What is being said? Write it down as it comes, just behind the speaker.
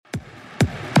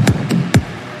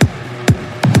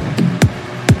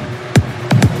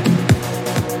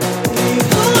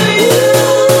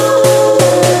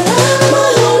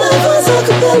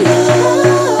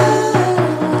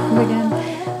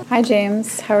Hi,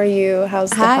 James. How are you?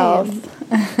 How's the Hi.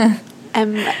 health?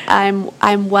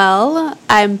 I'm well.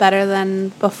 I'm better than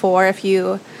before. If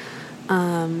you're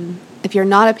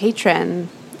not a patron,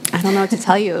 I don't know what to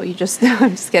tell you. I'm just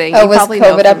kidding. Oh, You was probably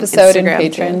know COVID from episode in Instagram,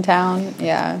 Patron too. Town?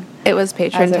 Yeah. It was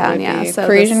Patron As it Town, would yeah. be. So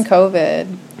Parisian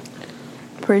COVID.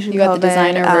 Parisian You got the COVID,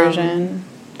 designer version.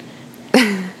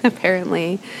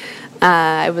 apparently.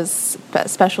 It was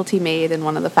specialty made in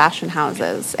one of the fashion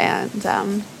houses, and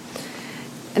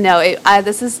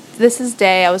this is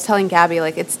day. I was telling Gabby,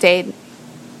 like, it's day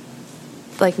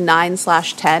like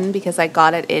 9/10 because I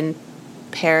got it in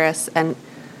Paris and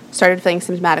started feeling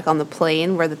symptomatic on the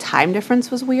plane where the time difference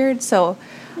was weird. So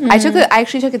I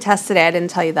actually took a test today. I didn't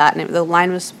tell you that, and the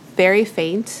line was very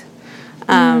faint,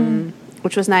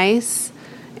 which was nice.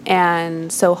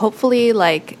 And so hopefully,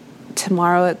 like,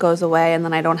 tomorrow it goes away, and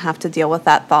then I don't have to deal with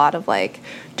that thought of, like,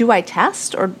 do I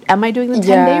test or am I doing the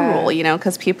 10-day rule? You know,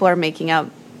 because people are making up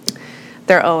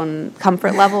their own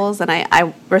comfort levels, and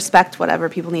I respect whatever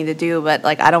people need to do, but,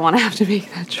 like, I don't want to have to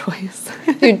make that choice.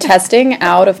 Dude, testing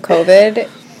out of COVID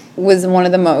was one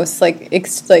of the most, like,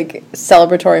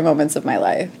 celebratory moments of my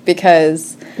life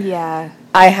because Yeah.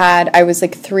 I was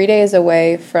like 3 days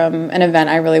away from an event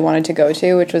I really wanted to go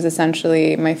to, which was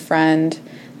essentially my friend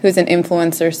who's an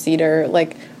influencer seeder,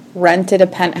 like, rented a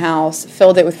penthouse,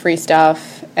 filled it with free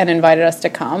stuff, and invited us to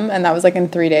come. And that was like in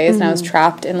 3 days. And I was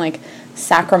trapped in like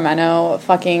Sacramento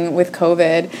fucking with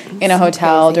COVID in a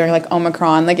hotel crazy. during like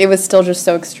Omicron. Like, it was still just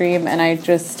so extreme. And I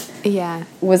just Yeah.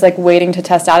 was like waiting to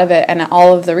test out of it. And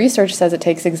all of the research says it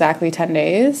takes exactly 10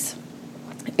 days.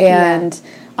 And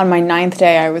on my 9th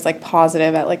day, I was like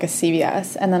positive at like a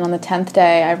CVS. And then on the 10th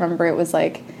day, I remember it was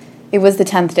the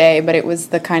 10th day, but it was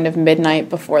the kind of midnight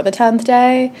before the 10th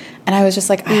day. And I was just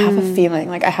like, I have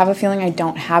a feeling I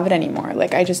don't have it anymore.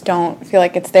 Like, I just don't feel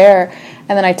like it's there.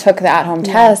 And then I took the at-home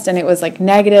test, and it was like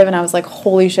negative, and I was like,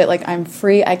 holy shit, like, I'm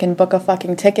free. I can book a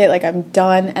fucking ticket. Like, I'm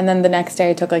done. And then the next day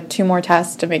I took like 2 more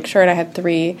tests to make sure, and I had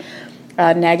 3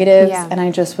 negatives. Yeah. And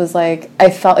I just was like,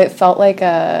 it felt like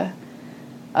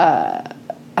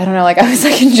I don't know, like I was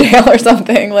like in jail or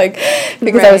something, like,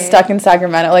 because I was Right. stuck in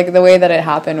Sacramento. Like, the way that it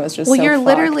happened was just Well, so you're fucked.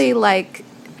 literally like,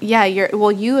 yeah,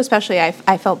 you especially,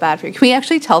 I felt bad for you. Can we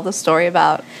actually tell the story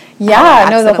about Yeah,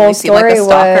 no, the whole accidentally seemed like a story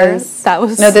stalker? was... That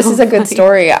was No, this so is a good funny.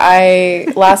 story.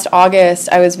 Last August,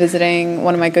 I was visiting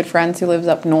one of my good friends who lives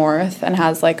up north and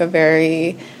has like a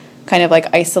very kind of like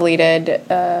isolated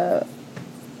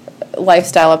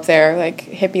lifestyle up there, like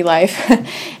hippie life.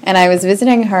 And I was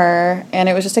visiting her, and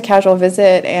it was just a casual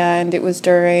visit, and it was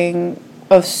during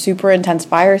a super intense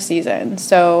fire season.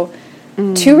 So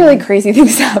 2 really crazy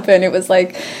things happened. It was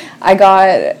like I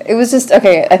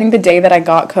think the day that I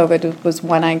got COVID was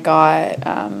when I got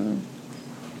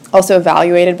also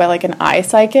evaluated by like an eye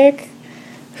psychic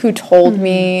who told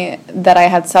me that I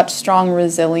had such strong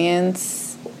resilience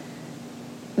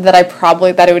that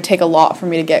it would take a lot for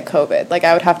me to get COVID. Like,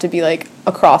 I would have to be like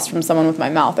across from someone with my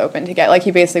mouth open to get, like, he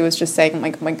basically was just saying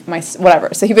like my whatever.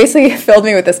 So he basically filled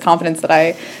me with this confidence that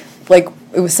it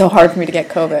was so hard for me to get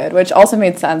COVID, which also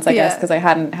made sense, I guess, because I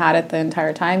hadn't had it the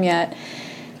entire time yet.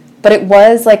 But it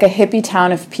was like a hippie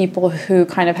town of people who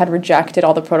kind of had rejected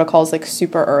all the protocols like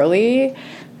super early.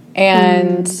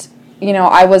 And, you know,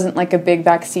 I wasn't like a big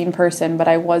vaccine person, but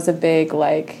I was a big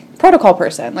like protocol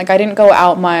person. Like, I didn't go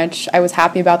out much. I was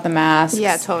happy about the masks.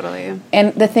 Yeah, totally.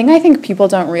 And the thing I think people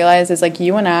don't realize is, like,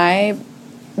 you and I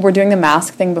were doing the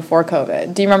mask thing before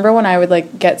COVID. Do you remember when I would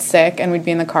like get sick and we'd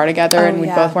be in the car together and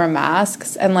we'd both wear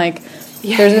masks? And like,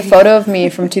 there's a photo of me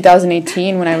from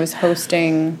 2018 when I was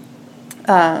hosting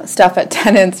stuff at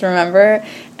Tenants, remember?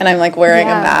 And I'm like wearing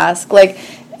a mask. Like,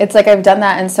 it's like I've done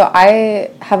that. And so I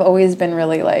have always been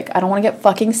really like, I don't want to get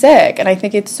fucking sick. And I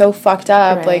think it's so fucked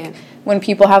up. Right. Like, when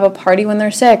people have a party when they're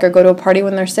sick or go to a party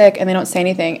when they're sick and they don't say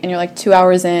anything, and you're like 2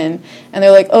 hours in and they're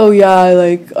like, oh yeah,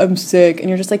 like, I'm sick, and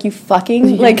you're just like, you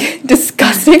fucking like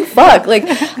disgusting fuck. Like,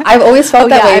 I've always felt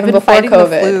that way even before COVID.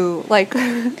 The flu. Like,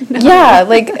 Yeah,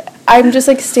 like, I'm just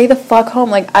like, stay the fuck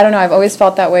home. Like, I don't know, I've always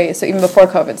felt that way, so even before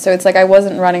COVID. So it's like I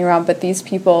wasn't running around, but these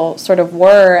people sort of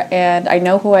were, and I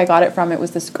know who I got it from. It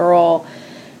was this girl.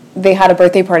 They had a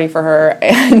birthday party for her,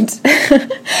 and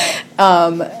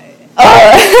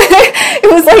it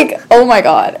was like, oh my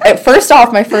god. First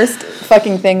off, my first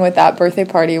fucking thing with that birthday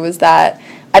party was that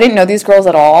I didn't know these girls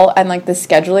at all, and like the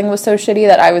scheduling was so shitty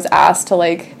that I was asked to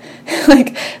like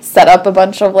set up a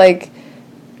bunch of like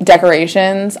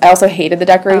decorations. I also hated the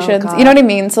decorations. Oh, you know what I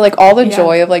mean? So like all the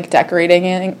joy of like decorating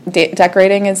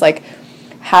is like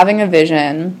having a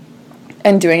vision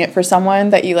and doing it for someone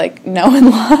that you like know and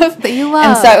love. That you love.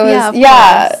 And so it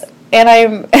was And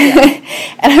I'm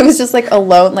and I was just like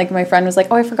alone. Like my friend was like,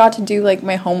 "Oh, I forgot to do like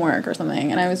my homework or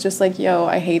something," and I was just like, "Yo,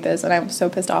 I hate this," and I was so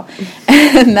pissed off.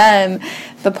 And then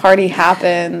the party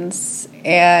happens,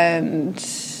 and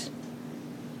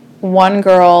one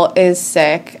girl is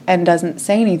sick and doesn't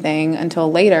say anything until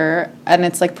later, and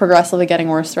it's like progressively getting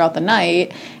worse throughout the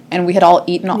night. And we had all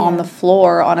eaten on the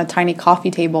floor on a tiny coffee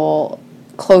table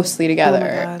closely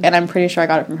together, and I'm pretty sure I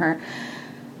got it from her.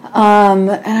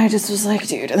 And I just was like,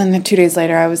 dude. And then 2 days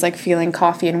later, I was like feeling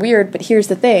coffee and weird. But here's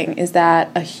the thing: is that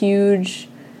a huge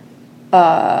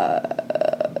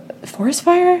forest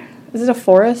fire? Is it a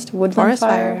woodland forest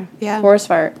fire? Yeah, forest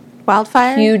fire.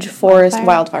 Wildfire? Huge forest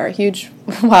wildfire. Huge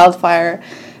wildfire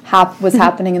was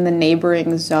happening in the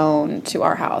neighboring zone to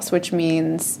our house, which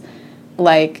means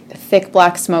like thick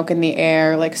black smoke in the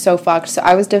air, like so fucked. So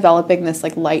I was developing this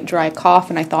like light dry cough,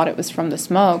 and I thought it was from the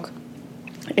smoke.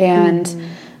 And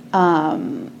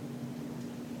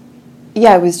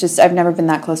yeah, it was just, I've never been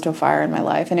that close to a fire in my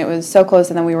life, and it was so close,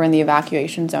 and then we were in the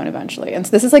evacuation zone eventually. And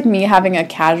so this is like me having a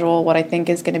casual, what I think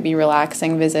is going to be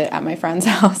relaxing visit at my friend's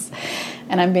house,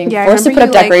 and I'm being forced to put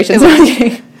up decorations.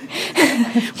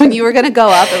 When you were going to go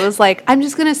up, it was like, I'm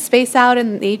just going to space out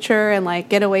in nature and like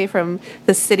get away from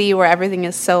the city where everything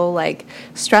is so like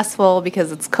stressful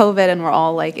because it's COVID and we're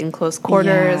all like in close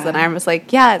quarters. Yeah. And I was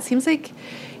like, yeah, it seems like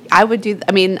I would do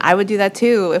that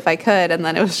too if I could. And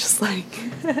then it was just like,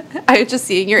 I was just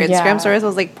seeing your Instagram stories. I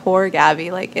was like, poor Gabby,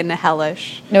 like in a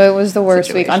hellish. No, it was the worst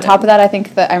situation. On top of that, I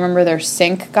think that I remember their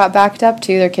sink got backed up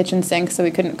too, their kitchen sink, so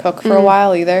we couldn't cook for a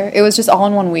while either. It was just all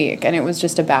in 1 week, and it was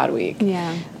just a bad week.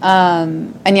 Yeah.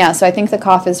 And yeah, so I think the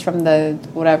cough is from the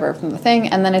thing,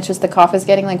 and then it's just the cough is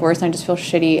getting like worse, and I just feel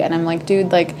shitty, and I'm like,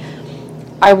 dude, like,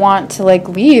 I want to like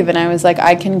leave, and I was like,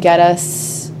 I can get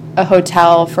us a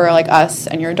hotel for like us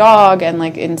and your dog, and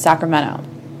like in Sacramento,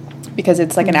 because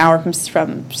it's like an hour from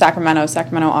Sacramento.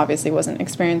 Sacramento obviously wasn't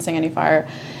experiencing any fire,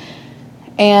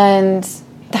 and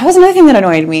that was another thing that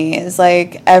annoyed me, is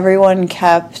like everyone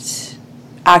kept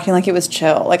acting like it was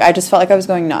chill. Like I just felt like I was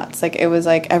going nuts. Like it was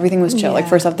like everything was chill. Like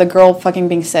first off, the girl fucking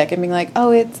being sick and being like,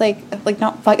 oh, it's like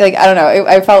not fuck. Like I don't know.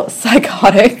 I felt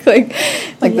psychotic.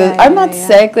 I'm not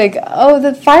sick. Like, oh,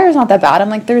 the fire's not that bad. I'm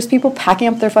like, there's people packing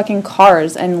up their fucking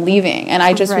cars and leaving, and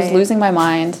I just was losing my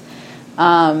mind.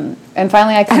 And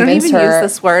finally I convinced her. I don't even use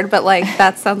this word, but like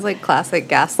that sounds like classic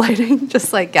gaslighting.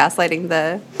 Just like gaslighting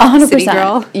the 100%. City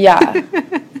girl. Yeah.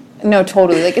 No,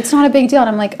 totally. Like, it's not a big deal. And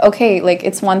I'm like, okay, like,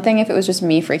 it's one thing if it was just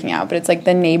me freaking out, but it's like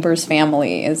the neighbor's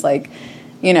family is like,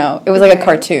 you know, it was like a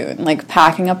cartoon, like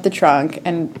packing up the trunk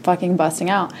and fucking busting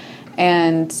out.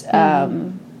 And,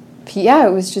 yeah,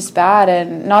 it was just bad.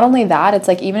 And not only that, it's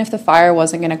like, even if the fire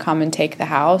wasn't going to come and take the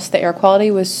house, the air quality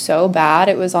was so bad.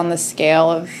 It was on the scale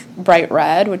of bright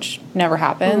red, which never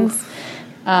happens.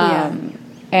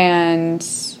 And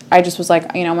I just was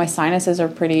like, you know, my sinuses are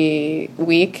pretty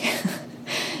weak.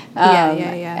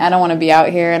 I don't want to be out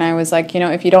here. And I was like, you know,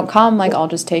 if you don't come, like, I'll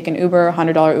just take an Uber,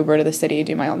 $100 Uber to the city,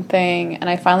 do my own thing. And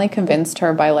I finally convinced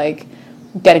her by, like,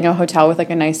 getting a hotel with, like,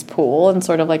 a nice pool and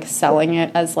sort of, like, selling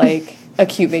it as, like, a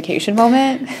cute vacation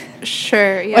moment.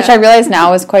 Sure, yeah. Which I realize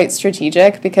now is quite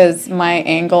strategic, because my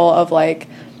angle of, like,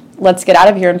 let's get out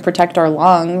of here and protect our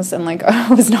lungs, and, like,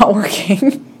 was not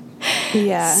working.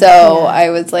 Yeah. So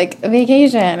I was like,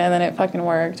 vacation, and then it fucking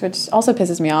worked, which also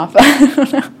pisses me off. I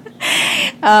don't know.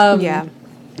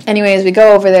 Anyways, we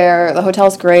go over there. The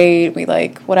hotel's great. We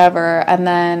like whatever, and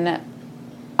then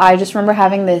I just remember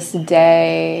having this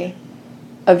day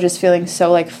of just feeling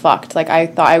so like fucked. Like I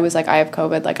thought I was like, I have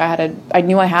COVID. Like I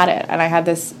knew I had it, and I had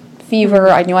this fever.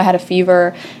 I knew I had a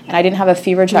fever, and I didn't have a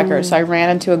fever checker, so I ran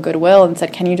into a Goodwill and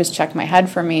said, "Can you just check my head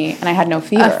for me?" And I had no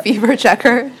fever. A fever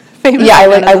checker.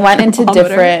 Yeah, I went into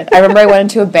different. I remember I went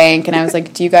into a bank and I was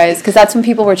like, "Do you guys?" Because that's when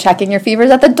people were checking your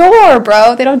fevers at the door,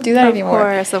 bro. They don't do that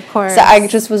anymore. Of course. So I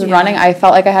just was running. I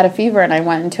felt like I had a fever, and I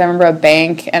went into. I remember a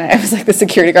bank, and I was like, the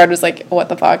security guard was like, "What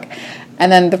the fuck?"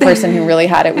 And then the person who really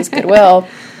had it was Goodwill.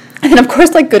 And of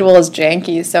course, like, Goodwill is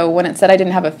janky, so when it said I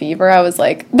didn't have a fever, I was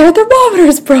like, their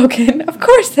thermometer's broken. Of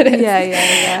course it is.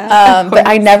 Yeah. But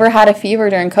I never had a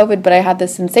fever during COVID, but I had the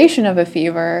sensation of a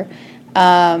fever.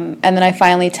 And then I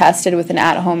finally tested with an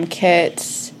at-home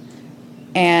kit,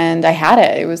 and I had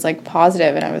it. It was, like,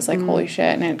 positive, and I was like, holy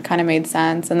shit, and it kind of made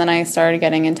sense. And then I started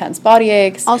getting intense body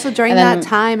aches. Also, during that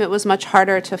time, it was much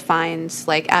harder to find,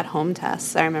 like, at-home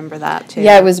tests. I remember that, too.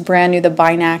 Yeah, it was brand new. The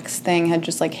Binax thing had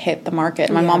just, like, hit the market.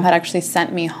 My mom had actually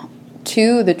sent me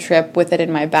to the trip with it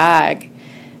in my bag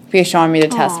because she wanted me to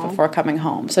test before coming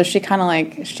home. So she kind of,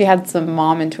 like, she had some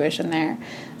mom intuition there.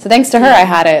 So thanks to her, I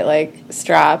had it, like,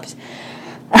 strapped.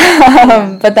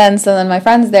 But then my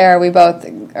friend's there, we both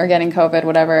are getting COVID,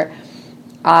 whatever.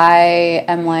 I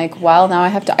am like, well, now I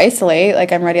have to isolate.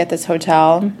 Like, I'm ready at this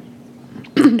hotel.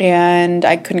 And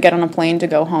I couldn't get on a plane to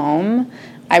go home.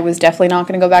 I was definitely not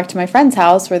going to go back to my friend's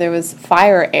house where there was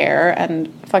fire air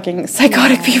and fucking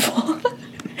psychotic people.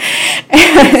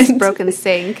 And broken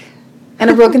sink. And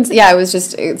a broken... Yeah,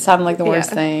 it sounded like the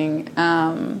worst thing.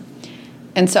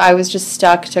 And so I was just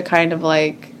stuck to kind of,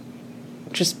 like,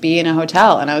 just be in a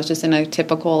hotel. And I was just in a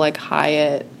typical, like,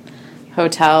 Hyatt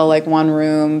hotel, like, one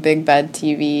room, big bed,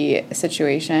 TV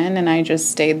situation. And I just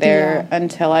stayed there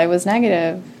until I was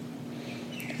negative.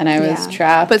 And I was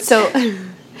trapped. But so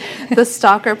the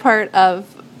stalker part of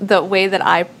the way that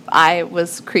I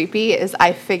was creepy is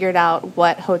I figured out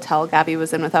what hotel Gabby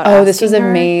was in without asking her. Oh, this was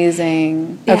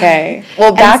amazing. Yeah. Okay.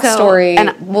 Well, backstory.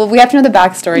 We have to know the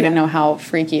backstory to know how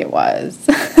freaky it was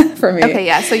for me. Okay,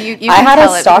 yeah. So you I had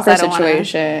a stalker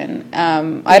situation.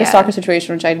 I had a stalker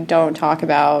situation, which I don't talk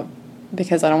about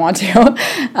because I don't want to,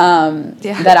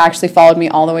 that actually followed me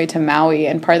all the way to Maui.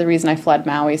 And part of the reason I fled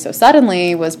Maui so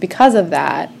suddenly was because of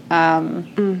that.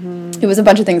 It was a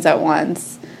bunch of things at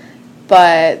once,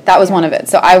 but that was one of it.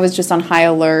 So I was just on high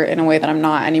alert in a way that I'm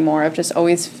not anymore. I've just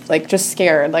always, like, just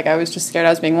scared. Like, I was just scared I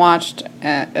was being watched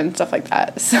and stuff like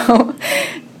that. So,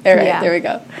 there we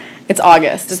go. It's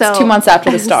August. It's 2 months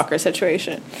after the stalker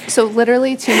situation. So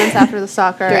literally 2 months after the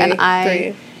stalker.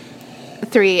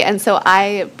 Three. And so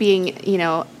I, being,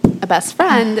 a best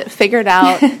friend, figured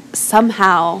out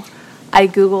somehow, I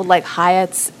Googled, like,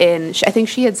 Hyatts I think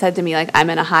she had said to me, like, I'm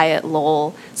in a Hyatt,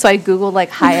 lol. So I Googled,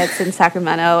 like, Hyatts in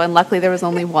Sacramento, and luckily there was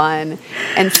only one.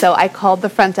 And so I called the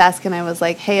front desk, and I was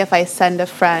like, hey, if I send a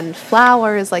friend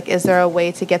flowers, like, is there a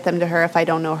way to get them to her if I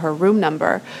don't know her room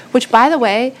number? Which, by the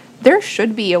way, there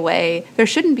shouldn't be a way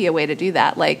to do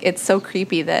that. Like, it's so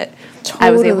creepy that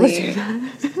I was able to do that.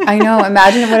 I know.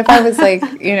 Imagine what if I was, like,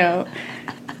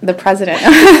 the president.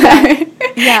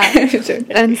 Yeah.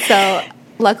 And so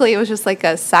luckily it was just like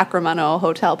a Sacramento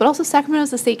hotel. But also Sacramento's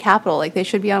the state capital. Like, they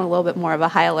should be on a little bit more of a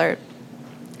high alert.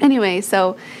 Anyway,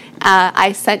 so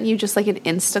I sent you just like an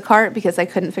Instacart because I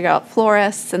couldn't figure out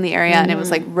florists in the area. And it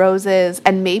was like roses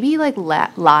and maybe like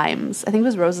limes. I think it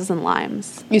was roses and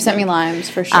limes. You sent me limes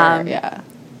for sure.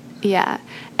 Yeah.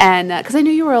 And because I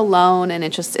knew you were alone, and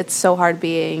it's so hard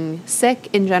being sick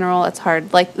in general. It's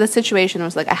hard. Like, the situation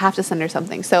was like, I have to send her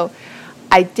something. So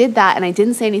I did that, and I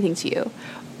didn't say anything to you.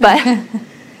 But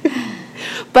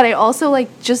but I also,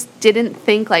 like, just didn't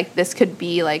think, like, this could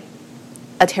be, like,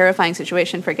 a terrifying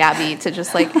situation for Gabby to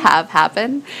just, like, have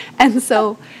happen. And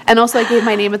so, and also I gave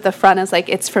my name at the front as, like,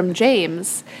 it's from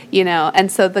James,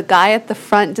 and so didn't the guy at the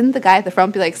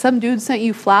front be like, some dude sent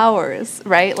you flowers,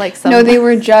 right? Like, no, they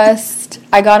were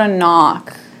I got a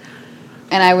knock,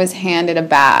 and I was handed a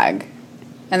bag,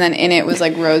 and then in it was,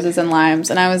 like, roses and limes,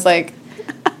 and I was like,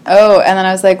 oh, and then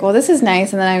I was like, well, this is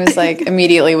nice, and then I was like,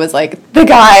 immediately was like, the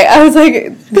guy, I was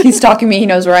like, he's stalking me, he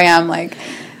knows where I am, like,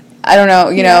 I don't know,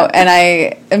 know, and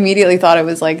I immediately thought it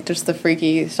was, like, just the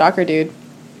freaky stalker dude,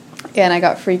 and I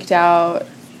got freaked out,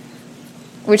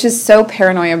 which is so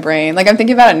paranoia brain. Like, I'm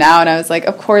thinking about it now, and I was like,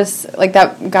 of course, like,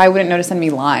 that guy wouldn't know to send me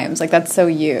limes, like, that's so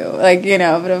you, like,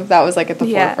 but if that was, like, at the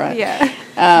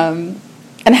forefront.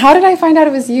 And how did I find out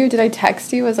it was you? Did I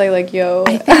text you? Was I like, yo?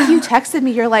 I think you texted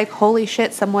me. You're like, holy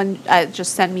shit, someone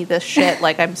just sent me this shit.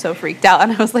 Like, I'm so freaked out.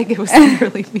 And I was like, it was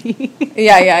literally me.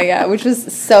 Yeah. Which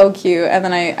was so cute. And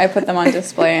then I put them on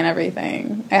display and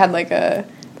everything. I had, like, a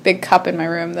big cup in my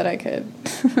room that I could.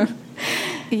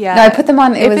 Yeah. No, I put them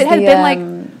on. If it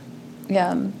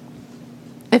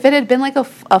had been like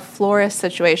a florist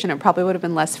situation, it probably would have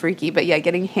been less freaky. But yeah,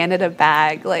 getting handed a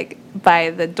bag, like,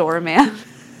 by the doorman.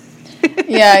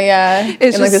 Yeah.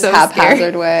 It's in, like, this so haphazard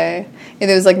scary. way. And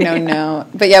there was, like, no note.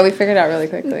 But, yeah, we figured it out really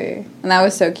quickly. And that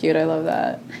was so cute. I love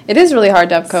that. It is really hard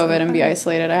to have COVID and be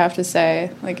isolated, I have to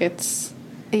say. Like, it's...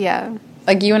 Yeah.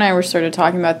 Like, you and I were sort of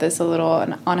talking about this a little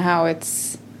on how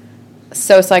it's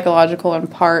so psychological in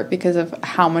part because of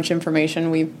how much information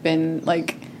we've been,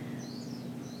 like,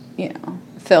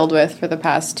 filled with for the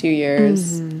past 2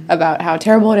 years about how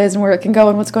terrible it is and where it can go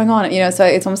and what's going on. So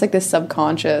it's almost like this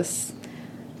subconscious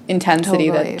intensity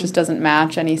that just doesn't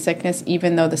match any sickness,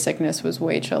 even though the sickness was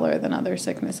way chiller than other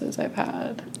sicknesses I've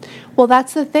had. Well,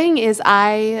 that's the thing is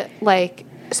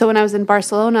so when I was in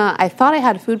Barcelona, I thought I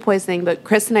had food poisoning, but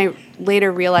Chris and I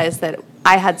later realized that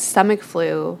I had stomach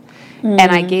flu, and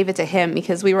I gave it to him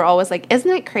because we were always like,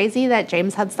 isn't it crazy that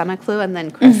James had stomach flu and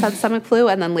then Chris had stomach flu?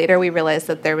 And then later we realized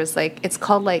that there was, like, it's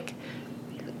called, like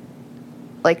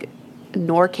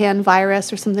Norcan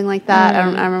virus or something like that. I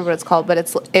don't remember what it's called, but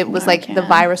it was Narcan. Like, the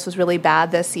virus was really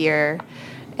bad this year,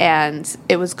 and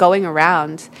it was going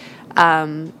around.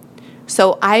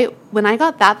 So when I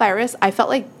got that virus, I felt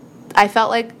like I felt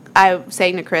like I was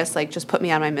saying to Chris, like, just put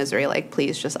me out of my misery. Like,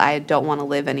 please, just, I don't want to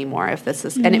live anymore if this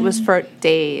is, and it was for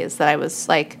days that I was,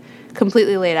 like,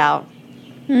 completely laid out.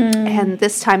 And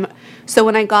this time, so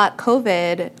when I got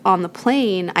COVID on the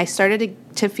plane, I started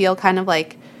to feel kind of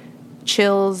like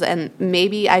chills, and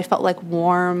maybe I felt like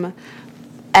warm.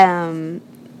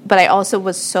 But I also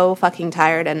was so fucking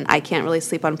tired, and I can't really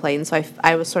sleep on planes. So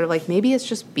I was sort of like, maybe it's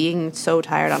just being so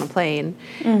tired on a plane.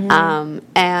 And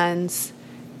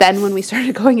then when we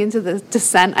started going into the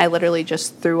descent, I literally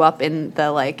just threw up in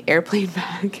the, like, airplane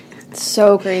bag.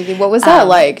 So crazy. What was that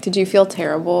like? Did you feel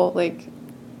terrible? Like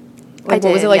what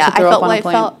was it like to throw up on a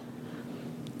plane?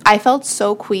 I felt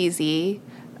so queasy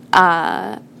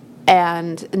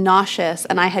and nauseous,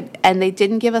 and they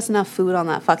didn't give us enough food on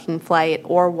that fucking flight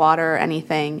or water or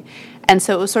anything. And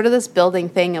so it was sort of this building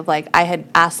thing of, like, I had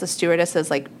asked the stewardesses,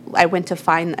 like, I went to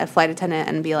find a flight attendant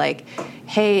and be like,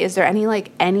 hey, is there any,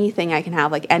 like, anything I can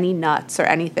have, like, any nuts or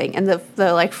anything? And the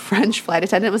like, French flight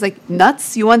attendant was like,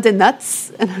 nuts? You want the nuts?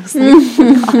 And I was like,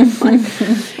 oh, God.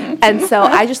 Like, and so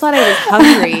I just thought I was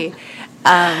hungry.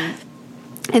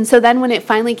 And so then when it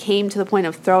finally came to the point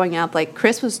of throwing up, like,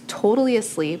 Chris was totally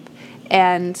asleep,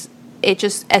 and it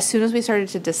just, as soon as we started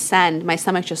to descend, my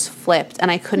stomach just flipped, and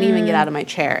I couldn't even get out of my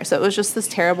chair. So it was just this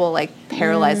terrible, like,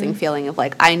 paralyzing feeling of,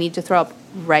 like, I need to throw up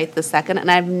right this second. And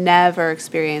I've never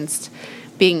experienced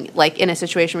being, like, in a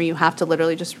situation where you have to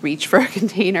literally just reach for a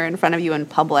container in front of you in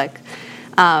public.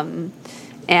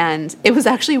 And it was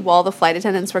actually while the flight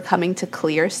attendants were coming to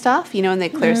clear stuff, you know, and they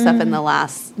clear stuff in the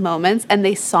last moments, and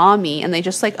they saw me, and they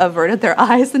just, like, averted their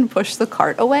eyes and pushed the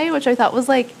cart away, which I thought was,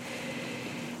 like,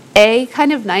 A,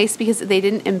 kind of nice because they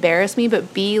didn't embarrass me,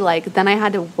 but B, like, then I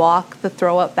had to walk the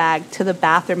throw-up bag to the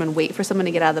bathroom and wait for someone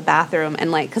to get out of the bathroom,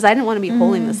 and, like, because I didn't want to be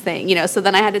holding this thing, you know, so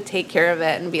then I had to take care of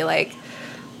it and be, like,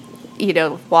 you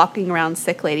know, walking around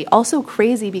sick lady. Also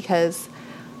crazy because,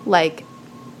 like,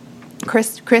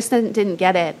 Kristen didn't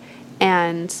get it,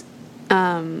 and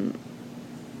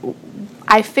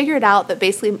I figured out that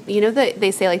basically, you know, that they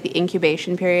say, like, the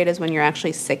incubation period is when you're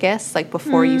actually sickest, like,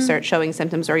 before you start showing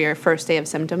symptoms or your first day of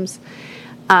symptoms.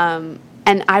 And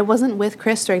I wasn't with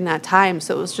Chris during that time,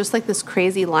 so it was just, like, this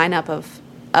crazy lineup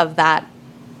of that,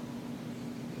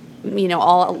 you know,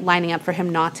 all lining up for him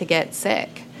not to get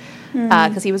sick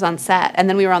because he was on set. And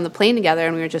then we were on the plane together,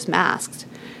 and we were just masked.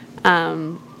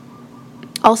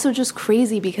 Also just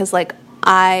crazy because, like,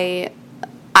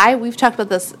 we've talked about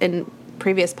this in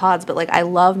previous pods, but, like, I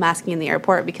love masking in the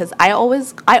airport because I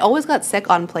always got sick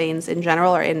on planes in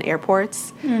general or in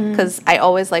airports because I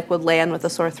always, like, would land with a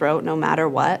sore throat no matter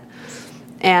what.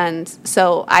 And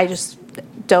so I just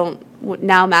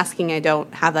now masking, I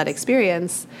don't have that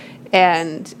experience.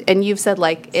 And you've said,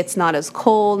 like, it's not as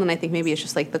cold, and I think maybe it's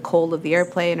just, like, the cold of the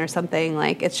airplane or something.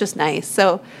 Like, it's just nice.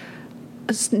 So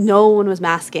no one was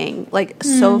masking. Like,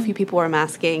 so few people were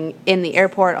masking in the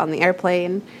airport, on the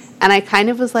airplane. And I kind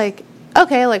of was like,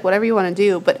 okay, like, whatever you want to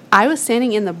do. But I was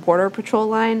standing in the Border Patrol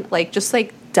line, like, just,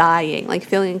 like, dying, like,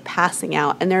 passing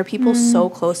out. And there are people so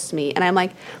close to me. And I'm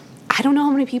like, I don't know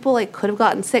how many people, like, could have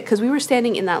gotten sick. Because we were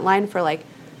standing in that line for, like,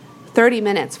 30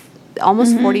 minutes,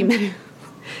 almost 40 minutes.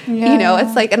 Yeah. You know,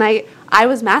 it's like, and I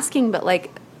was masking, but, like,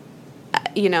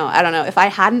 you know, I don't know. If I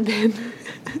hadn't been,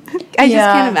 I just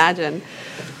can't imagine.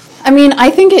 I mean, I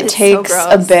think it takes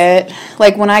a bit.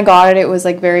 Like, when I got it, it was,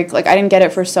 like, very, like, I didn't get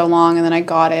it for so long, and then I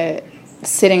got it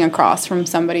sitting across from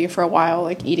somebody for a while,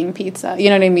 like, eating pizza. You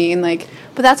know what I mean? Like,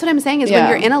 but that's what I'm saying is when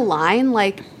you're in a line,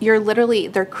 like, you're literally,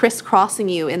 they're crisscrossing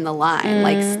you in the line,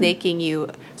 like, snaking you.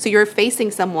 So you're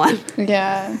facing someone.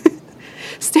 Yeah.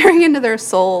 Staring into their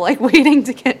soul, like, waiting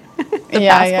to get the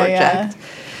passport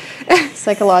checked.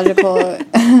 Psychological.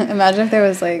 Imagine if there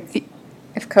was, like,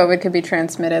 if COVID could be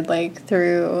transmitted, like,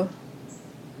 through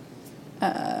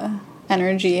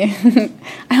energy. I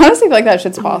honestly feel like that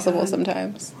shit's possible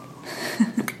sometimes.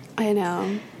 I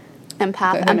know.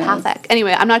 Empathic.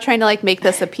 Anyway, I'm not trying to, like, make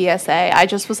this a PSA. I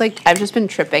just was, like, I've just been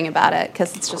tripping about it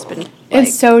because it's just been, like,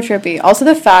 it's so trippy. Also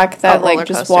the fact that, like,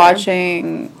 just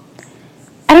watching,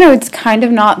 I don't know, it's kind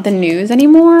of not the news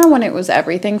anymore when it was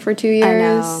everything for 2 years. I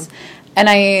know.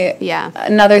 And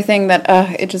another thing that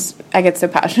I get so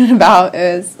passionate about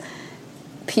is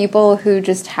people who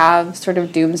just have sort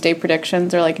of doomsday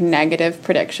predictions or, like, negative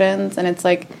predictions, and it's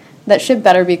like, that shit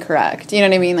better be correct. You know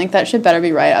what I mean? Like, that shit better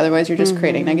be right, otherwise you're just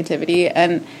creating negativity.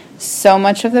 And so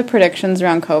much of the predictions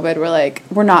around COVID were like,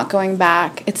 we're not going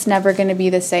back, it's never going to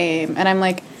be the same. And I'm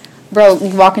like, bro,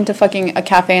 you walk into fucking a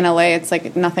cafe in LA, it's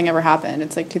like nothing ever happened.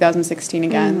 It's like 2016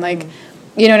 again. Like,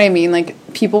 you know what I mean?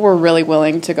 Like, people were really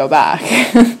willing to go back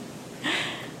to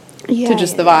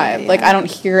just the vibe. Like, I don't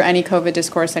hear any COVID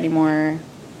discourse anymore.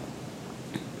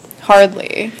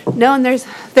 Hardly. No, and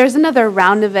there's another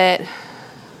round of it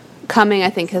coming, I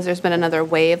think, because there's been another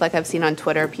wave. Like, I've seen on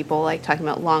Twitter people, like, talking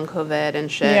about long COVID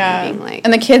and shit. Yeah. And being like...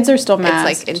 And the kids are still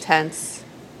masked. It's, like, intense.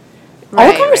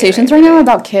 All the conversations right now are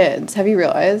about kids. Have you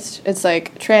realized? It's,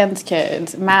 like, trans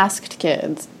kids, masked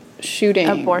kids, shooting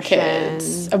abortion.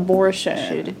 kids,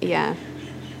 abortion. Yeah.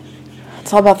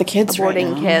 It's all about the kids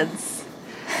Aborting right now. kids.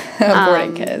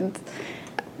 Aborting kids.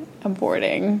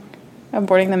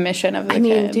 Aborting the mission of the kid. I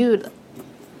mean, dude.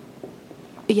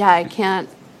 Yeah, I can't.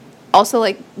 Also,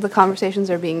 like, the conversations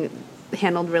are being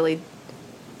handled really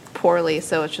poorly,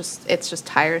 so it's just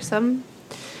tiresome.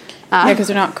 Yeah, because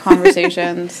they're not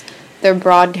conversations. They're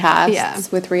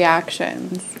broadcasts with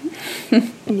reactions.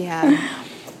 Yeah.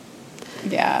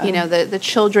 Yeah. You know, the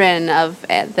children of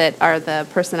that are the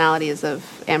personalities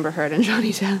of Amber Heard and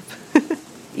Johnny Depp.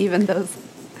 Even those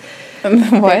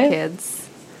what? kids.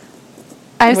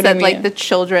 I What said, do you like, mean? the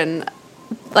children...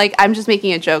 Like, I'm just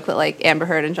making a joke that, like, Amber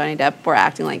Heard and Johnny Depp were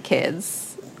acting like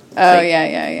kids. Oh, like,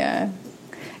 yeah.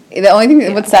 The only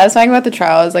thing what's satisfying about the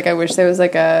trial is, like, I wish there was,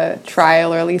 like, a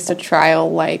trial or at least a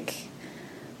trial-like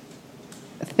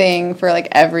thing for, like,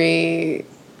 every,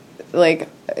 like,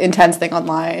 intense thing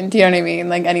online. Do you know what I mean?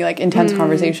 Like, any, like, intense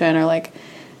conversation or, like,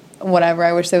 whatever.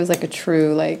 I wish there was, like, a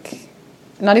true, like...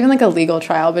 Not even like a legal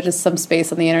trial, but just some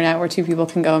space on the internet where two people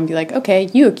can go and be like, okay,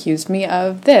 you accused me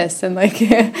of this. And like,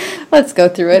 let's go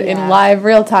through it in live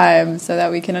real time so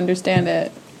that we can understand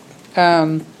it.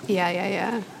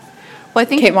 Yeah. Well, I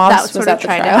think Kate Moss that was sort at of the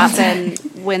tried to trial. happen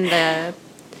when I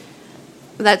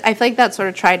feel like that sort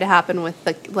of tried to happen with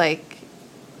the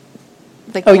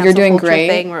Oh, You're Doing culture Great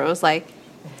thing where it was like,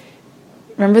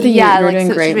 remember the yeah, You're like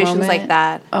Doing Great situations moment? like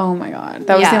that. Oh my God.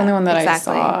 That was the only one that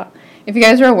exactly. I saw. If you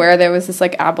guys are aware, there was this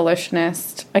like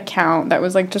abolitionist account that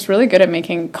was like just really good at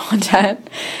making content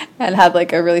and had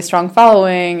like a really strong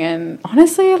following. And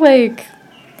honestly, like,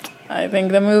 I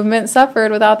think the movement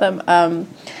suffered without them.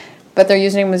 But their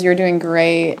username was You're Doing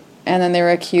Great. And then they were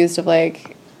accused of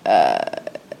like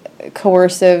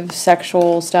coercive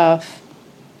sexual stuff.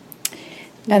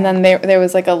 And then there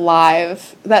was like a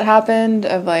live that happened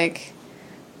of like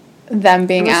them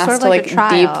being asked sort of to like like a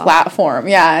trial. deplatform,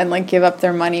 and like give up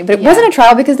their money. But it wasn't a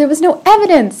trial because there was no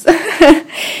evidence.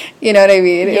 You know what I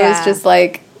mean? It was just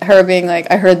like her being like,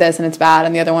 I heard this and it's bad,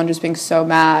 and the other one just being so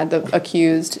mad. The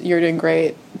accused, You're Doing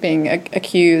Great, being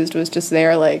accused was just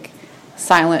there like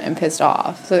silent and pissed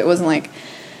off. So it wasn't like,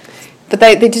 but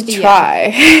they did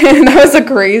try. That was a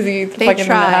crazy fucking thing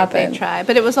that happened. They tried,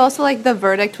 but it was also like the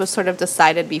verdict was sort of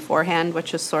decided beforehand,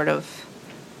 which is sort of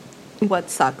what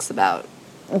sucks about.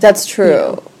 That's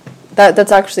true. That's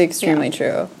actually extremely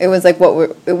true. It was like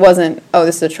it wasn't, oh,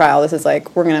 this is a trial. This is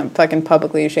like, we're going to fucking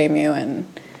publicly shame you and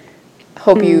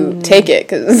hope you take it,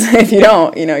 because if you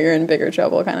don't, you're in bigger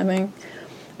trouble kind of thing.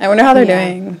 I wonder how they're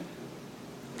doing.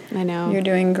 I know. You're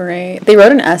Doing Great. They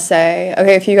wrote an essay.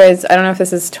 Okay, if you guys, I don't know if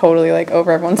this is totally like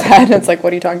over everyone's head. It's like,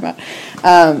 what are you talking about?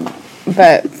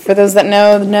 But for those that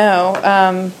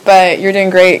know. But You're Doing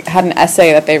Great had an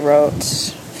essay that they wrote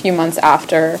a few months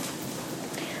after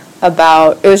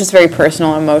about, it was just very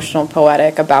personal, emotional,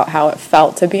 poetic about how it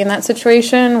felt to be in that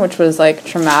situation, which was like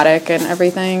traumatic and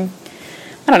everything.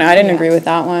 I don't know, I didn't agree with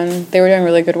that one. They were doing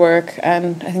really good work,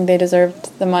 and I think they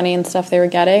deserved the money and stuff they were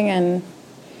getting, and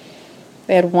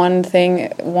they had one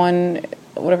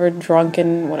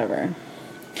drunken whatever.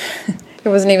 It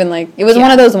wasn't even like, it was one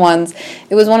of those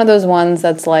ones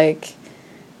that's like,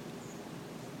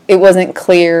 it wasn't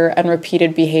clear and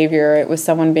repeated behavior. It was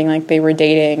someone being like they were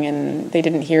dating and they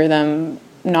didn't hear them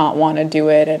not want to do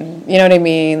it, and you know what I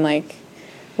mean, like,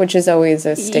 which is always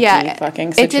a sticky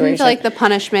fucking situation. It didn't feel like the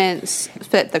punishments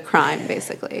fit the crime,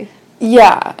 basically.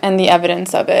 Yeah, and the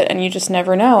evidence of it, and you just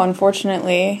never know,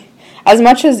 unfortunately. As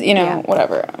much as,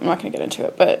 whatever, I'm not going to get into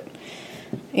it, but,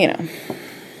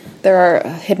 there are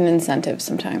hidden incentives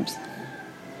sometimes.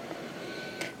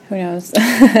 Who knows?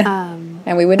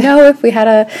 And we would know if we had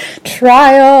a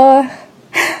trial.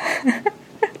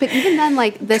 But even then,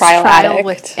 like, this trial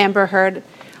with Amber Heard,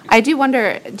 I do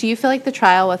wonder, do you feel like the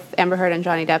trial with Amber Heard and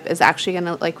Johnny Depp is actually going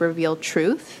to, like, reveal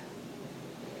truth?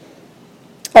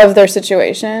 Of their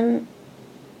situation?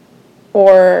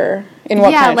 Or in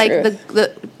what kind of truth? Yeah,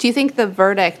 like, do you think the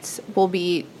verdict will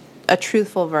be a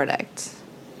truthful verdict?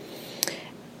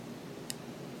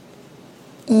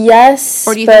 Yes,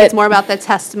 or do you think it's more about the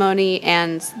testimony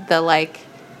and the, like,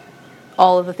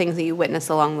 all of the things that you witness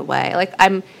along the way? Like,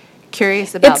 I'm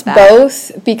curious about that.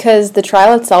 It's both, because the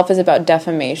trial itself is about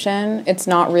defamation. It's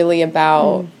not really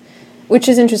about, which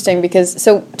is interesting because,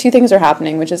 so two things are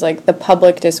happening, which is like the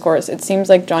public discourse. It seems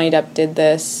like Johnny Depp did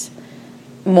this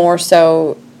more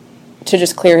so to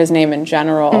just clear his name in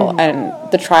general, and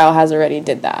the trial has already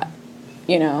did that,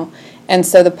 you know? And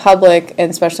so the public,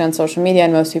 and especially on social media,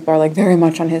 and most people are, like, very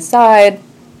much on his side,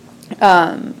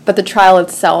 but the trial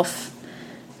itself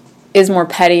is more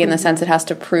petty in the sense it has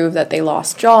to prove that they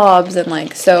lost jobs, and,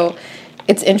 like, so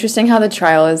it's interesting how the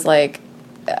trial is, like,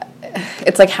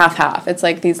 it's like half-half. It's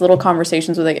like these little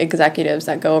conversations with, like, executives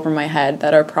that go over my head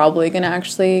that are probably going to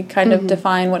actually kind of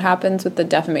define what happens with the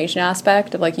defamation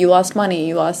aspect of, like, you lost money,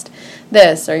 you lost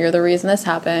this, or you're the reason this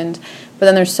happened. But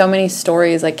then there's so many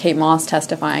stories, like Kate Moss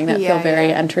testifying, that feel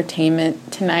very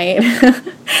entertainment tonight,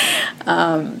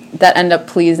 that end up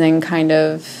pleasing kind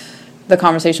of the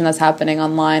conversation that's happening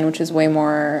online, which is way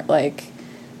more, like,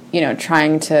 you know,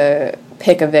 trying to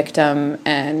pick a victim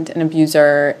and an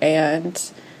abuser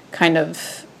and kind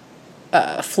of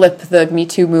flip the Me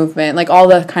Too movement, like all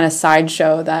the kind of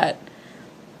sideshow that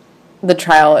the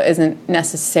trial isn't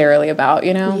necessarily about,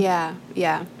 you know? Yeah,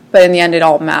 yeah. But in the end, it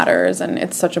all matters, and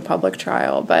it's such a public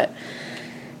trial. But,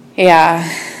 yeah,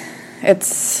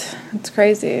 it's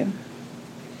crazy.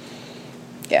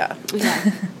 Yeah.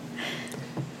 Yeah.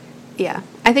 Yeah.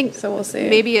 I think so we'll see.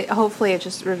 Maybe, hopefully it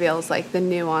just reveals, like, the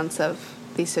nuance of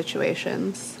these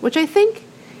situations, which I think...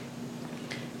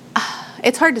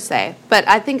 It's hard to say, but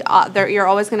I think you're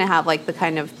always going to have, like, the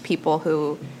kind of people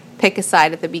who pick a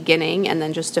side at the beginning and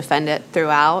then just defend it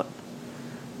throughout.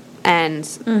 And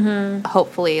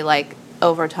hopefully, like,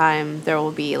 over time, there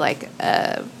will be, like,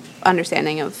 a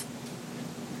understanding of,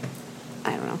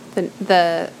 I don't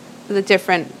know, the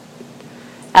different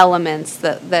elements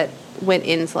that went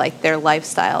into, like, their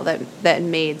lifestyle that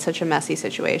made such a messy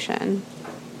situation.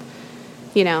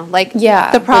 You know, like,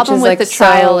 the problem with like the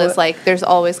trial is, like, there's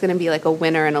always going to be, like, a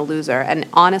winner and a loser. And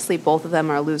honestly, both of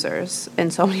them are losers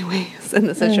in so many ways in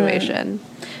the situation.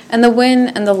 And the win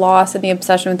and the loss and the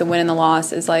obsession with the win and the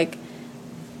loss is, like,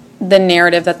 the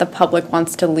narrative that the public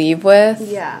wants to leave with.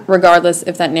 Yeah. Regardless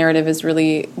if that narrative is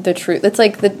really the truth. It's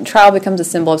like the trial becomes a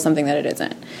symbol of something that it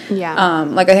isn't. Yeah.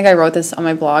 Like, I think I wrote this on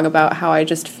my blog about how I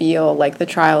just feel like the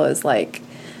trial is, like,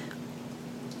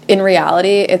 in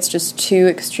reality, it's just two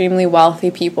extremely wealthy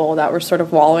people that were sort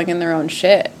of wallowing in their own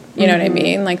shit. You know what I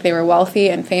mean? Like, they were wealthy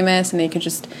and famous, and they could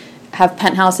just have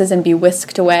penthouses and be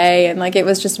whisked away. And, like, it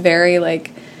was just very,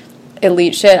 like,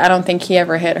 elite shit. I don't think he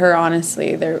ever hit her,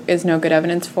 honestly. There is no good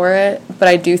evidence for it. But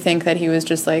I do think that he was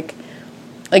just, like,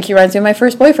 he reminds me of my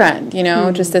first boyfriend, you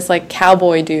know? Just this, like,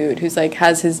 cowboy dude who's, like,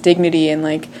 has his dignity and,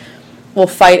 like, will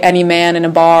fight any man in a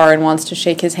bar and wants to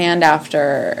shake his hand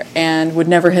after and would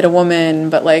never hit a woman,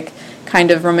 but, like,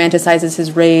 kind of romanticizes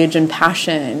his rage and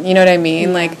passion. You know what I mean?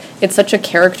 Yeah. Like, it's such a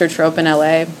character trope in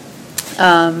LA.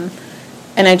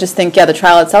 And I just think, the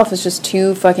trial itself is just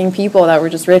two fucking people that were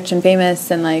just rich and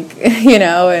famous and, like, you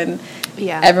know, and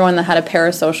everyone that had a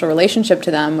parasocial relationship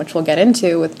to them, which we'll get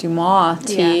into with Dumois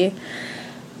T.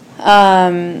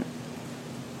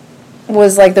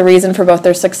 Was, like, the reason for both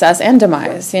their success and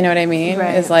demise, you know what I mean?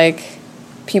 Right. Is, like,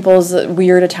 people's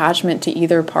weird attachment to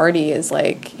either party is,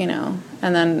 like, you know,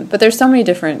 and then, but there's so many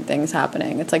different things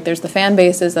happening. It's, like, there's the fan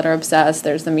bases that are obsessed,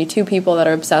 there's the Me Too people that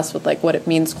are obsessed with, like, what it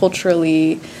means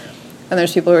culturally, and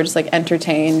there's people who are just, like,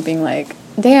 entertained, being like,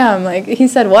 damn, like, he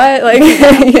said what? Like,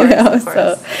 you know,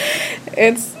 so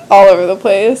it's all over the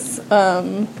place.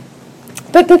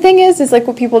 But the thing is, like,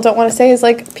 what people don't want to say is,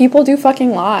 like, people do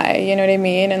fucking lie, you know what I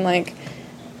mean? And, like,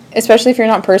 especially if you're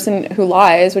not a person who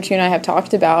lies, which you and I have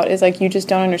talked about, is, like, you just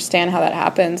don't understand how that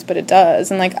happens, but it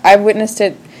does. And, like, I've witnessed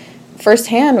it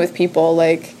firsthand with people,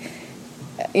 like,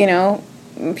 you know,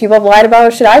 people have lied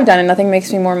about shit I've done, and nothing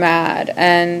makes me more mad.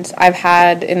 And I've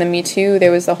had, in the Me Too,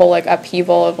 there was the whole, like,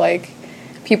 upheaval of, like,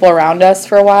 people around us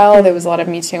for a while. There was a lot of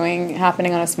Me Tooing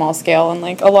happening on a small scale, and,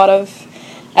 like, a lot of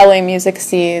LA music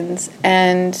scenes,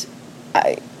 and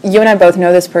you and I both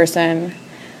know this person,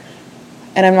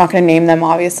 and I'm not going to name them,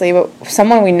 obviously, but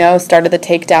someone we know started the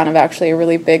takedown of actually a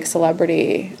really big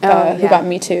celebrity who got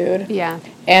Me Too'd. Yeah.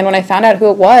 And when I found out who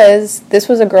it was, this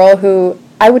was a girl who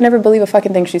I would never believe a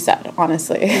fucking thing she said,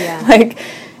 honestly. Yeah. Like,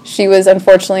 she was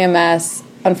unfortunately a mess,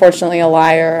 unfortunately a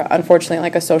liar, unfortunately,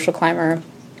 like, a social climber.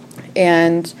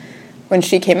 And when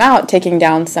she came out taking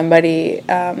down somebody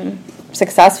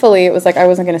successfully, it was like I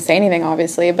wasn't going to say anything,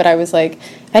 obviously, but I was like,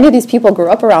 if any of these people grew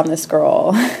up around this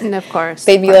girl, and of course,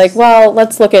 they'd be like, well,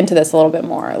 let's look into this a little bit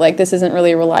more. Like, this isn't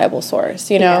really a reliable source,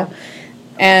 you know? Yeah.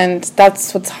 And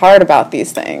that's what's hard about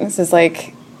these things, is,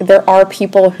 like, there are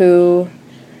people who,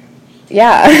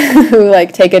 who,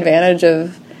 like, take advantage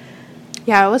of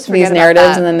I always forget these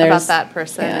narratives, and then there's about that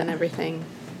person and everything.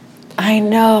 I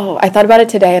know. I thought about it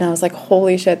today, and I was like,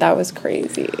 holy shit, that was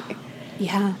crazy.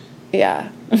 Yeah. Yeah.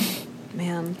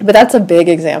 Man. But that's a big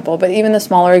example. But even the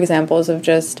smaller examples of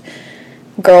just,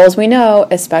 girls we know,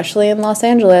 especially in Los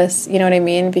Angeles, you know what I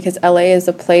mean? Because LA is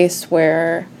a place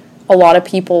where a lot of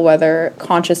people, whether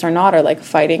conscious or not, are like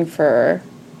fighting for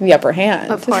the upper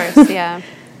hand. Of course, yeah.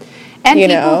 And you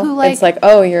people know, who like it's like,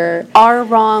 oh, you're are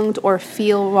wronged or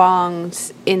feel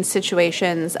wronged in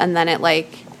situations, and then it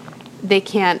like they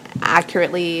can't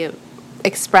accurately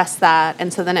express that,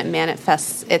 and so then it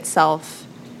manifests itself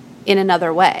in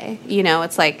another way. You know,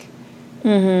 it's like,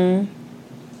 and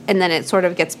then it sort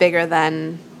of gets bigger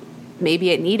than maybe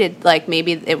it needed. Like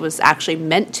maybe it was actually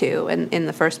meant to in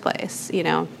the first place. You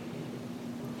know.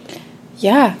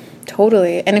 Yeah,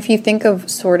 totally. And if you think of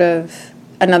sort of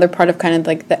another part of kind of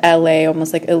like the LA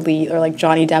almost like elite or like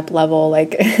Johnny Depp level,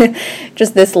 like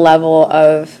just this level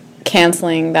of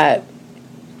canceling that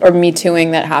or Me Tooing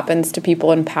that happens to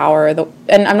people in power.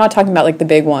 And I'm not talking about like the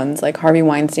big ones like Harvey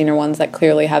Weinstein or ones that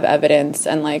clearly have evidence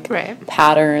and like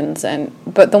patterns,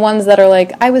 but the ones that are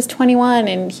like, I was 21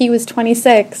 and he was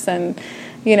 26 and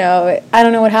you know, I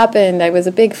don't know what happened, I was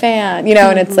a big fan, you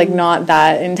know, and it's like not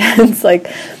that intense,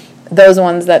 like those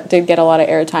ones that did get a lot of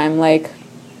airtime, like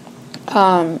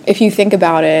if you think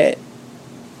about it,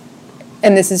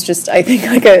 and this is just, I think,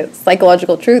 like a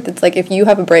psychological truth, it's like if you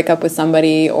have a breakup with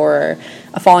somebody or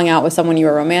a falling out with someone you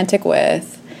were romantic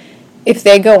with, if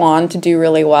they go on to do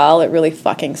really well, it really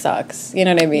fucking sucks. You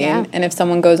know what I mean? Yeah. And if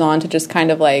someone goes on to just kind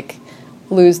of like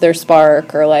lose their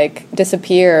spark or like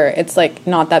disappear, it's like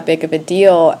not that big of a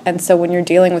deal. And so when you're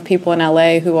dealing with people in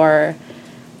LA who are,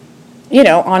 you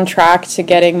know, on track to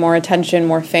getting more attention,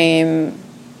 more fame,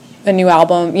 a new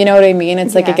album, you know what I mean?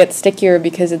 It's like it gets stickier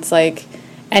because it's like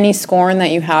any scorn that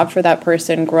you have for that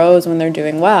person grows when they're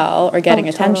doing well or getting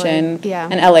attention. Totally. Yeah.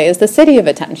 And LA is the city of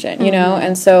attention, you know?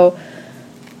 And so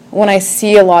when I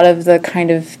see a lot of the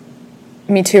kind of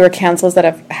Me Too or cancels that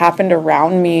have happened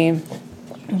around me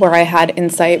where I had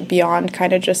insight beyond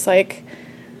kind of just like,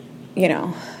 you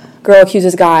know, girl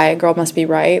accuses guy, girl must be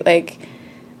right. Like,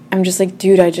 I'm just like,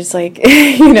 dude, I just like,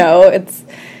 you know,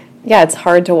 it's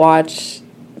hard to watch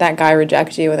that guy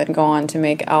reject you and then go on to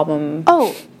make album.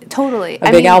 Oh, totally. A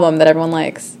big album that everyone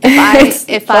likes.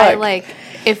 If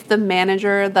the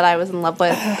manager that I was in love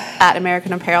with at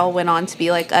American Apparel went on to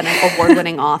be like an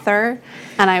award-winning author,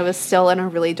 and I was still in a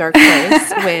really dark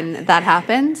place when that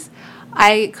happened,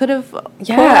 I could have pulled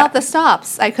out the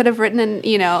stops. I could have written in,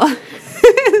 you know,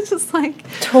 it's just like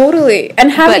totally.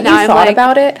 And haven't you thought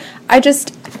about it? I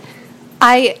didn't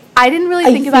really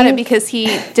think about it because he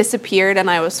disappeared, and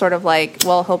I was sort of like,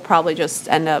 well, he'll probably just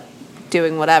end up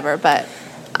doing whatever. But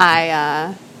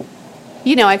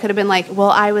you know, I could have been like,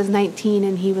 well, I was 19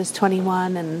 and he was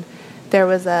 21, and there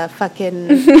was a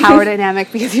fucking power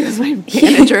dynamic because he was my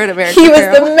manager at American Apparel. He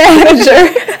was the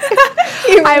manager.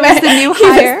 I was the new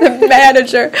hire. He was the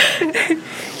manager.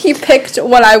 He picked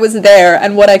when I was there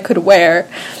and what I could wear.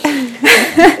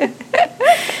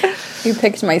 He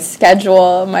picked my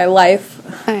schedule, my life.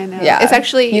 I know. Yeah. It's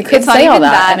actually, you could it's not say even all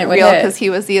that that real because he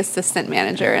was the assistant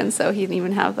manager, and so he didn't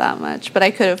even have that much. But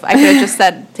I could have just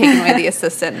said, taken away the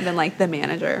assistant and been like the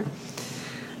manager.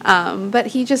 But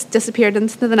he just disappeared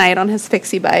into the night on his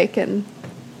fixie bike and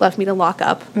left me to lock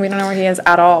up. We don't know where he is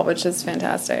at all, which is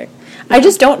fantastic. Yeah. I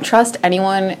just don't trust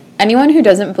anyone who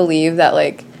doesn't believe that,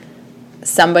 like,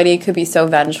 somebody could be so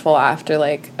vengeful after,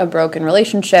 like, a broken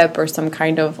relationship or some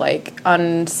kind of, like,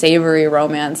 unsavory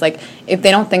romance. Like, if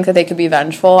they don't think that they could be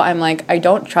vengeful, I'm like, I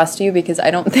don't trust you because I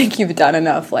don't think you've done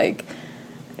enough, like,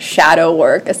 shadow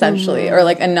work, essentially, or,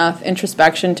 like, enough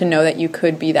introspection to know that you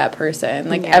could be that person.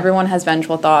 Like, everyone has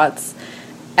vengeful thoughts.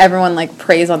 Everyone, like,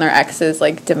 preys on their ex's,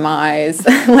 like, demise,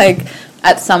 like,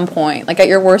 at some point. Like, at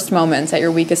your worst moments, at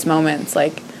your weakest moments,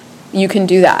 like, you can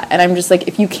do that. And I'm just like,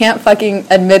 if you can't fucking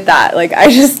admit that, like, I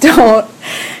just don't,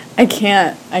 I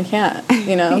can't,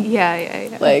 you know?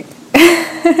 Yeah. Like,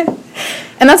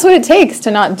 and that's what it takes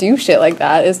to not do shit like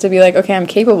that, is to be like, okay, I'm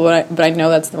capable, but I know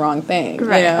that's the wrong thing.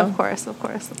 Right, you know? Of course.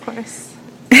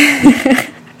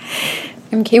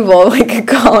 I'm capable of, like,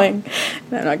 calling.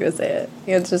 No, I'm not going to say it.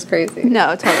 It's just crazy.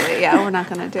 No, totally. Yeah, we're not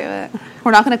going to do it.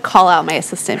 We're not going to call out my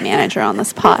assistant manager on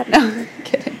this pod. No, I'm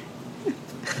kidding.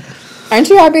 Aren't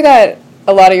you happy that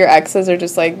a lot of your exes are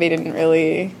just like, they didn't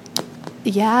really...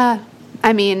 Yeah.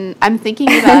 I mean, I'm thinking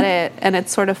about it, and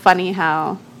it's sort of funny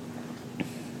how...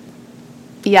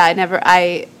 Yeah,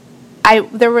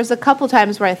 there was a couple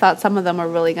times where I thought some of them were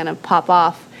really going to pop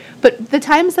off. But the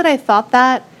times that I thought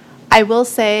that, I will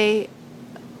say,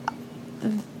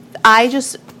 I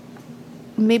just...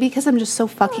 Maybe because I'm just so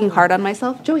fucking hard on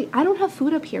myself. Joey, I don't have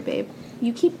food up here, babe.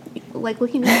 You keep, like,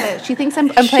 looking at it. She thinks I'm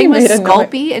playing with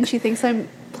Sculpey, and she thinks I'm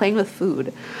playing with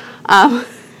food.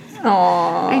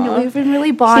 Aww. I know, we've been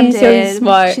really bonded. She's so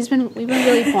smart. We've been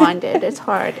really bonded. It's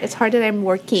hard. It's hard that I'm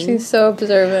working. She's so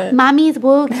observant. Mommy's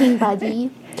working,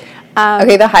 buddy.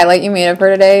 Okay, the highlight you made of her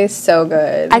today is so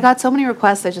good. I got so many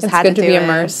requests. I just it's had good to to do be it.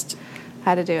 immersed.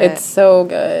 Had to do it. It's so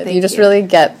good. Thank You just you. really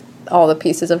get all the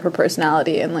pieces of her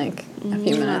personality in like a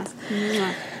few minutes.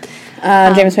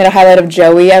 James made a highlight of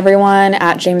Joey, everyone,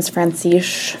 at James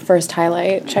Francische. First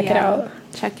highlight. Check it out.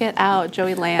 Check it out,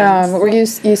 Joey Lambs. What were you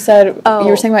said you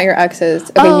were saying about your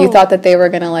exes. Okay, you thought that they were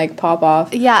gonna like pop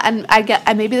off. Yeah, and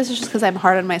and maybe this is just because I'm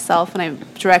hard on myself and I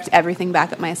direct everything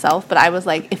back at myself, but I was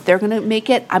like, if they're gonna make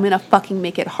it, I'm gonna fucking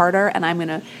make it harder, and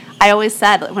I always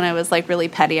said when I was like really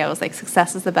petty, I was like,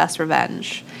 success is the best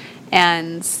revenge.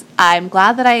 And I'm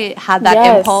glad that I had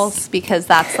that impulse, because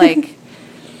that's like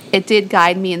it did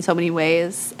guide me in so many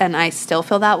ways, and I still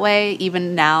feel that way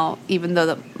even now, even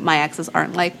though my exes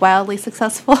aren't like wildly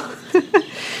successful.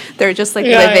 They're just like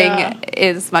living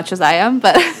as much as I am,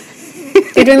 but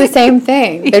they're doing the same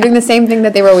thing. They're doing the same thing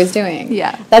that they were always doing.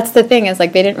 Yeah. That's the thing, is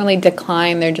like they didn't really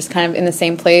decline. They're just kind of in the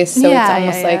same place. So it's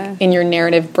almost like in your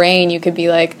narrative brain, you could be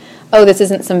like, oh, this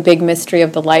isn't some big mystery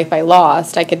of the life I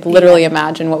lost. I could literally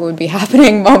imagine what would be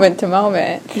happening moment to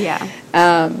moment. Yeah.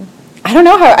 I don't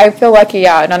know how I feel lucky.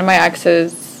 Yeah, none of my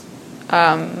exes,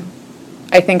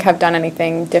 I think, have done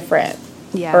anything different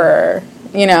or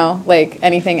like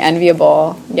anything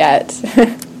enviable yet.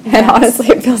 And honestly,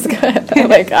 it feels good.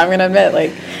 Like I'm gonna admit,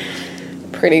 like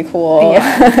pretty cool.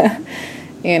 Yeah.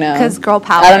 Because girl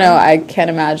power. I don't know. I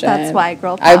can't imagine. That's why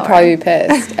girl power. I'd probably be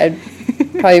pissed. I'd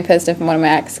probably be pissed if one of my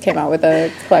ex came out with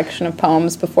a collection of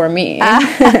poems before me.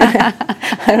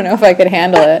 I don't know if I could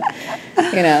handle it.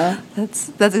 That's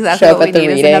exactly what we need,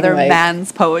 is another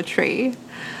man's poetry.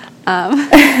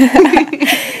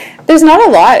 There's not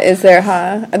a lot, is there,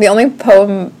 huh? The only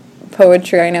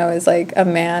poetry I know is like a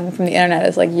man from the internet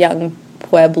is like Young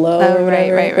Pueblo or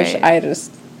whatever, which I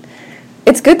just,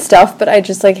 it's good stuff, but I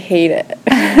just like hate it.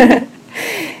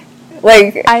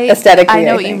 Like aesthetically, I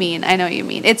know what you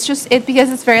mean. It's just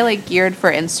because it's very like geared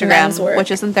for Instagram,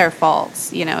 which isn't their fault.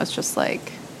 It's just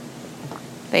like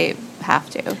they have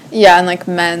to. Yeah, and like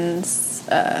men's,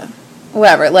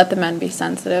 whatever. Let the men be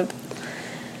sensitive.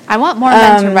 I want more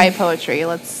men to write poetry.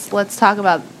 Let's talk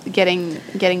about getting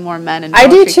more men in. I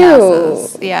do too.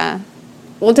 Classes. Yeah.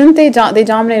 Well, didn't they they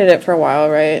dominated it for a while,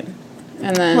 right?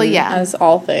 And then, as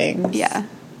all things, yeah.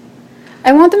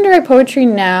 I want them to write poetry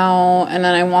now, and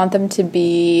then I want them to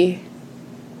be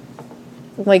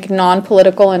like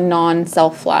non-political and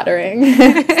non-self-flattering,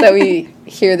 so that we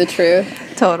hear the truth.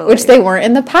 Totally. Which they weren't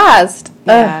in the past.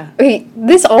 Yeah.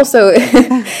 This also,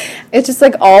 it's just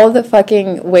like all of the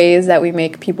fucking ways that we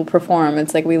make people perform.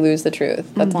 It's like we lose the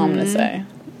truth. That's all I'm going to say.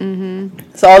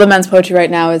 Mm-hmm. So all the men's poetry right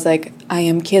now is like, I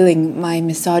am killing my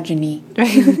misogyny.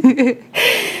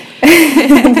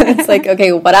 It's like,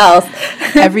 okay, what else?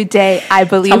 Every day I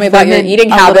believe Tell me about your eating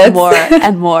habits. More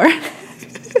and more.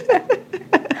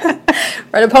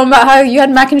 Write a poem about how you had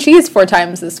mac and cheese 4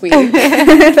 times this week.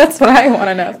 That's what I want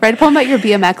to know. Write a poem about your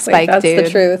BMX bike, that's dude. That's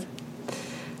the truth.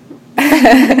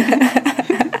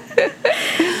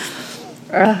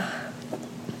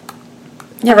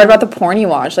 Yeah, write about the porn you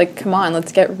watch. Like, come on,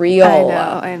 let's get real.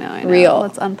 I know. Real.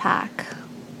 Let's unpack.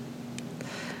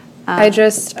 I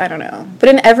don't know. But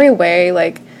in every way,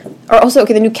 like, or also,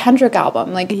 okay, the new Kendrick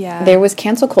album, like, there was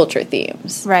cancel culture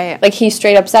themes. Right. Like, he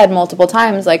straight up said multiple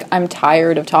times, like, I'm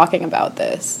tired of talking about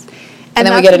this. And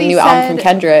then we get a new album from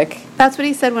Kendrick. That's what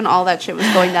he said when all that shit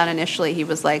was going down initially. He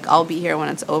was like, I'll be here when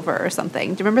it's over or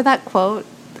something. Do you remember that quote?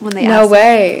 When they No asked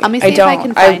way. Let me see if I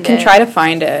can find it. I can try to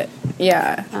find it.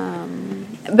 Yeah.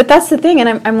 But that's the thing,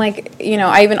 and I'm like,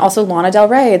 I even also Lana Del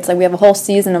Rey. It's like we have a whole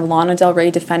season of Lana Del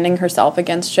Rey defending herself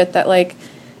against shit that, like,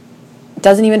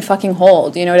 doesn't even fucking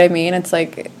hold. You know what I mean? It's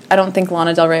like, I don't think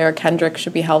Lana Del Rey or Kendrick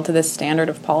should be held to this standard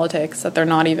of politics, that they're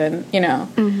not even,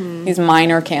 these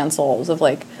minor cancels of,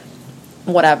 like,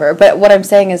 whatever. But what I'm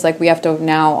saying is, like, we have to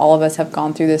now, all of us have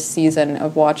gone through this season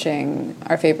of watching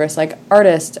our favorites, like,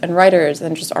 artists and writers,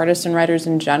 and just artists and writers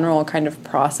in general kind of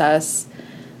process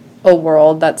a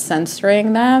world that's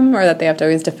censoring them, or that they have to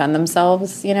always defend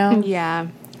themselves, Yeah.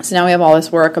 So now we have all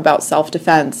this work about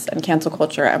self-defense and cancel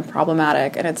culture and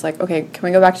problematic, and it's like, okay, can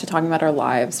we go back to talking about our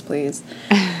lives, please?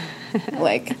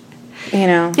 Like,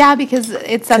 Yeah, because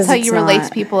that's how you relate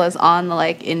to people, as on the,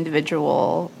 like,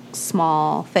 individual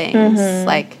small things. Mm-hmm.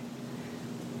 Like,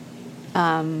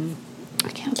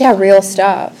 real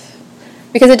stuff.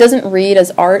 Because it doesn't read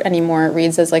as art anymore. It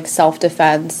reads as, like,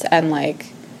 self-defense and, like,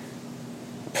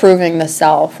 proving the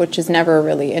self, which is never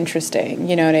really interesting.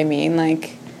 You know what I mean?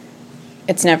 Like,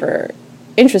 it's never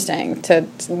interesting to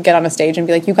get on a stage and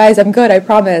be like, you guys, I'm good, I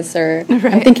promise, or Right.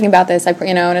 I'm thinking about this,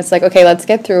 and it's like, okay, let's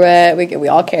get through it. We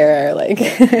all care. Like,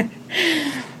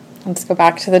 let's go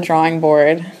back to the drawing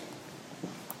board.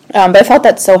 But I felt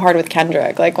that so hard with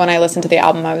Kendrick. Like, when I listened to the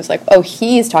album, I was like, oh,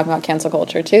 he's talking about cancel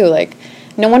culture, too. Like,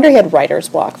 no wonder he had writer's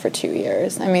block for 2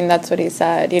 years. I mean, that's what he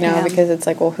said, Yeah. because it's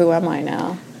like, well, who am I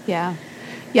now? Yeah.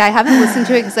 Yeah, I haven't listened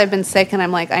to it because I've been sick, and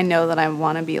I'm like, I know that I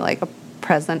want to be, like, a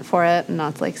present for it and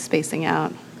not, like, spacing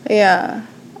out. Yeah.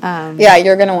 Yeah,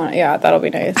 you're going to want... Yeah, that'll be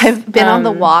nice. I've been on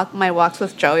my walks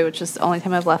with Joey, which is the only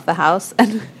time I've left the house,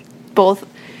 and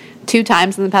 2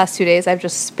 times in the past 2 days, I've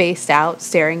just spaced out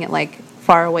staring at, like,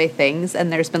 far away things,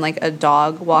 and there's been, like, a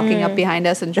dog walking up behind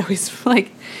us, and Joey's,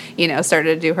 like,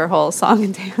 started to do her whole song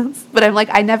and dance. But I'm like,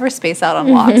 I never space out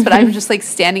on walks, but I'm just, like,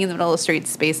 standing in the middle of the street,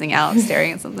 spacing out,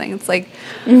 staring at something. It's like,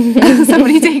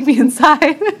 somebody take me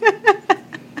inside.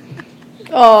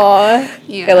 Aw.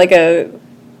 Yeah.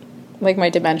 Like my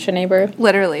dementia neighbor.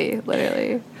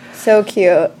 Literally. So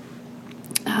cute.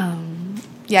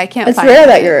 Yeah, I can't It's find rare it.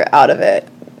 that you're out of it.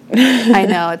 I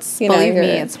know, it's, believe me, you're-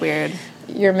 it's weird.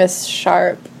 You're Miss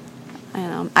Sharp. I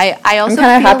know. I also I'm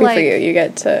kind of feel happy like for you. You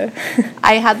get to...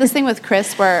 I had this thing with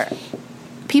Chris where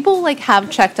people, like,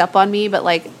 have checked up on me, but,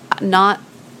 like, not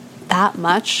that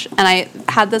much. And I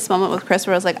had this moment with Chris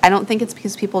where I was like, I don't think it's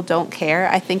because people don't care.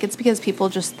 I think it's because people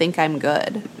just think I'm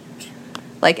good.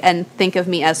 Like, and think of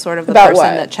me as sort of the About person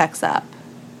what? that checks up.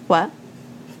 What?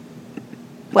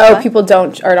 What? People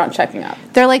are not checking up.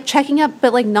 They're, like, checking up,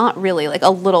 but, like, not really, like, a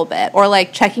little bit. Or,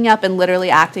 like, checking up and literally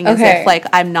acting as Okay. if, like,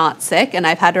 I'm not sick. And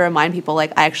I've had to remind people,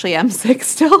 like, I actually am sick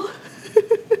still.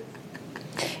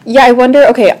 Yeah, I wonder...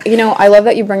 Okay, I love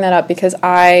that you bring that up because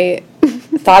I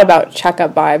thought about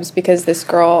checkup vibes because this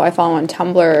girl I follow on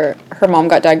Tumblr, her mom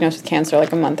got diagnosed with cancer,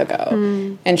 like, a month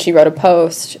ago. And she wrote a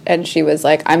post, and she was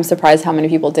like, I'm surprised how many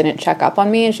people didn't check up on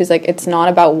me. And she's like, it's not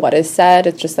about what is said,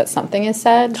 it's just that something is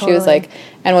said. She was Totally. like,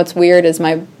 and what's weird is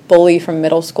my bully from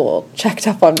middle school checked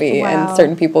up on me, Wow. and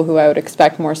certain people who I would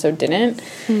expect more so didn't.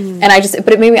 And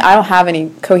but it made me, I don't have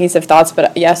any cohesive thoughts,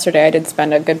 but yesterday I did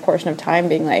spend a good portion of time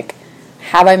being like,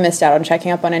 have I missed out on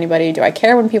checking up on anybody? Do I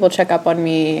care when people check up on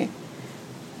me?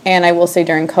 And I will say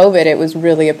during COVID, it was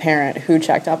really apparent who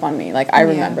checked up on me. Like, I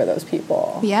remember those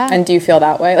people. Yeah. And do you feel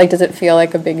that way? Like, does it feel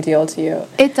like a big deal to you?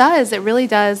 It does. It really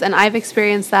does. And I've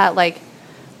experienced that, like,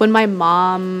 when my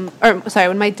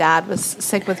dad was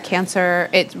sick with cancer,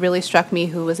 it really struck me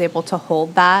who was able to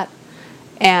hold that.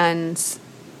 And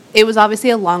it was obviously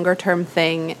a longer term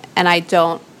thing. And I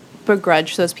don't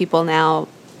begrudge those people now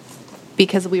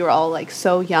because we were all, like,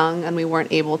 so young and we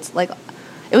weren't able to, like,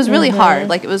 it was really hard.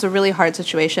 Like, it was a really hard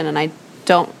situation. And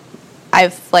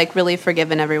I've, like, really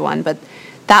forgiven everyone. But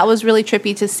that was really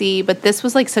trippy to see. But this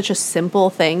was, like, such a simple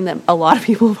thing that a lot of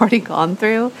people have already gone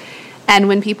through. And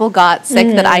when people got sick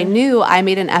that I knew, I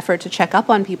made an effort to check up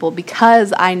on people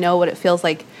because I know what it feels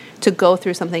like to go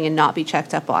through something and not be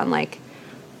checked up on. Like,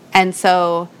 and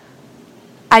so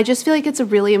I just feel like it's a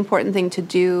really important thing to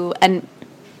do. And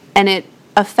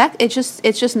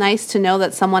it's just nice to know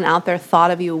that someone out there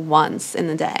thought of you once in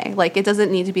the day. Like, it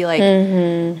doesn't need to be like,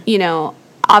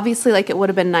 obviously, like, it would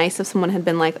have been nice if someone had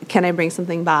been like, can I bring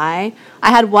something by? I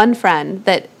had one friend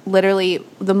that literally,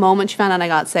 the moment she found out I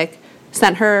got sick,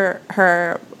 sent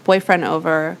her boyfriend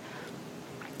over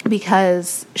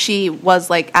because she was,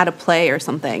 like, at a play or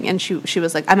something. And she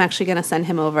was like, I'm actually going to send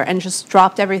him over, and just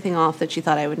dropped everything off that she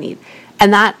thought I would need.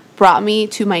 And that brought me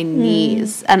to my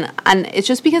knees. And it's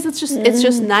just because it's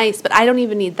just nice. But I don't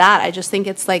even need that. I just think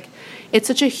it's, like, it's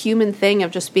such a human thing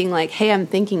of just being like, hey, I'm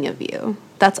thinking of you.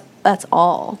 That's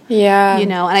all. Yeah.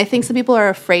 And I think some people are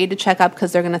afraid to check up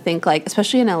because they're going to think, like,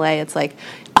 especially in LA, it's like,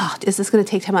 oh, is this going to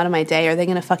take time out of my day? Are they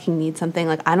going to fucking need something?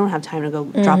 Like, I don't have time to go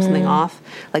drop something off.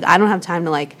 Like, I don't have time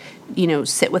to, like,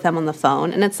 sit with them on the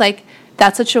phone. And it's like,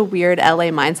 that's such a weird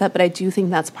LA mindset, but I do think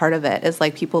that's part of it, is,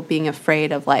 like, people being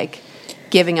afraid of, like,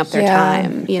 giving up their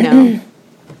time,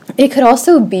 It could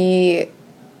also be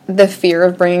the fear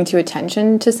of bringing to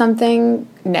attention to something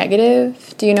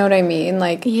negative. Do you know what I mean?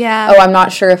 Like, Yeah. oh, I'm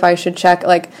not sure if I should check.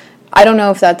 Like, I don't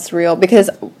know if that's real, because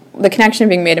the connection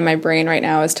being made in my brain right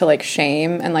now is to, like,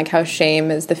 shame, and, like, how shame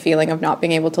is the feeling of not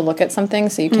being able to look at something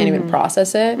so you can't even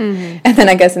process it. And then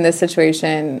I guess in this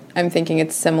situation, I'm thinking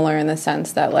it's similar in the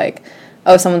sense that, like,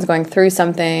 oh, someone's going through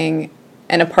something,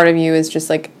 and a part of you is just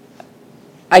like,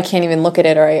 I can't even look at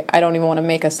it, or I don't even want to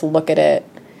make us look at it.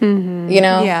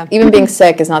 Yeah. Even being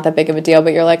sick is not that big of a deal,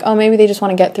 but you're like, oh, maybe they just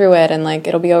want to get through it, and, like,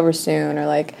 it'll be over soon. Or,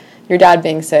 like, your dad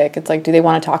being sick, it's like, do they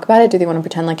want to talk about it? Do they want to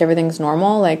pretend like everything's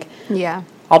normal? Like, Yeah.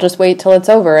 I'll just wait till it's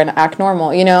over and act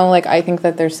normal. You know, like, I think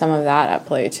that there's some of that at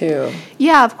play, too.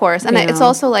 Yeah, of course. And it's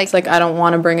also, like... It's like, I don't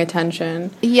want to bring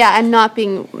attention. Yeah, and not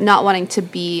wanting to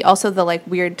be... Also, the, like,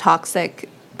 weird toxic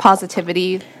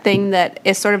positivity thing that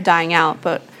is sort of dying out,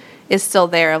 but is still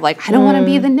there. Of, like, I don't want to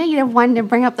be the negative one to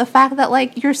bring up the fact that,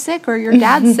 like, you're sick or your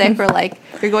dad's sick or, like,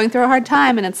 you're going through a hard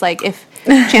time. And it's like, if...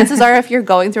 Chances are, if you're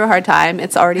going through a hard time,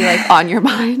 it's already, like, on your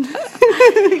mind.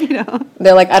 You know?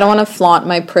 They're like, I don't want to flaunt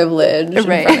my privilege in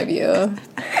front of you.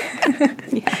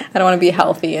 I don't want to be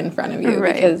healthy in front of you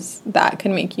because that could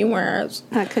make you worse.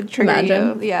 That could trigger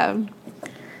you. Yeah.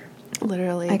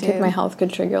 Literally, my health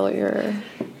could trigger your...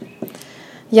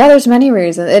 Yeah, there's many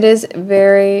reasons. It is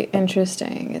very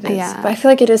interesting. It is. Yeah. But I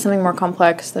feel like it is something more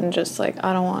complex than just, like,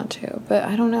 I don't want to. But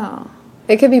I don't know.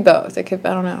 It could be both. I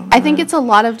don't know. I think it's a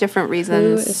lot of different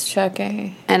reasons. Who is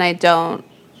checking? And I don't...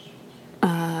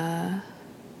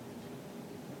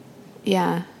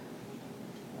 Yeah.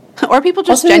 Or people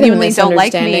just genuinely don't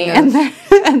like me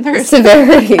and their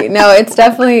severity. No, it's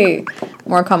definitely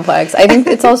more complex. I think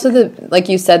it's also like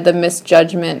you said, the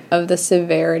misjudgment of the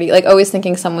severity. Like, always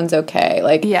thinking someone's okay.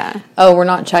 Like, oh, we're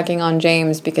not checking on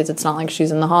James because it's not like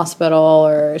she's in the hospital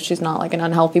or she's not like an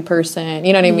unhealthy person.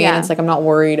 You know what I mean? Yeah. It's like, I'm not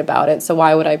worried about it, so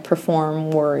why would I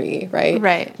perform worry, right?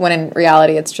 Right. When in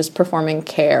reality, it's just performing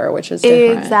care, which is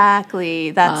different. Exactly.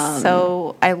 That's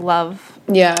so... I love...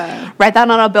 Yeah. Write that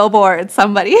on a billboard,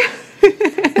 somebody.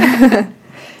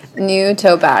 New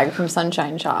tote bag from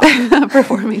Sunshine Shop.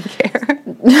 Performing care.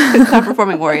 It's not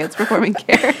performing worry, it's performing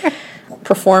care.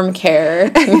 Perform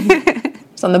care.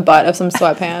 It's on the butt of some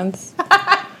sweatpants.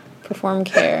 Perform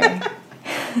care.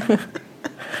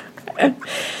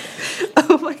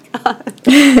 Oh my god.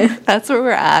 That's where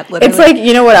we're at, literally. It's like,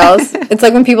 you know what else? It's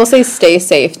like when people say stay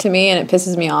safe to me and it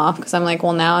pisses me off because I'm like,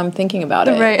 well, now I'm thinking about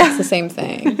it. Right. It's the same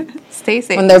thing. Stay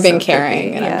safe. When they're being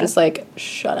caring and I'm just like,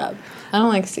 shut up. I don't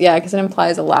like, because it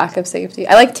implies a lack of safety.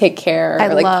 I like take care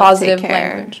or like positive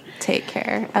language. Take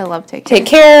care. I love take care. Take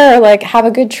care or like have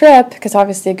a good trip because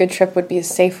obviously a good trip would be a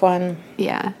safe one.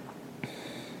 Yeah. I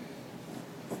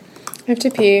have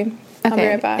to pee. Okay. I'll be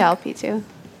right back. Yeah, I'll pee too.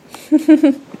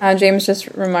 James just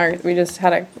remarked we just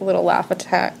had a little laugh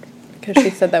attack because she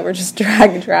said that we're just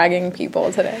dragging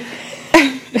people today.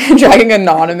 Dragging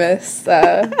anonymous.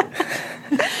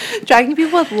 Dragging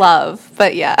people with love,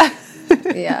 but yeah.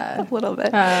 Yeah. A little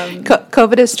bit.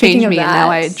 COVID has changed me, and now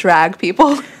I drag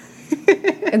people.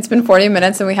 It's been 40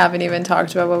 minutes, and we haven't even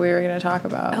talked about what we were going to talk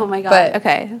about. Oh, my God. But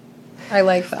okay. I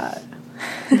like that.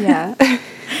 Yeah.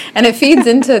 And it feeds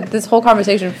into, this whole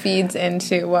conversation feeds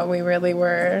into what we really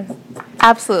were.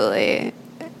 Absolutely.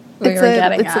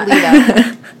 It's a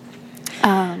lead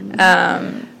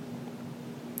up.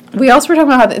 We also were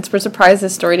talking about how we're surprised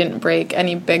this story didn't break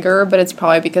any bigger, but it's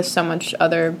probably because so much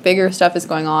other bigger stuff is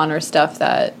going on or stuff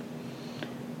that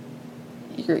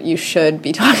you should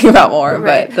be talking about more.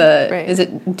 Right. But is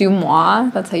it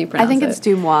Dumois? That's how you pronounce it. I think it's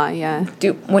Dumois, yeah.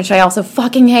 Which I also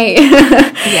fucking hate.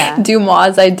 Yeah.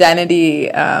 Dumois' identity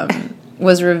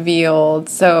was revealed.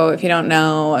 So if you don't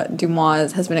know,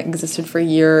 Dumois has been existed for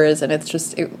years, and it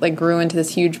like grew into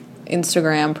this huge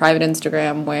private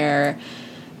Instagram where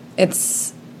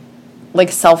it's like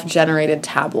self-generated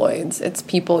tabloids. It's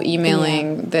people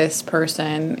emailing this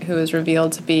person who is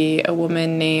revealed to be a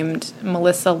woman named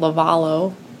Melissa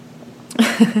Lavallo.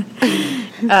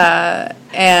 And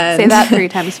say that 3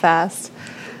 times fast.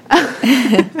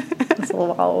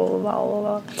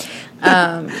 Lavallo.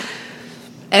 And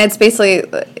it's basically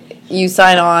you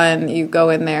sign on, you go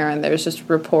in there, and there's just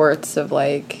reports of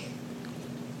like,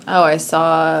 oh, I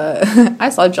saw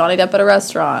Johnny Depp at a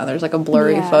restaurant. There's like a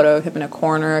blurry photo of him in a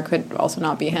corner. It could also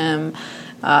not be him.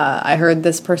 I heard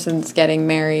this person's getting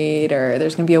married, or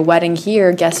there's going to be a wedding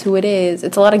here. Guess who it is?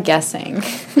 It's a lot of guessing.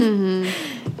 Mm-hmm.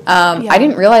 I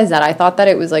didn't realize that. I thought that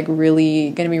it was like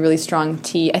really going to be really strong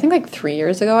tea. I think like 3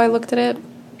 years ago I looked at it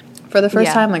for the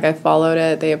first time. Like I followed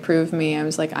it. They approved me. I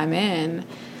was like, I'm in.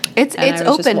 It's I was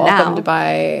open just welcomed now.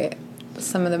 By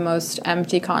some of the most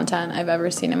empty content I've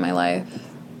ever seen in my life.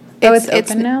 It's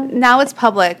open now? Now it's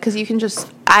public because you can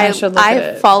just... I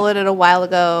followed it a while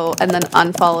ago and then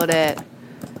unfollowed it,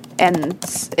 and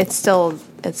it's still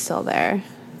there.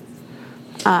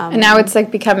 And now it's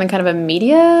like becoming kind of a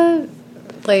media...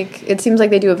 Like, it seems like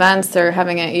they do events. They're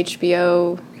having an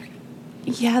HBO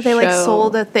Yeah, they like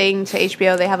sold a thing to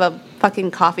HBO. They have a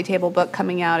fucking coffee table book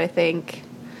coming out, I think.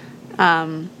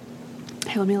 Here,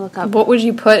 let me look up. What would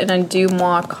you put in a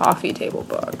Dumois coffee table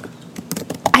book?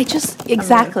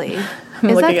 Exactly. Is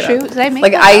that true? Did I make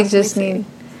like, that I up? just need...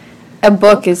 A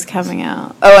book is coming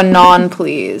out. Oh, a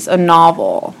non-please. A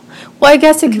novel. Well, I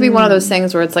guess it could be one of those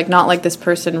things where it's, like, not like this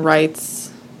person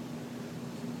writes...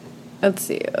 Let's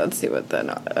see what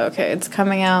okay, it's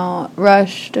coming out.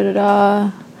 Rush,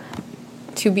 da-da-da.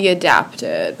 To be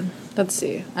adapted. Let's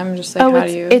see. I'm just like, how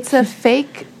do you... it's a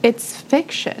fake... It's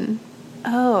fiction.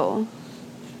 Oh.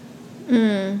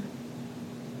 Oh,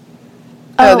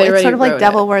 it's sort of like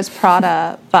Devil Wears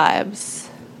Prada vibes.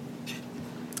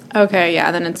 Okay,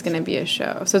 yeah, then it's going to be a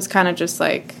show. So it's kind of just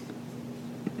like,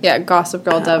 yeah, Gossip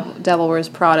Girl, Devil Wears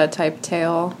Prada type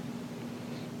tale.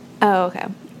 Oh, okay.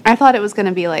 I thought it was going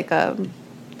to be like a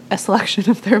selection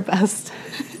of their best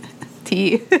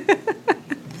tea.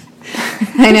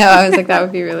 I know, I was like, that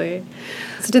would be really...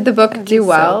 So did the book do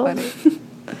well? So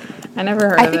I never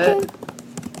heard of it.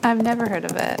 I've never heard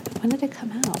of it. When did it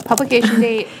come out? Publication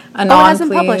date. It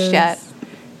hasn't published yet.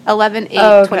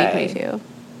 11/8/2022.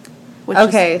 Which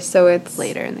is so it's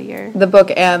later in the year. The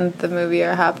book and the movie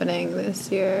are happening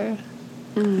this year.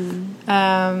 I'm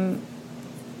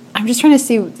just trying to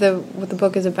see what the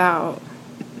book is about.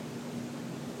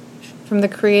 From the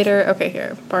creator. Okay,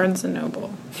 here, Barnes and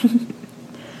Noble.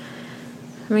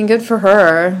 I mean, good for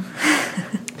her.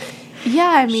 Yeah,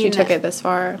 I mean, she took it this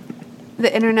far.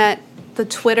 The internet, the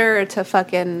Twitter to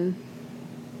fucking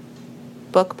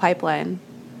book pipeline.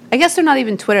 I guess they're not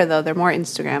even Twitter though; they're more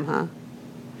Instagram, huh?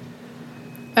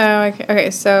 Oh, okay.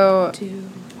 Okay, so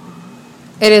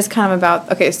it is kind of about...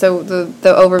 Okay, so the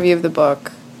overview of the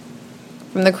book.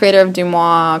 From the creator of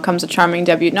Deuxmoi comes a charming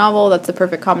debut novel that's the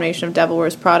perfect combination of Devil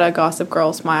Wears Prada, Gossip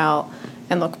Girl, Smile,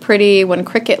 and Look Pretty. When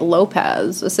Cricket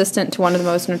Lopez, assistant to one of the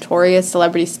most notorious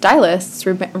celebrity stylists,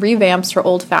 revamps her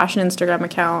old-fashioned Instagram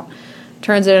account,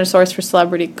 turns it into a source for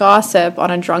celebrity gossip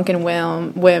on a drunken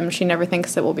whim, she never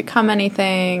thinks it will become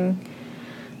anything.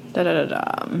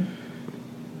 Da-da-da-da.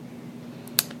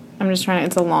 I'm just trying to...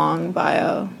 It's a long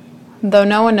bio. Though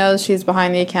no one knows she's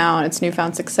behind the account, its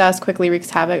newfound success quickly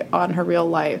wreaks havoc on her real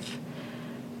life.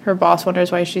 Her boss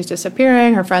wonders why she's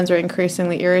disappearing. Her friends are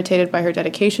increasingly irritated by her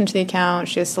dedication to the account.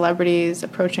 She has celebrities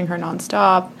approaching her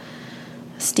nonstop.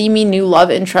 Steamy new love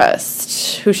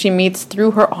interest, who she meets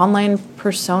through her online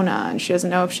persona, and she doesn't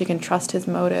know if she can trust his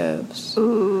motives.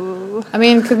 Ooh. I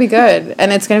mean, it could be good.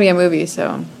 And it's going to be a movie,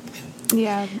 so...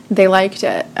 Yeah. They liked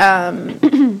it.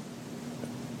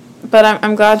 But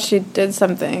I'm glad she did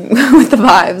something with the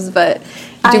vibes. But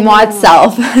Deuxmoi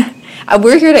itself,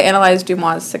 we're here to analyze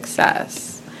Deuxmoi's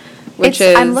success, which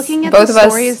is I'm looking at both the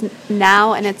of stories us,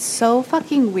 now, and it's so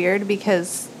fucking weird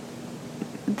because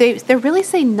they really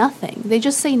say nothing. They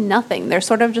just say nothing. They're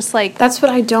sort of just like... That's what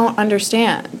I don't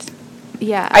understand.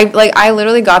 Yeah. I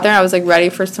literally got there and I was like ready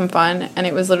for some fun, and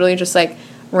it was literally just like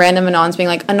random Anons being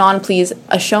like, Anon, please,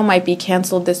 a show might be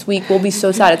canceled this week. We'll be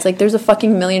so sad. It's like, there's a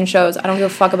fucking million shows. I don't give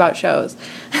a fuck about shows.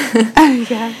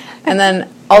 Yeah. And then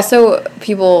also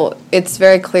people, it's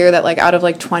very clear that like out of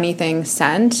like 20 things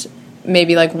sent,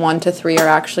 maybe like 1 to 3 are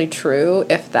actually true,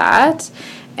 if that.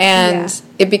 And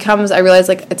it becomes, I realize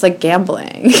like, it's like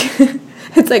gambling.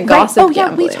 It's like gossip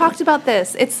gambling. We talked about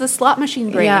this. It's the slot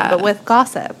machine brain, but with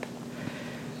gossip.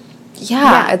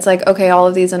 Yeah, it's like, okay, all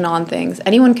of these Anon things.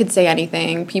 Anyone could say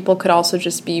anything. People could also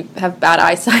just have bad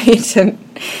eyesight, and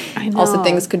also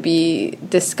things could be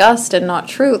discussed and not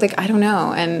true. Like, I don't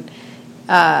know. And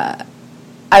I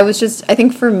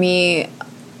think for me,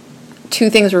 2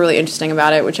 things were really interesting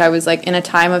about it, which I was like, in a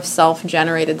time of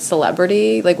self-generated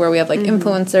celebrity, like where we have like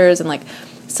influencers and like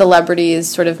celebrities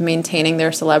sort of maintaining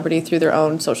their celebrity through their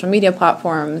own social media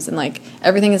platforms, and like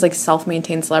everything is like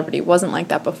self-maintained celebrity. It wasn't like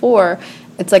that before.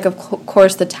 It's like, of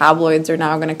course, the tabloids are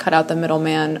now going to cut out the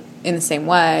middleman in the same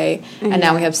way, and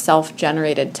now we have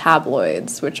self-generated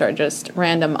tabloids, which are just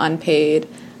random, unpaid,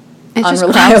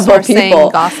 unreliable people.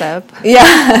 Gossip.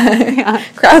 Yeah.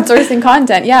 Crowdsourcing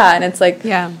content. Yeah, and it's like,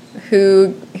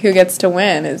 who gets to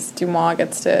win? Is Deuxmoi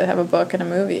gets to have a book and a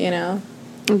movie, you know?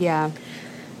 Yeah.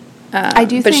 I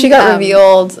do. But think, she got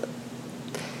revealed.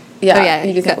 Yeah.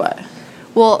 You do think what?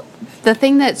 Well, the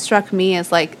thing that struck me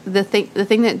is like the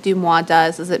thing that Deuxmoi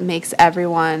does is it makes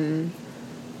everyone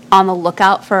on the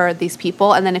lookout for these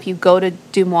people, and then if you go to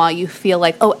Deuxmoi, you feel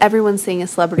like, oh, everyone's seeing a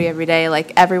celebrity every day.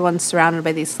 Like everyone's surrounded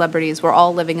by these celebrities. We're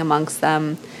all living amongst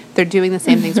them. They're doing the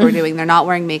same things we're doing. They're not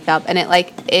wearing makeup, and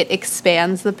it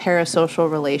expands the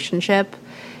parasocial relationship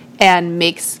and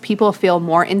makes people feel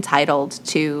more entitled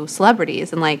to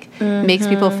celebrities, and like makes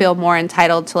people feel more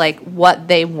entitled to like what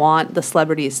they want the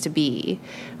celebrities to be,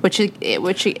 which is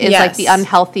like the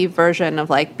unhealthy version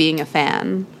of like being a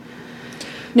fan.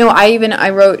 No, I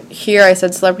wrote here, I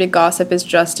said celebrity gossip is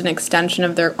just an extension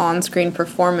of their on-screen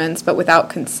performance, but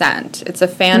without consent. It's a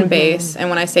fan base, and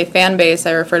when I say fan base,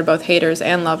 I refer to both haters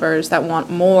and lovers that want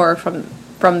more from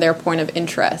from their point of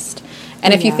interest.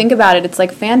 And if you think about it, it's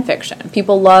like fan fiction.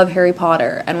 People love Harry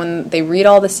Potter, and when they read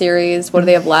all the series, what do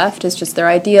they have left is just their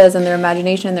ideas and their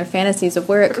imagination and their fantasies of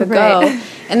where it could go,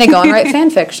 and they go and write fan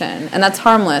fiction. And that's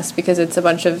harmless because it's a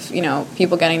bunch of,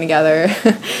 people getting together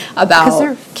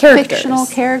about characters. Fictional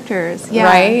characters,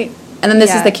 right? And then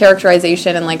this is the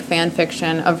characterization and, like, fan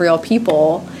fiction of real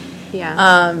people.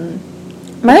 Yeah.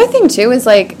 My other thing, too, is,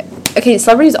 like, okay,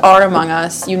 celebrities are among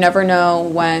us. You never know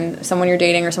when someone you're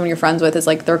dating or someone you're friends with is,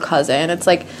 like, their cousin. It's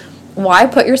like, why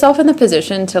put yourself in the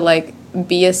position to, like,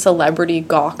 be a celebrity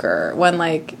gawker when,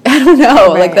 like, I don't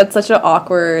know. Like, that's such an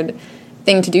awkward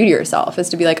thing to do to yourself, is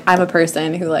to be like, I'm a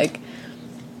person who, like,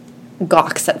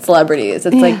 gawks at celebrities.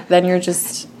 It's like, then you're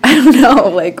just, I don't know,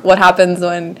 like, what happens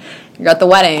when you're at the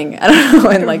wedding? I don't know,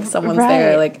 and, like, someone's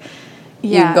there, like,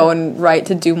 you go and write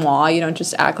to Dumois. You don't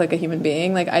just act like a human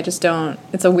being. Like, I just don't.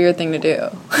 It's a weird thing to do.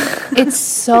 It's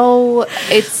so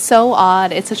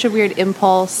odd. It's such a weird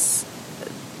impulse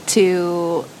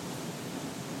to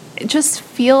just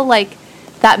feel like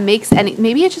that makes any.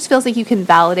 Maybe it just feels like you can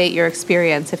validate your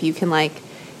experience if you can, like,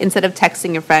 instead of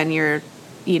texting a friend, you're,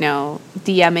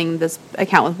 DMing this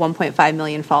account with 1.5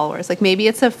 million followers. Like, maybe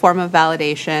it's a form of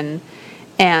validation.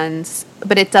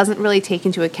 But it doesn't really take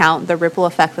into account the ripple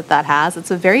effect that has.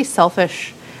 It's a very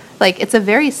selfish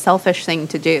thing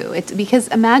to do. It's because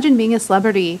imagine being a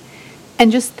celebrity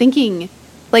and just thinking,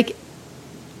 like,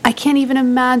 I can't even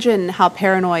imagine how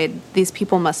paranoid these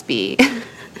people must be.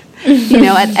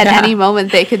 At any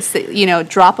moment they could,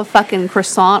 drop a fucking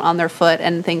croissant on their foot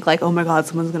and think, like, oh my God,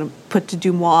 someone's going to put to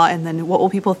Dumois, and then what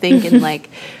will people think? And, like,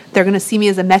 they're going to see me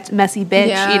as a messy bitch.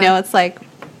 Yeah. It's like,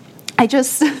 I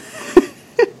just...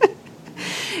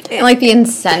 And, like, the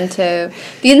incentive.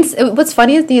 What's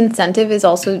funny is the incentive is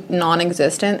also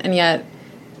non-existent, and yet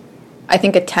I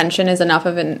think attention is enough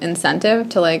of an incentive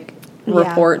to, like,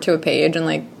 report to a page and,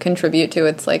 like, contribute to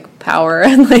its, like, power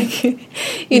and, like,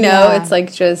 it's,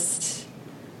 like, just,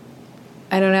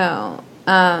 I don't know.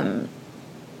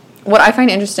 What I find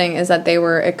interesting is that they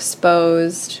were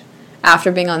exposed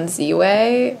after being on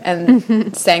Z-Way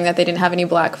and saying that they didn't have any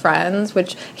black friends,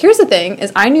 which, here's the thing,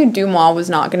 is I knew Dumois was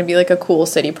not going to be, like, a cool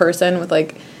city person with,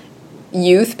 like,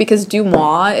 youth, because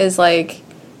Dumois is, like,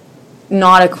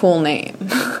 not a cool name.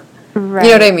 Right.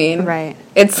 You know what I mean? Right.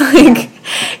 It's, like,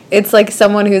 it's, like,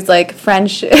 someone who's, like,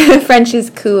 French is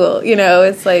cool,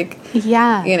 it's, like,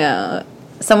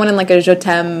 someone in, like, a Je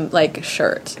t'aime, like,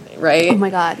 shirt, right? Oh, my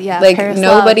God, yeah. Like, Paris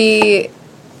nobody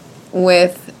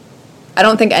with... I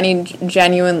don't think any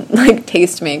genuine, like,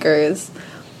 tastemakers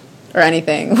or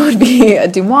anything would be a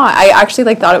Dumois. I actually,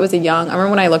 like, thought it was I remember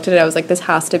when I looked at it, I was like, this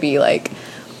has to be, like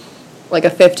a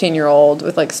 15-year-old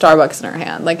with, like, Starbucks in her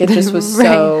hand. Like, it just was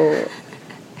so...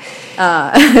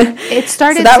 It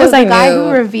started, so the guy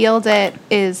who revealed it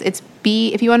it's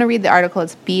if you want to read the article,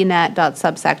 it's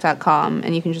bnet.substack.com,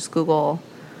 and you can just Google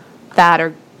that,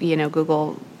 or,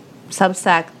 Google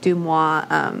Substack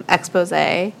Dumois expose.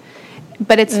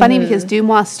 But it's funny because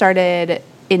Dumois started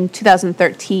in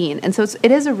 2013, and so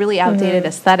it is a really outdated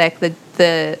aesthetic.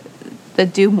 The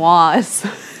Dumois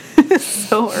is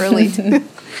so early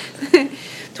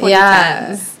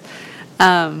 2010s.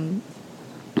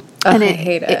 And I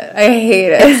hate it. I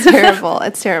hate it. It's terrible.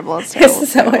 It's terrible. It's terrible.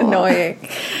 It's so annoying.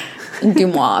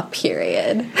 Dumois,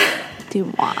 period.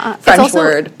 Dumois. French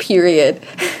word, period.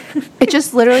 It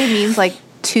just literally means, like,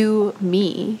 to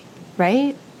me,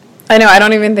 right? I know. I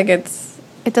don't even think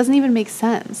it doesn't even make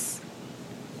sense.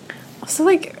 Also,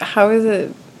 like, how is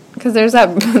it? Because there's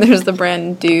the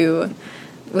brand Do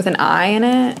with an I in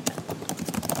it.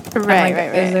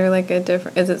 Right. Is there, like,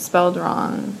 is it spelled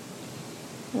wrong?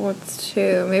 What's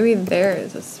to? Maybe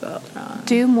theirs is spelled wrong.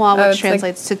 Dumois, which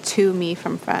translates to me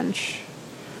from French.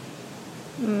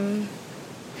 Wow.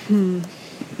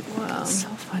 So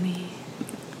funny.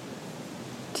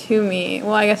 To me.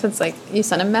 Well, I guess it's like you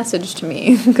sent a message to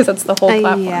me, because that's the whole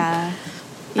platform. Yeah.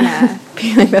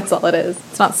 Like, that's all it is.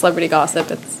 It's not celebrity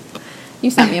gossip. It's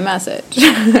you sent me a message,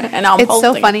 and I'm It's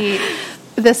posting. so funny.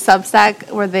 This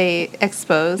Substack where they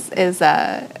expose is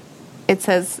it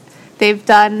says it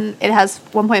has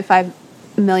 1.5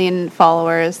 million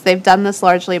followers. They've done this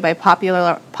largely by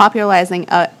popularizing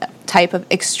a type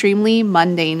of extremely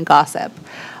mundane gossip.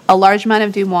 A large amount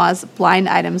of Dumois' blind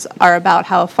items are about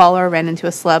how a follower ran into a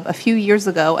celeb a few years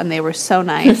ago and they were so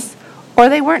nice, or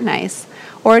they weren't nice,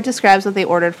 or it describes what they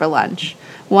ordered for lunch.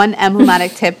 One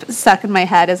emblematic tip stuck in my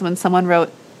head is when someone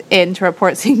wrote in to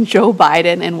report seeing Joe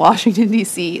Biden in Washington,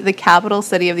 D.C., the capital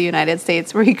city of the United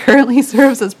States, where he currently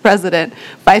serves as president,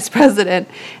 vice president,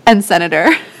 and senator.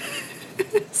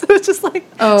 So it's just like,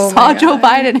 saw Joe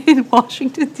Biden in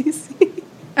Washington, D.C.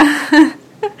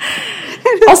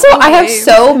 Also, I have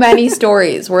so many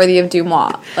stories worthy of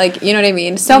Dumois. Like, you know what I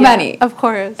mean? So many. Of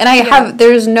course. And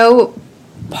there's no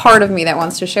part of me that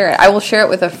wants to share it. I will share it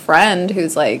with a friend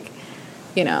who's like,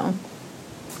 you know,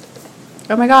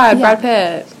 oh my God, Brad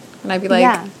Pitt. And I'd be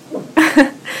like,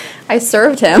 I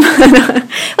served him.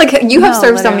 Like, you have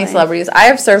served so many celebrities. I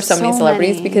have served so many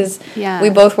celebrities because we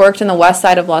both worked in the west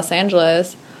side of Los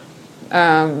Angeles.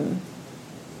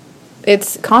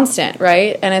 It's constant,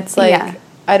 right? And it's like,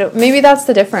 maybe that's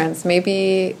the difference.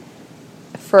 Maybe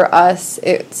for us,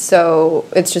 it's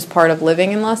just part of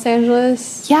living in Los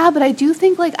Angeles. Yeah, but I do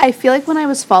think, like, I feel like when I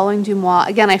was following Dumois,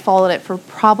 again, I followed it for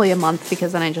probably a month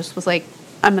because then I just was like,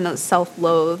 I'm going to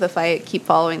self-loathe if I keep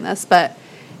following this. But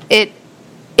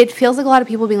it feels like a lot of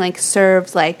people being, like,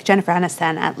 served, like, Jennifer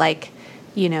Aniston at, like,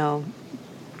 you know,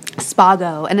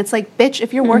 Spago. And it's like, bitch,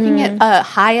 if you're working at a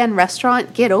high-end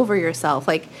restaurant, get over yourself.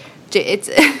 Like, it's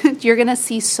you're going to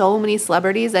see so many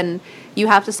celebrities, and you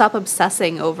have to stop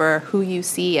obsessing over who you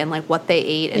see and, like, what they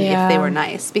ate and if they were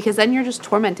nice. Because then you're just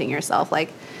tormenting yourself.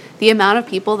 Like, the amount of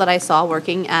people that I saw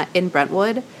working in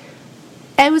Brentwood,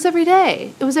 it was every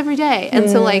day. It was every day. And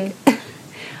so, like,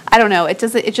 I don't know. It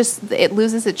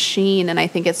loses its sheen, and I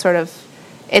think it's sort of,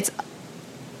 I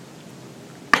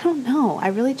don't know. I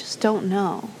really just don't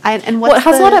know. It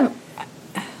has a lot of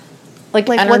like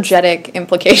energetic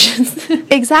implications.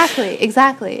 Exactly.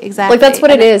 Like, that's what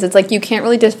it is. It's like, you can't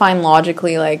really define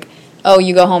logically, like, oh,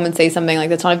 you go home and say something, like,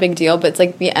 that's not a big deal, but it's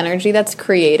like the energy that's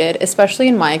created, especially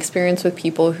in my experience with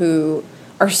people who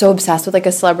are so obsessed with, like,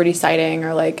 a celebrity sighting,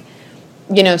 or, like,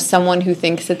 you know, someone who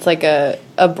thinks it's like a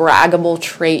braggable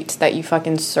trait that you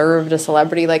fucking served a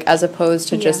celebrity, like, as opposed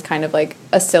to just kind of like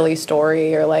a silly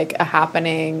story or like a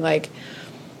happening, like,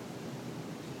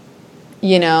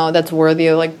 you know, that's worthy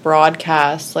of, like,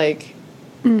 broadcast. Like,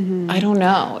 I don't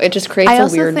know. It just creates a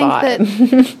weird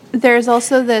vibe. That there's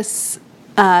also this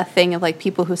thing of, like,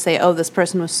 people who say, oh, this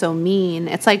person was so mean.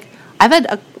 It's like, I've had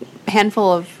a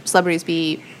handful of celebrities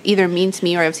be either mean to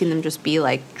me, or I've seen them just be,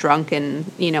 like, drunk and,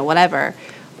 you know, whatever.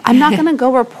 I'm not going to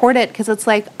go report it, because it's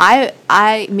like,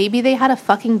 I maybe they had a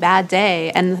fucking bad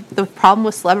day, and the problem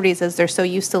with celebrities is they're so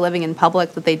used to living in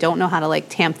public that they don't know how to, like,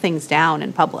 tamp things down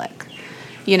in public.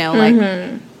 You know,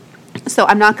 like, so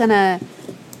I'm not going to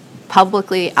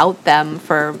publicly out them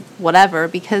for whatever,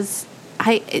 because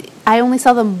I only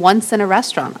saw them once in a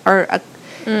restaurant, or,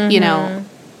 you know,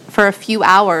 for a few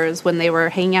hours when they were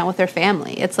hanging out with their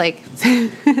family. It's like,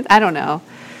 I don't know.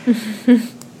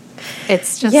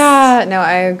 It's just... Yeah, no,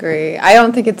 I agree. I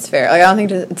don't think it's fair. Like, I don't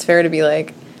think it's fair to be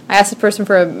like, I asked a person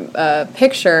for a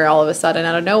picture all of a sudden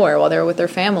out of nowhere while they were with their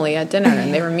family at dinner,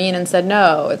 and they were mean and said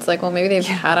no. It's like, well, maybe they've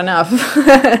had enough.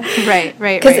 Right.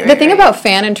 Because the thing about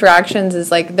fan interactions is,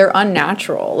 like, they're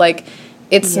unnatural. Like,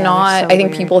 it's not... I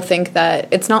think people think that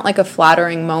it's not, like, a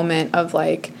flattering moment of,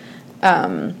 like...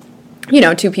 you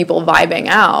know, two people vibing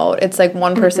out. It's like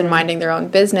one person minding their own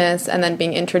business and then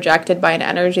being interjected by an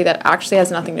energy that actually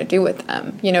has nothing to do with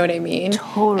them. You know what I mean?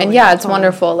 Totally. And yeah, it's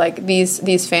wonderful. Like,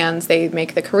 these fans, they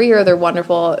make the career, they're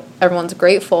wonderful, everyone's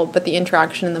grateful, but the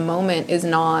interaction in the moment is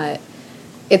not,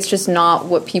 it's just not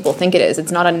what people think it is.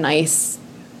 It's not a nice,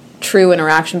 true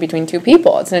interaction between two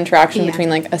people. It's an interaction between,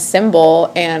 like, a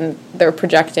symbol and their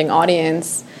projecting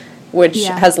audience, which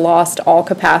has lost all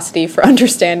capacity for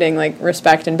understanding, like,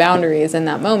 respect and boundaries in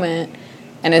that moment,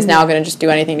 and is now going to just do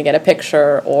anything to get a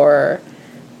picture or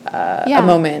a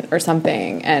moment or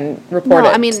something and report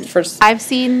it. I mean, I've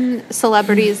seen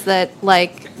celebrities that,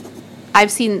 like,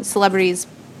 I've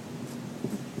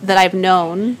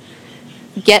known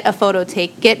get a photo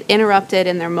get interrupted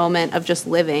in their moment of just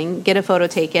living, get a photo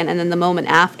taken, and then the moment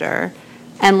after,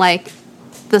 and, like,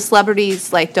 the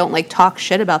celebrities, like, don't, like, talk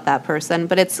shit about that person,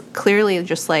 but it's clearly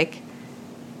just, like,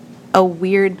 a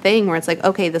weird thing where it's like,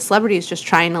 okay, the celebrity is just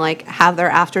trying to, like, have their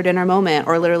after dinner moment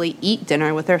or literally eat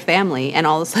dinner with their family, and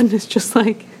all of a sudden it's just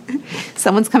like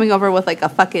someone's coming over with, like, a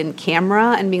fucking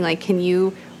camera and being like, can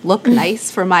you look nice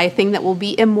for my thing that will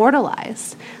be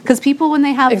immortalized? Because people, when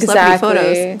they have celebrity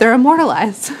photos, they're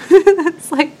immortalized.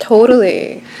 It's like,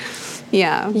 totally.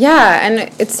 Yeah,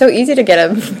 and it's so easy to get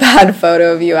a bad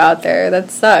photo of you out there. That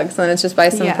sucks. And it's just by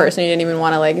some person you didn't even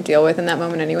want to, like, deal with in that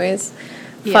moment anyways.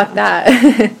 Fuck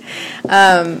that.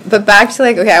 But back to,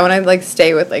 like, okay, I want to, like,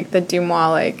 stay with, like, the Dumois,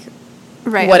 like,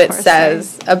 what it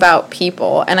says about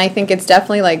people. And I think it's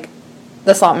definitely, like,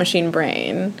 the slot machine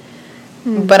brain.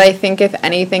 But I think, if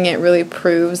anything, it really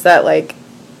proves that, like,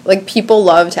 people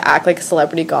love to act like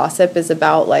celebrity gossip is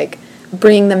about, like,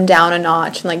 bringing them down a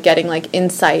notch and, like, getting, like,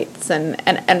 insights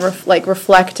and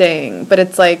reflecting. But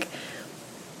it's like,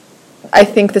 I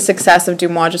think the success of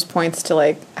Dumois just points to,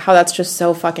 like, how that's just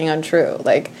so fucking untrue.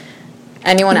 Like,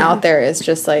 anyone out there is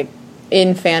just like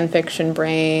in fan fiction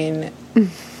brain,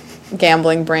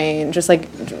 gambling brain, just like,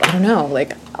 I don't know,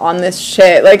 like on this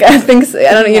shit. Like I think,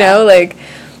 I don't, you know, like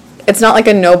it's not like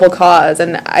a noble cause.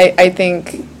 And I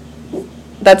think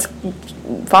that's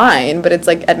fine, but it's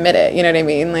like, admit it, you know what I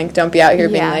mean? Like, don't be out here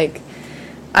being like,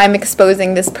 I'm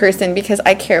exposing this person because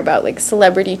I care about like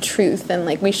celebrity truth and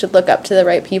like we should look up to the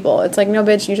right people. It's like, no,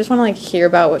 bitch, you just want to like hear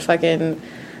about what fucking,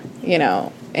 you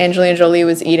know, Angelina Jolie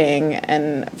was eating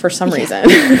and for some reason,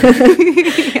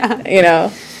 you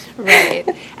know. Right.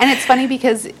 And it's funny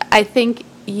because I think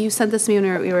you sent this to me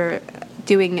when we were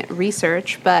doing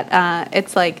research, but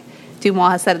it's like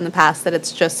Dumois has said in the past that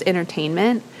it's just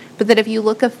entertainment, but that if you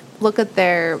look at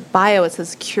their bio, it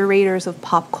says curators of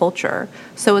pop culture.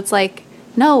 So it's like,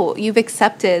 no, you've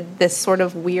accepted this sort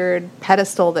of weird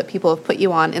pedestal that people have put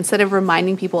you on instead of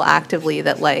reminding people actively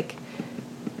that, like,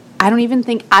 I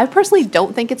personally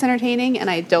don't think it's entertaining, and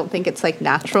I don't think it's, like,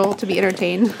 natural to be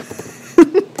entertained.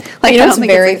 Like, you know what's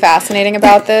very fascinating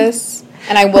about this,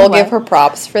 and I will give her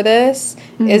props for this,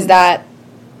 is that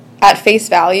at face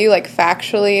value, like,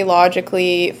 factually,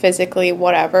 logically, physically,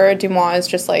 whatever, Dumois is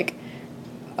just, like,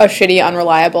 a shitty,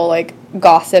 unreliable, like,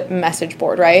 gossip message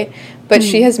board, right? But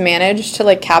she has managed to,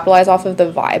 like, capitalize off of the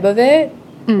vibe of it,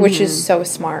 which is so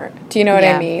smart. Do you know what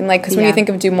I mean? Like, because when you think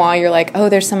of Dumois, you're like, oh,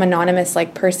 there's some anonymous,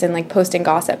 like, person, like, posting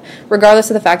gossip. Regardless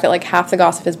of the fact that, like, half the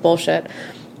gossip is bullshit.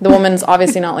 The woman's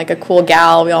obviously not, like, a cool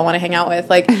gal we all want to hang out with.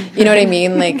 Like, you know what I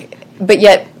mean? Like, but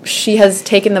yet she has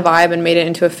taken the vibe and made it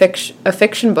into a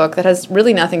fiction book that has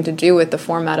really nothing to do with the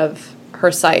format of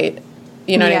her site.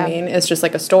 You know what I mean? It's just,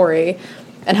 like, a story.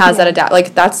 And has that adapt,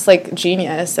 like, that's, like,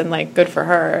 genius and, like, good for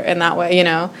her in that way, you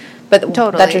know? But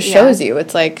that just shows you,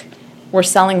 it's, like, we're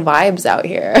selling vibes out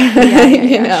here,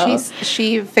 you know?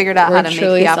 She figured out how to make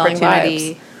the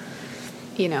opportunity,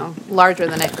 you know, larger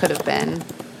than it could have been.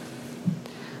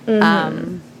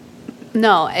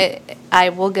 No, I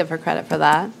will give her credit for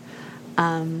that.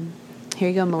 Here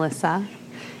you go, Melissa.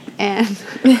 And...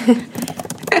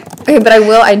 Okay, but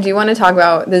I do want to talk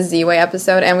about the Z-Way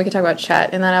episode, and we could talk about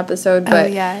Chet in that episode, but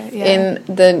in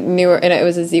the newer, and it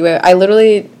was a Z-Way, I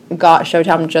literally got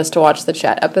Showtime just to watch the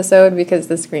Chet episode because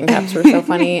the screen caps were so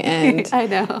funny, and I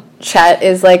know. Chet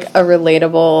is like a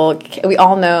relatable, we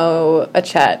all know a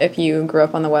Chet if you grew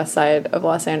up on the west side of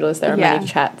Los Angeles. There are many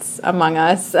Chets among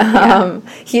us.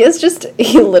 He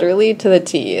literally to the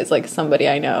T is like somebody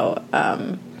I know.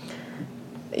 But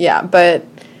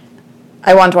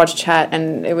I wanted to watch Chet,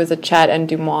 and it was a Chet and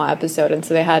Dumois episode, and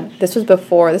so this was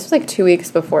like 2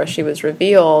 weeks before she was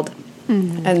revealed,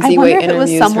 and Z-Way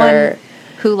interviews her.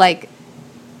 Who, like,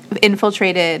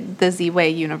 infiltrated the Z-Way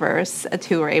universe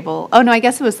who were able... Oh, no, I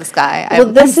guess it was this guy.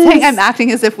 I'm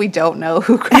acting as if we don't know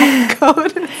who cracked the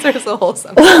code. There's a whole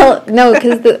subject. Well, no,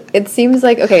 because it seems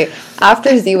like, okay,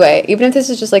 after Z-Way, even if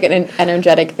this is just, like, an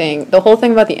energetic thing, the whole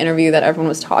thing about the interview that everyone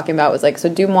was talking about was, like, so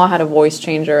Dumois had a voice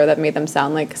changer that made them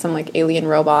sound like some, like, alien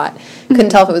robot. Couldn't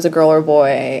tell if it was a girl or a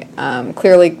boy.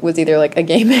 Clearly was either, like, a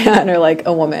gay man or, like,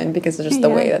 a woman because of just the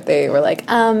way that they were like,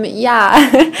 But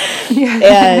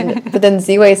then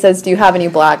Z-Way says, do you have any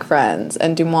black friends?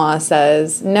 And Dumois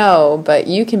says, no, but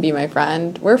you can be my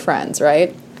friend. We're friends,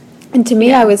 right? And to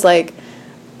me, I was like,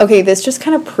 okay, this just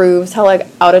kind of proves how, like,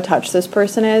 out of touch this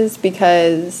person is,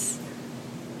 because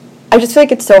I just feel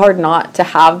like it's so hard not to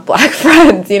have black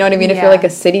friends, you know what I mean? If you're, like, a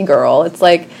city girl, it's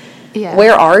like,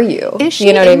 where are you? Is she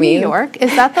in New York?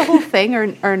 Is that the whole thing,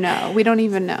 or no? We don't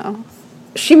even know.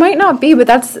 She might not be, but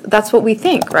that's what we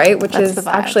think, right? Which is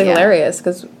actually hilarious,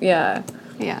 because, Yeah,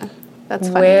 that's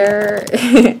funny. Where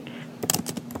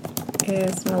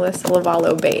is Melissa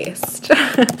Lavallo based?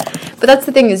 But that's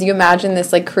the thing, is you imagine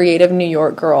this, like, creative New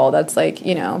York girl that's, like,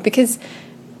 you know, because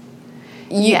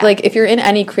like, if you're in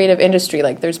any creative industry,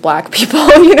 like, there's black people,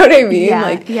 you know what I mean?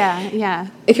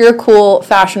 If you're a cool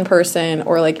fashion person,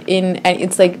 or, like,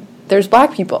 it's, like, there's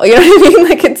black people, you know what I mean?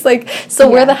 Like, it's, like, so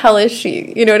where the hell is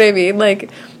she? You know what I mean? Like,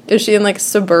 is she in, like,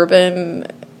 suburban,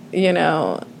 you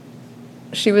know...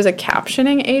 She was a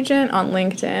captioning agent on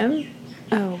LinkedIn.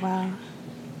 Oh, wow.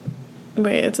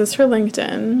 Wait, is this her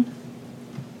LinkedIn?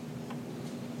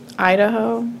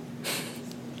 Idaho?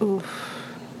 Oof.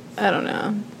 I don't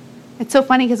know. It's so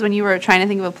funny because when you were trying to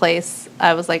think of a place,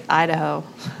 I was like, Idaho.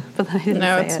 But then I didn't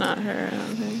No, say it's it. not her, I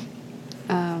don't think.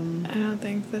 I don't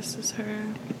think this is her.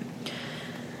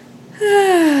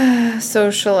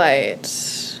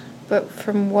 Socialite. But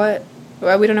from what...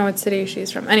 Well, we don't know what city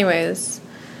she's from. Anyways...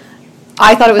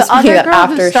 I thought it was funny that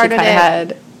after she kind of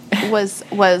had... was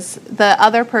the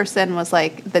other person was,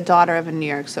 like, the daughter of a New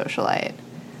York socialite.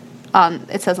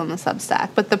 It says on the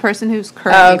Substack, but the person who's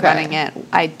currently Okay. running it,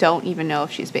 I don't even know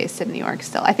if she's based in New York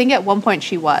still. I think at one point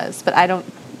she was, but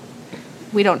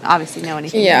we don't obviously know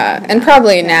anything. Yeah, about and that.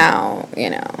 probably Yeah. now, you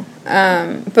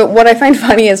know. But what I find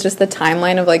funny is just the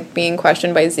timeline of, like, being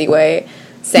questioned by Z-Way,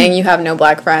 saying you have no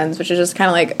black friends, which is just kind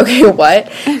of like, okay,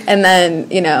 what? And then,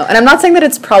 you know, and I'm not saying that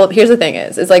it's here's the thing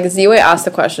is like, Z-Way asked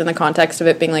the question in the context of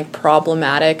it being, like,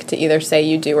 problematic to either say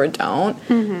you do or don't.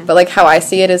 Mm-hmm. But, like, how I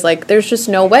see it is, like, there's just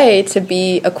no way to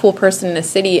be a cool person in a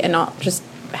city and not just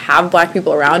have black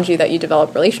people around you that you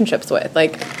develop relationships with.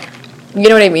 Like, you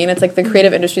know what I mean? It's like the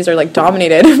creative industries are, like,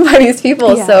 dominated by these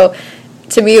people. Yeah. So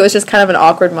to me, it was just kind of an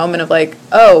awkward moment of, like,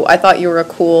 oh, I thought you were a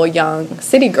cool young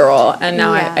city girl, and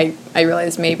now Yeah. I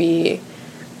realize maybe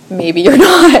you're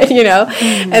not, you know?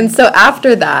 Mm-hmm. And so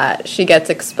after that, she gets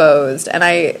exposed, and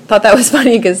I thought that was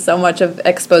funny because so much of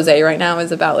expose right now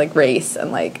is about, like, race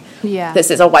and, like, Yeah. this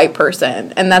is a white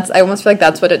person. And I almost feel like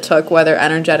that's what it took, whether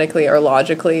energetically or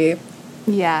logically,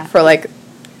 Yeah. for, like,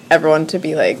 everyone to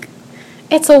be like,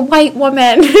 it's a white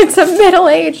woman. It's a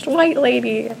middle-aged white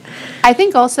lady. I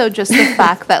think also just the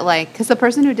fact that, like, because the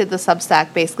person who did the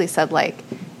Substack basically said, like,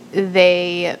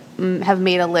 they have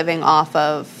made a living off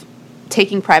of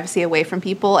taking privacy away from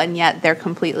people, and yet they're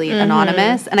completely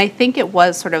anonymous. And I think it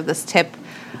was sort of this tip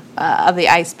of the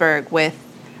iceberg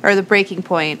or the breaking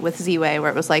point with Z-Way, where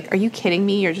it was like, are you kidding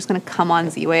me? You're just going to come on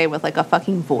Z-Way with, like, a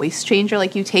fucking voice changer?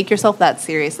 Like, you take yourself that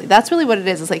seriously. That's really what it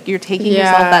is. It's like, you're taking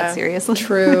yourself that seriously.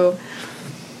 True.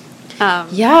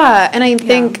 Yeah, and I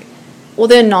think, well,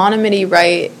 the anonymity,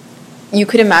 right, you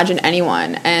could imagine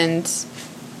anyone, and,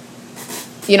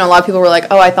 you know, a lot of people were like,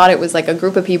 oh, I thought it was, like, a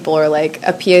group of people, or, like,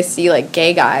 a POC, like,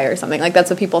 gay guy or something. Like,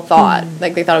 that's what people thought.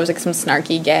 Like, they thought it was, like, some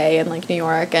snarky gay in, like, New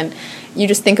York, and you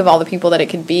just think of all the people that it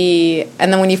could be,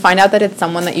 and then when you find out that it's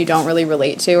someone that you don't really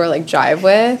relate to or, like, jive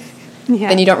with,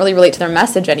 then you don't really relate to their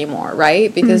message anymore,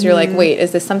 right? Because you're like, wait,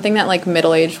 is this something that, like,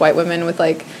 middle-aged white women with,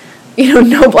 like, you know,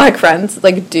 no black friends,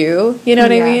 like, do? You know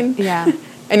what I mean? Yeah.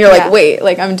 And you're like, wait,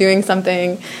 like, I'm doing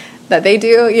something that they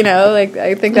do, you know? Like,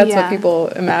 I think that's what people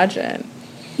imagine.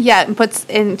 Yeah, it puts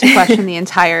into question the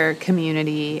entire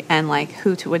community and, like,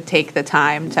 who would take the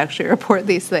time to actually report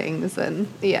these things. And,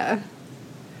 yeah.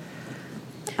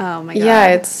 Oh, my God. Yeah,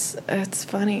 it's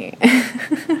funny.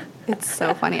 It's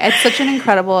so funny. It's such an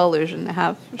incredible illusion to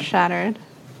have shattered.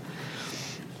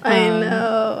 I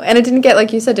know. And it didn't get,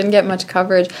 like you said, didn't get much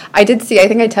coverage. I did see, I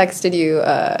think I texted you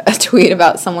a tweet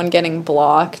about someone getting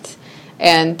blocked,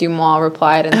 and Dumois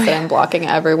replied and said, I'm blocking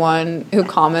everyone who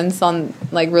comments on,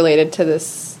 like, related to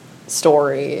this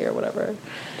story or whatever.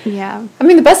 Yeah. I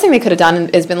mean, the best thing they could have done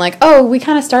is been like, oh, we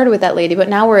kind of started with that lady, but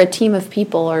now we're a team of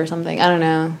people or something. I don't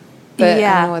know. But I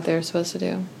don't know what they're supposed to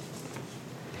do.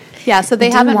 Yeah, so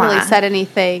they haven't really Dumois. said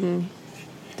anything.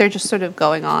 They're just sort of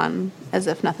going on as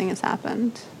if nothing has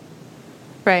happened.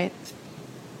 Right.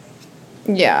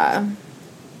 Yeah.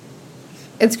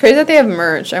 It's crazy that they have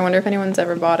merch. I wonder if anyone's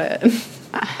ever bought it.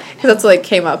 Because that's what, like,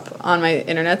 came up on my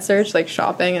internet search, like,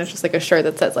 shopping, and it's just, like, a shirt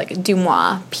that says, like,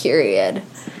 Dumois, period.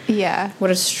 Yeah.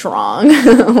 What a strong,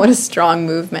 what a strong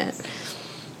movement.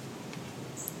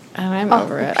 And I'm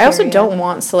over it. I also period. don't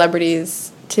want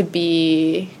celebrities to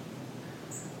be...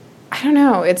 I don't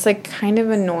know. It's, like, kind of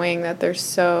annoying that they're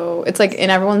so... It's, like, in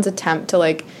everyone's attempt to,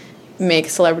 like, make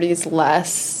celebrities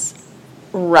less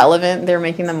relevant, they're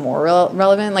making them more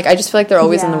relevant. Like, I just feel like they're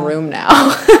always in the room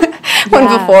now. When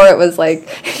before it was,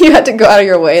 like, you had to go out of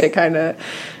your way to kind of...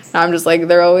 I'm just, like,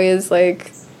 they're always,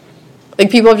 like...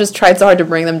 Like, people have just tried so hard to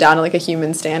bring them down to, like, a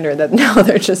human standard that now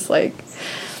they're just, like...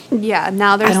 Yeah,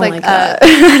 now there's, I don't like, like a that.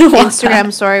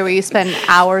 Instagram story where you spend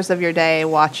hours of your day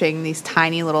watching these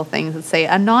tiny little things that say,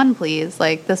 anon, please.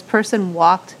 Like, this person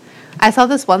walked... I saw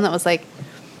this one that was, like,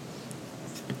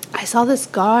 I saw this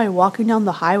guy walking down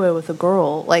the highway with a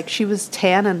girl. Like, she was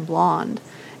tan and blonde.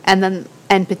 And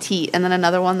petite. And then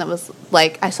another one that was,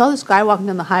 like, I saw this guy walking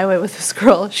down the highway with this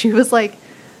girl. She was, like,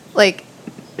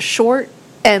 short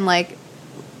and, like,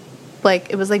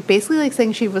 it was, like, basically, like,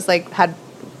 saying she was, like, had...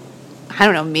 I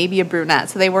don't know, maybe a brunette.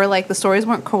 So they were like, the stories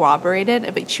weren't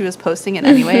corroborated, but she was posting it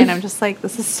anyway. And I'm just like,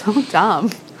 this is so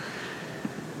dumb.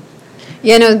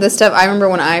 Yeah, no, the stuff, I remember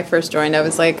when I first joined, I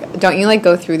was like, don't you, like,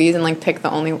 go through these and, like, pick the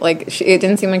only, like, it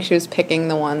didn't seem like she was picking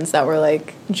the ones that were,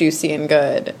 like, juicy and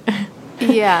good.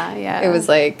 Yeah. It was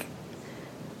like,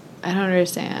 I don't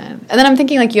understand. And then I'm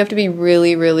thinking, like, you have to be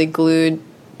really, really glued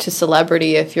to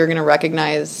celebrity if you're going to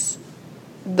recognize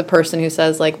the person who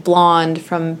says, like, blonde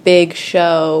from Big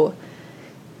Show.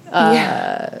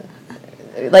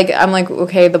 Like, I'm like,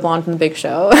 okay, the blonde from the Big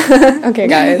Show. Okay,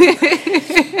 guys.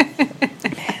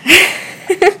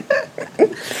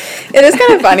 It is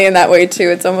kind of funny in that way too.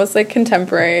 It's almost like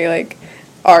contemporary like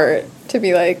art to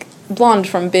be like blonde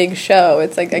from Big Show.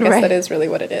 It's like I guess that is really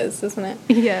what it is, isn't it?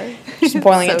 Yeah. Just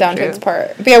boiling So it down true. to its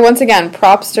part. But yeah, once again,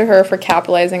 props to her for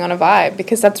capitalizing on a vibe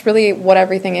because that's really what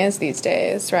everything is these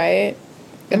days, right?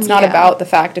 It's not about the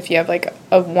fact if you have like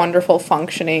a wonderful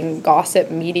functioning gossip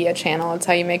media channel. It's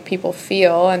how you make people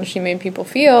feel, and she made people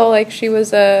feel like she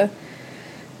was a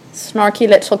snarky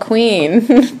little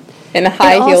queen in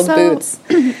high-heeled boots.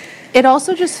 It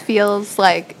also just feels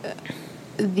like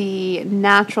the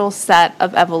natural set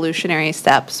of evolutionary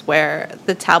steps where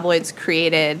the tabloids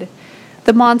created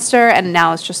the monster and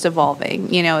now it's just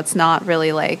evolving. You know, it's not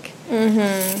really like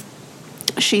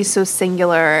she's so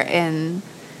singular in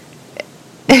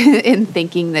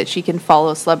thinking that she can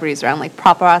follow celebrities around. Like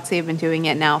paparazzi have been doing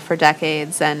it now for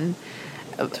decades, and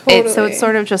so it's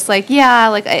sort of just like, yeah,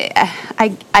 like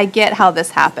I get how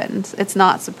this happened. It's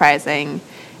not surprising,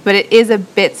 but it is a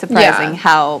bit surprising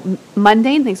how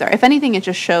mundane things are. If anything, it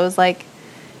just shows like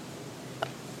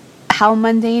how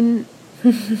mundane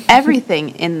everything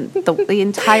in the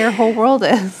entire whole world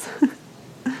is.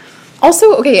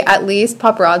 Also, okay, at least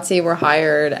paparazzi were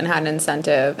hired and had an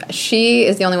incentive. She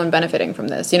is the only one benefiting from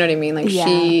this. You know what I mean? Like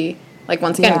she, like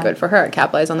once again, good for her.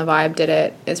 Capitalized on the vibe, did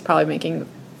it, is probably making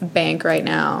bank right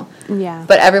now. Yeah.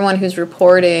 But everyone who's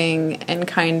reporting and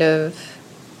kind of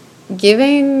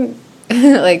giving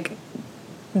like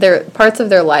their parts of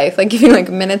their life, like giving like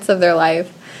minutes of their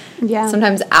life,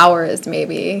 sometimes hours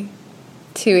maybe,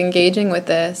 to engaging with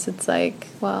this, it's like,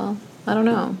 well, I don't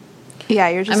know. Yeah,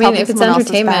 you're just. I mean, if it's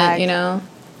entertainment, you know.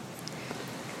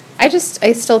 I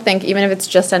still think even if it's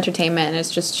just entertainment and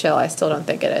it's just chill, I still don't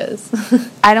think it is.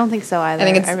 I don't think so either. I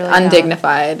think it's really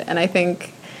undignified, and I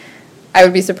think I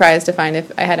would be surprised to find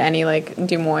if I had any like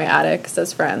Dumoy addicts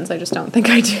as friends. I just don't think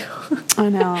I do. I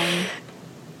know.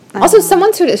 Also,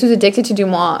 someone who's addicted to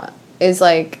Dumois is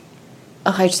like,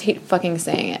 oh, I just hate fucking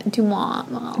saying it. Dumois.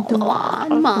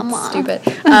 It's stupid.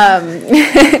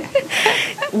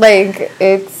 Like,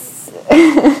 it's...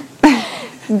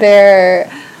 they're...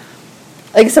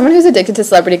 Like, someone who's addicted to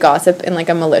celebrity gossip in, like,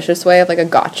 a malicious way, of, like, a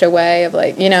gotcha way, of,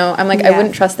 like, you know, I'm like, I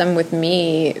wouldn't trust them with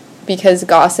me, because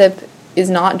gossip is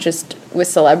not just with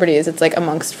celebrities. It's, like,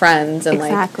 amongst friends and,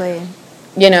 like...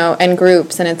 You know, and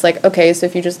groups, and it's like, okay, so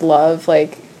if you just love,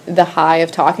 like, the high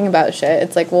of talking about shit,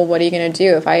 it's like, well, what are you gonna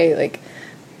do if I, like,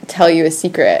 tell you a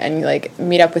secret and, like,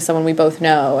 meet up with someone we both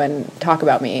know and talk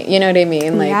about me? You know what I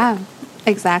mean? Like, yeah,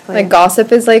 exactly. Like,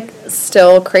 gossip is, like,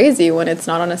 still crazy when it's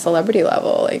not on a celebrity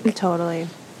level. Like, totally.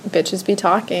 Bitches be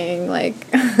talking, like...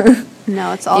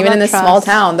 No, it's all even about in this trust. small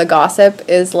town, the gossip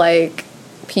is, like...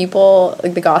 People,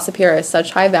 like, the gossip here is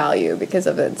such high value because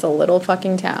of it's a little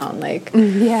fucking town. Like...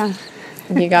 Yeah.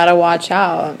 You gotta watch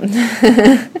out.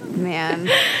 Man.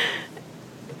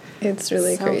 It's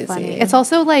really so crazy. Funny. It's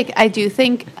also like,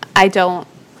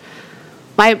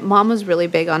 my mom was really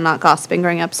big on not gossiping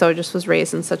growing up, so I just was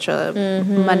raised in such a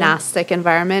monastic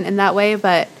environment in that way,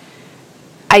 but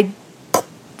I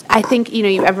think, you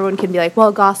know, everyone can be like,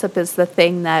 well, gossip is the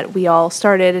thing that we all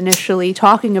started initially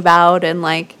talking about, and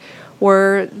like,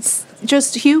 we're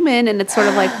just human, and it's sort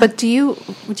of like, but do you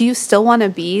still want to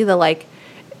be the, like,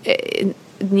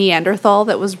 Neanderthal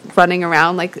that was running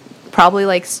around like probably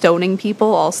like stoning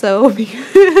people also,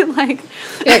 like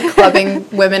clubbing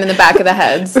women in the back of the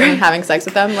heads and having sex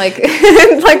with them, like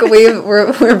like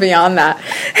we're beyond that.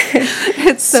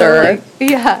 It's so like,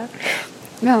 yeah.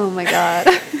 Oh my god.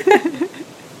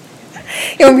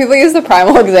 You know, when people use the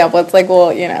primal example, it's like,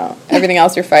 well, you know, everything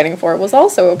else you're fighting for was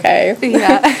also okay.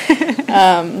 Yeah.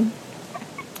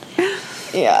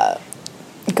 Yeah.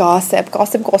 Gossip.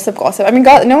 I mean,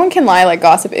 no one can lie, like,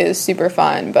 gossip is super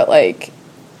fun, but, like,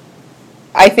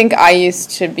 I think I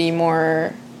used to be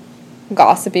more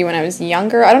gossipy when I was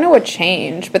younger. I don't know what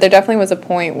changed, but there definitely was a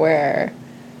point where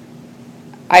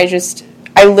I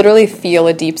literally feel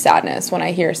a deep sadness when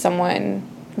I hear someone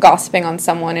gossiping on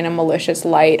someone in a malicious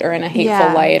light or in a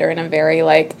hateful light or in a very,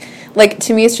 like,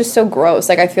 to me, it's just so gross.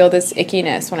 Like, I feel this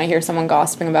ickiness when I hear someone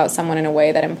gossiping about someone in a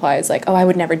way that implies, like, oh, I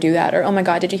would never do that, or, oh my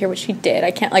god, did you hear what she did?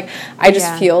 I can't, like, I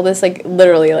just feel this, like,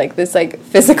 literally, like, this, like,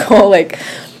 physical, like,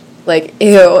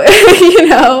 ew, you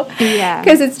know? Yeah.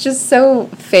 Because it's just so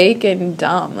fake and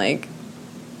dumb, like,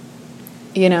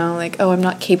 you know, like, oh, I'm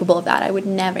not capable of that, I would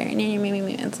never,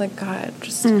 it's like, God,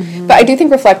 just, but I do think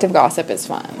reflective gossip is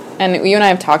fun, and you and I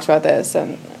have talked about this,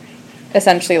 and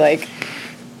essentially, like,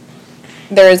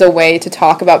 there is a way to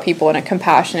talk about people in a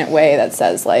compassionate way that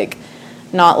says, like,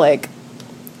 not like,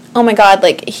 oh my god,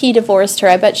 like, he divorced her,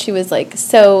 I bet she was, like,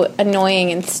 so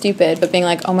annoying and stupid, but being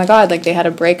like, oh my god, like, they had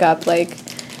a breakup, like,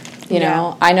 You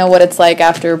know, I know what it's like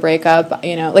after a breakup,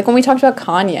 you know, like when we talked about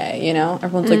Kanye, you know,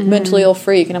 everyone's like mentally ill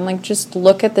freak, and I'm like, just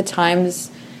look at the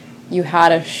times you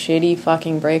had a shitty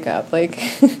fucking breakup. Like,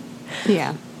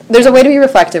 Yeah. There's a way to be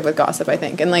reflective with gossip, I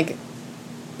think, and like,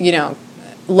 you know,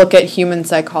 look at human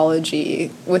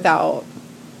psychology without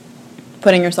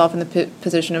putting yourself in the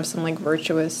position of some like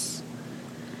virtuous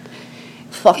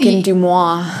fucking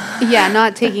Dumois. Yeah,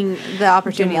 not taking the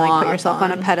opportunity to like put yourself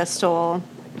on a pedestal.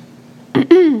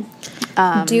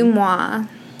 Dumois.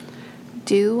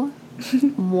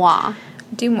 Moi.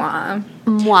 Dumois.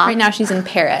 Moi. Right now she's in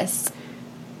Paris,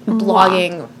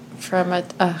 blogging from a.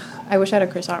 I wish I had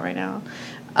a croissant right now.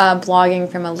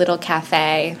 Blogging from a little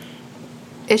cafe.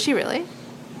 Is she really?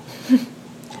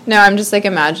 No, I'm just like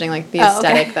imagining like the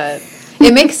aesthetic that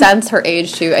it makes sense. Her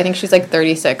age too. I think she's like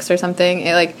 36 or something.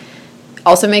 It like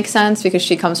also makes sense because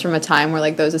she comes from a time where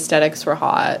like those aesthetics were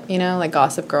hot. You know, like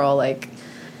Gossip Girl, like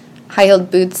high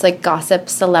heeled boots, like gossip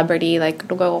celebrity, like.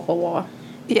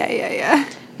 Yeah.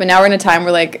 But now we're in a time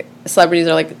where like celebrities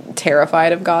are like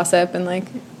terrified of gossip and like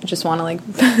just want to like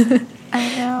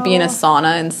I know. be in a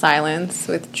sauna in silence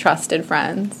with trusted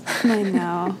friends. I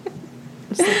know.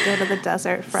 Just like go to the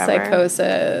desert forever.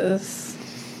 Psychosis.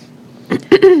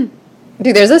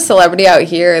 Dude, there's a celebrity out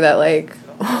here that like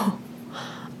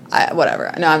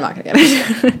whatever. No, I'm not gonna get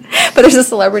into it. But there's a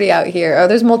celebrity out here. Oh,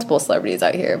 there's multiple celebrities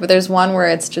out here. But there's one where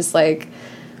it's just like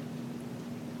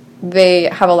they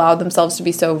have allowed themselves to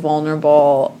be so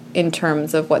vulnerable in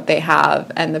terms of what they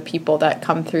have and the people that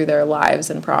come through their lives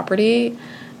and property.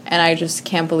 And I just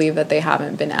can't believe that they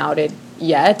haven't been outed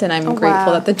yet. And I'm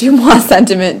grateful that the Dumois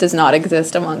sentiment does not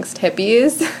exist amongst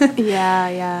hippies.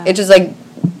 Yeah. It's just like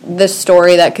the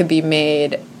story that could be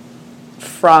made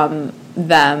from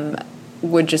them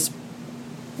would just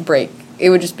break. It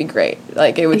would just be great.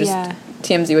 Like, it would just,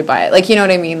 TMZ would buy it. Like, you know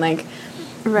what I mean? Like,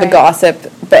 the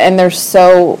gossip. And they're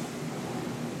so,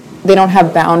 they don't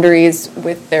have boundaries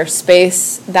with their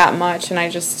space that much. And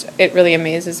it really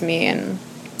amazes me.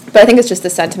 But I think it's just the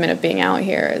sentiment of being out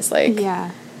here is like,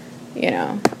 you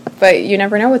know, but you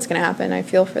never know what's going to happen. I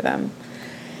feel for them.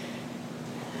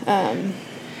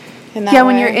 In that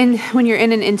way. when you're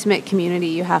in an intimate community,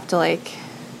 you have to like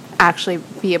actually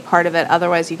be a part of it.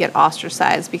 Otherwise, you get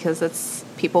ostracized because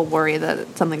people worry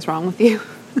that something's wrong with you.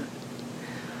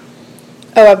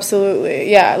 Oh,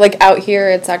 absolutely. Yeah. Like out here,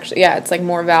 it's actually, it's like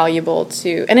more valuable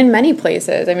to, and in many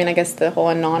places, I mean, I guess the whole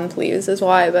anon please is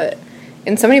why, but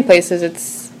in so many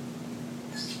places,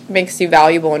 makes you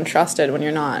valuable and trusted when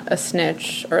you're not a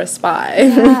snitch or a spy.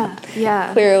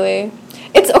 Yeah. Clearly.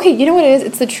 It's, okay, you know what it is?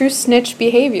 It's the true snitch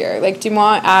behavior. Like,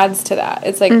 Dumois adds to that.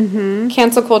 It's like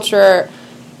cancel culture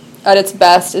at its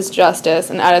best is justice,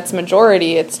 and at its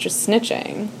majority, it's just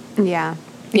snitching. Yeah.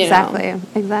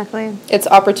 Exactly. It's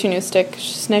opportunistic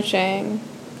snitching.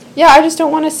 Yeah, I just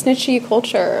don't want a snitchy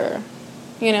culture,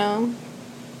 you know?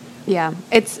 Yeah.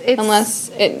 It's unless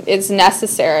it's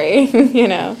necessary, you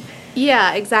know?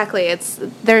 Yeah, exactly.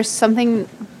 There's something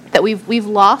that we've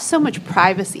lost so much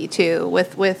privacy too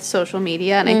with social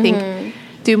media, and I think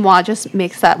Dumois just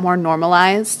makes that more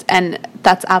normalized, and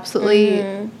that's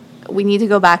absolutely we need to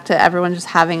go back to everyone just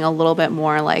having a little bit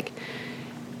more like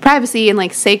privacy and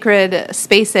like sacred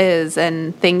spaces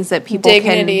and things that people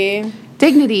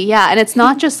dignity, yeah. And it's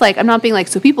not just like, I'm not being like,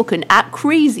 so people can act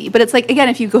crazy, but it's like, again,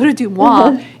 if you go to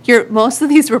Dumois, most of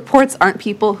these reports aren't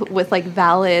people with like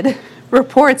valid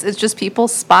reports. It's just people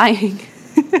spying.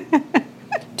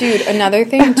 Dude, another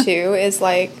thing too is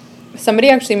like, somebody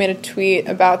actually made a tweet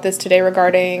about this today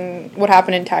regarding what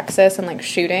happened in Texas and like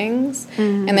shootings.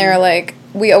 And they were like,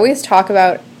 we talk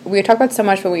about so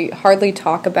much, but we hardly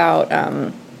talk about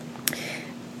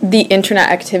the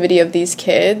internet activity of these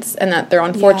kids, and that they're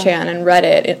on 4chan and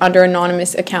Reddit under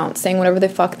anonymous accounts saying whatever the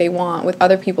fuck they want with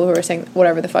other people who are saying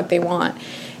whatever the fuck they want.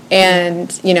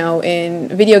 And, you know, in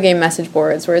video game message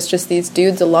boards where it's just these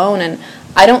dudes alone. And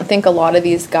I don't think a lot of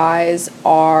these guys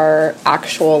are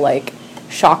actual, like,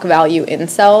 shock value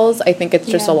incels. I think it's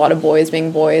just a lot of boys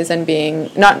being boys and being,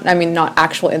 not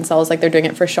actual incels, like they're doing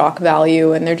it for shock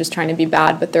value and they're just trying to be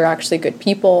bad, but they're actually good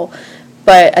people.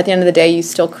 But at the end of the day, you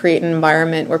still create an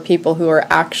environment where people who are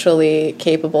actually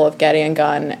capable of getting a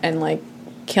gun and, like,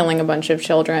 killing a bunch of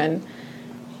children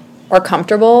are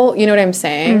comfortable, you know what I'm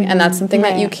saying? And that's something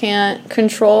that you can't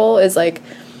control is, like,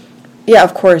 yeah,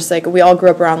 of course, like, we all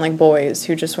grew up around, like, boys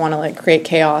who just want to, like, create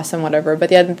chaos and whatever, but at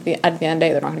the end of the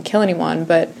day, they're not going to kill anyone,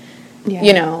 but,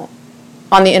 you know,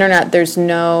 on the internet, there's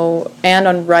no, and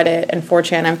on Reddit and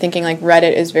 4chan, I'm thinking, like,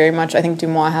 Reddit is very much, I think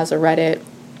Dumois has a Reddit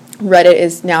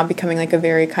is now becoming, like, a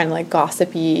very kind of, like,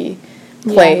 gossipy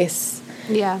place.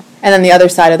 Yeah. And then the other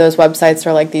side of those websites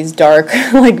are like these dark,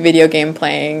 like video game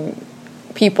playing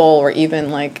people, or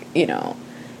even like, you know,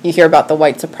 you hear about the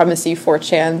white supremacy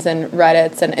 4chans and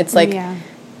Reddits, and it's like,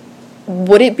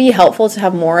 would it be helpful to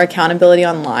have more accountability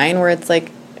online where it's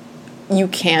like, you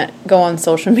can't go on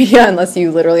social media unless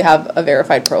you literally have a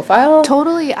verified profile?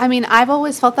 Totally. I mean, I've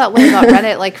always felt that way about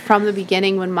Reddit, like from the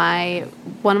beginning when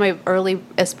one of my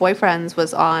earliest boyfriends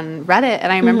was on Reddit,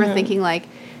 and I remember thinking like,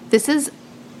 this is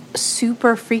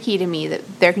super freaky to me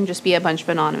that there can just be a bunch of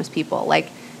anonymous people. Like,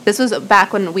 this was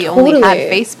back when we only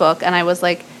had Facebook, and I was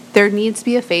like, there needs to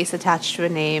be a face attached to a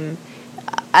name.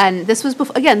 And this was,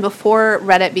 before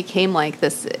Reddit became like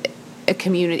this a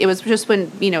community. It was just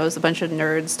when, you know, it was a bunch of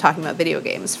nerds talking about video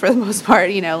games for the most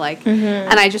part, you know, like,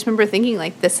 and I just remember thinking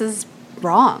like, this is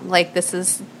wrong. Like, this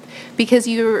is because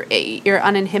you're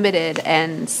uninhibited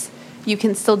and you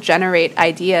can still generate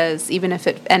ideas even if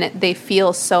they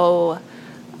feel so,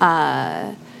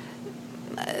 the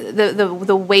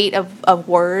weight of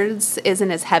words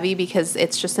isn't as heavy because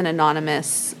it's just an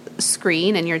anonymous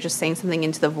screen and you're just saying something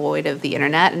into the void of the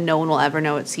internet and no one will ever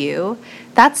know it's you.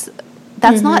 That's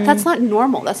not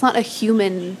normal. That's not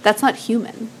human.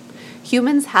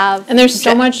 Humans have, and there's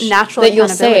so much natural that you'll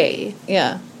say.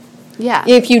 Yeah.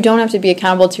 If you don't have to be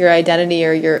accountable to your identity,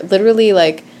 or you're literally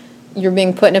like, you're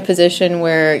being put in a position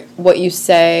where what you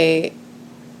say,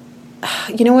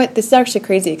 you know what, this is actually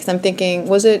crazy, because I'm thinking,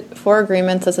 was it 4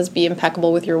 Agreements that says be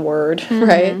impeccable with your word,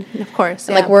 right? Of course,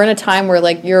 yeah. Like, we're in a time where,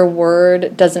 like, your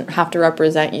word doesn't have to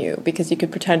represent you, because you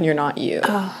could pretend you're not you.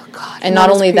 Oh, God. And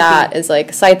not only that, is,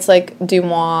 like, sites like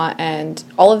Dumois and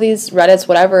all of these Reddits,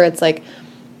 whatever, it's like,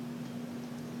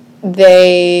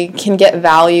 they can get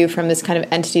value from this kind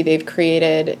of entity they've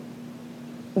created,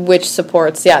 which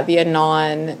supports,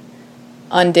 the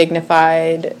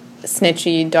undignified,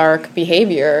 snitchy, dark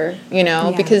behavior, you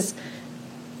know, because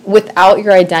without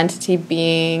your identity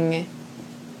being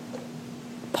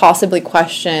possibly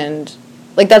questioned,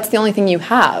 like, that's the only thing you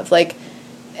have, like,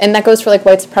 and that goes for, like,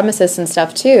 white supremacists and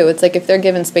stuff, too. It's like, if they're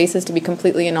given spaces to be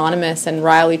completely anonymous and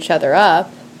rile each other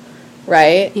up,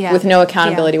 right, with no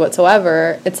accountability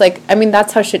whatsoever, it's like, I mean,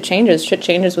 that's how shit changes. Shit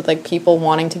changes with, like, people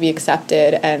wanting to be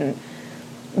accepted and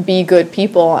be good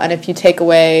people, and if you take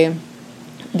away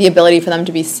the ability for them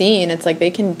to be seen, it's like they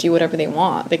can do whatever they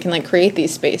want. They can, like, create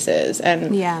these spaces,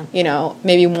 and you know,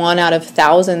 maybe 1 out of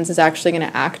thousands is actually going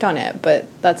to act on it, but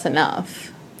that's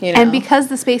enough, you know. And because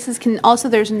the spaces can also,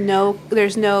 there's no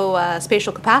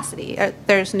spatial capacity,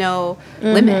 there's no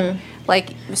limit, like,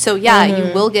 so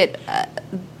you will get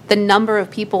the number of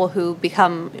people who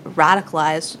become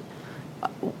radicalized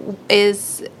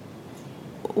is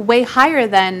way higher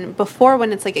than before,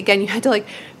 when it's like, again, you had to, like,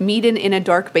 meet in a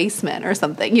dark basement or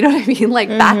something, you know what I mean, like,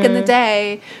 back in the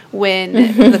day when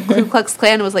the Ku Klux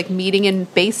Klan was, like, meeting in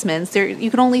basements, you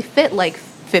could only fit, like,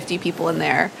 50 people in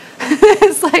there.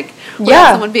 It's like,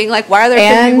 someone being like, why are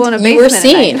there 50 people in a basement? You were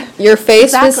seen. Your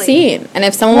face was seen, and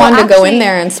if someone wanted to go in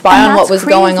there and spy on what was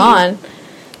going on,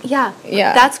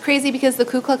 that's crazy, because the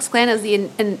Ku Klux Klan is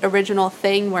an original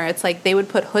thing where it's like they would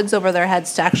put hoods over their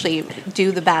heads to actually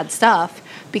do the bad stuff,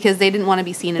 because they didn't want to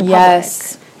be seen in public,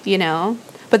 you know?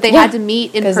 But they had to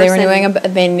meet in person.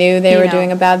 Because they knew they were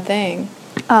doing a bad thing.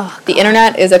 Oh, God. The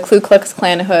internet is a Ku Klux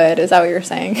Klan hood, is that what you're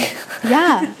saying?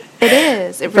 Yeah, it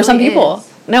is. It really for some people.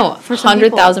 Is. No,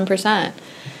 100,000%.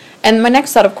 And my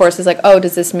next thought, of course, is like, oh,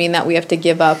 does this mean that we have to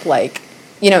give up, like,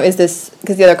 you know, is this,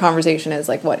 because the other conversation is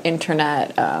like, what,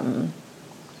 internet,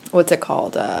 what's it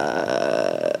called?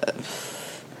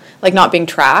 Like, not being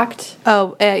tracked.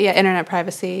 Internet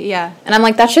privacy, And I'm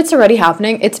like, that shit's already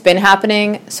happening. It's been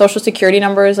happening. Social security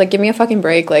numbers, like, give me a fucking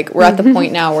break. Like, we're at the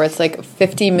point now where it's like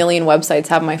 50 million websites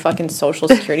have my fucking social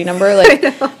security number.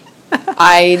 Like,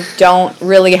 I don't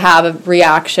really have a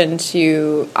reaction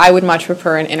to, I would much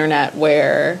prefer an internet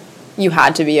where you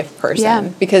had to be a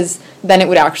person, because then it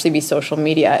would actually be social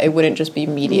media. It wouldn't just be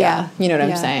media. You know what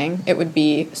I'm saying? It would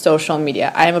be social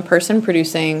media. I am a person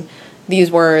producing these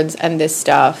words and this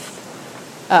stuff,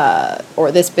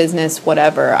 or this business,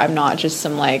 whatever. I'm not just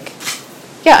some, like,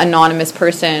 anonymous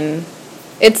person.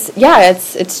 It's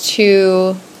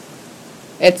too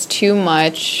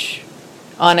much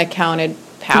unaccounted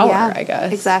power, I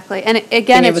guess. Exactly. And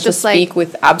again, it's just like, speak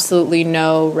with absolutely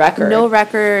no record,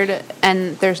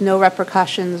 and there's no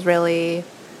repercussions, really.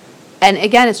 And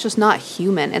again, it's just not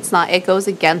human. It goes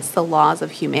against the laws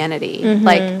of humanity.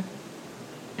 Like,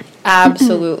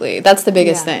 absolutely. That's the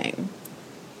biggest thing.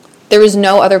 There is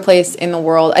no other place in the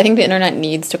world. I think the internet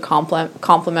needs to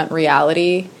complement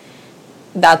reality.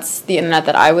 That's the internet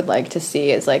that I would like to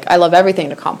see, is like, I love everything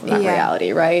to complement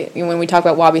reality, right? When we talk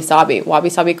about wabi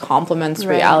sabi complements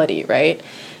reality, right?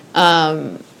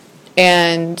 And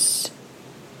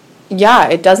yeah,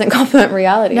 it doesn't complement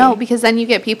reality. No, because then you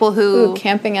get people who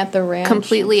camping at the ranch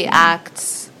completely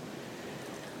act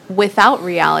without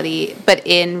reality, but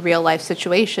in real life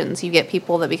situations. You get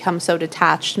people that become so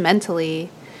detached mentally,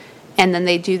 and then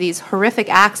they do these horrific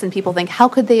acts, and people think, how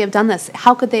could they have done this?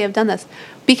 How could they have done this?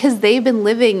 Because they've been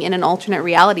living in an alternate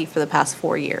reality for the past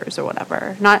 4 years or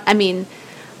whatever. I'm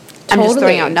just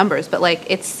throwing out numbers, but like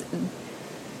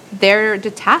they're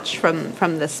detached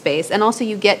from this space. And also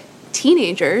you get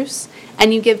teenagers,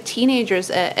 and you give teenagers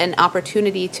an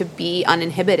opportunity to be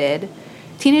uninhibited.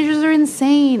 Teenagers are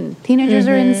insane. Teenagers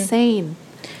are insane.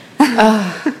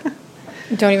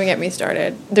 Don't even get me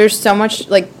started. There's so much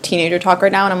like teenager talk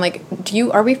right now, and I'm like,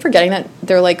 are we forgetting that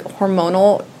they're like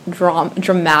hormonal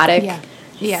dramatic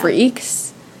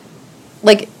freaks?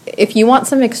 Like, if you want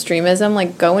some extremism,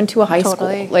 like go into a high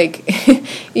school, like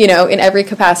in every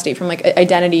capacity, from like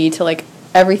identity to like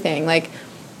everything. Like,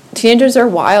 teenagers are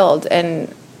wild,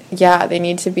 and yeah, they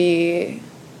need to be.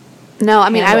 No,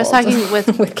 I mean, I was talking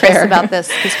with with Chris care. about this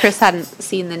because Chris hadn't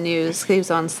seen the news because he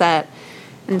was on set.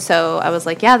 And so I was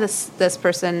like, yeah, this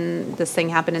thing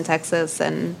happened in Texas.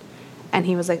 And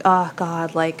he was like, oh,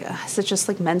 God, like, is it just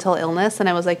like mental illness? And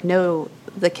I was like, no,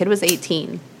 the kid was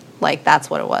 18. Like, that's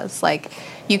what it was. Like,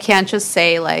 you can't just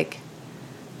say, like,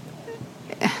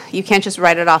 you can't just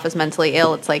write it off as mentally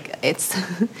ill. It's like,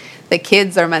 the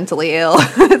kids are mentally ill.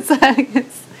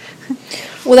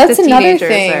 Well, that's another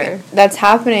thing that's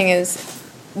happening is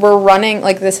we're running,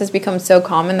 like, this has become so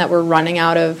common that we're running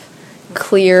out of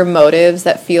clear motives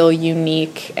that feel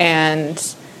unique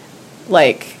and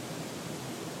like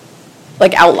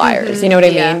outliers, you know what I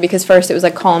mean? Because first it was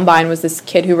like Columbine was this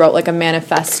kid who wrote like a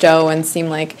manifesto and seemed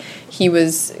like he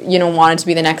was, wanted to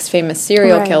be the next famous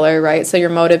serial killer, right? So your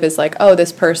motive is like, oh,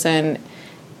 this person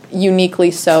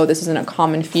uniquely so, this isn't a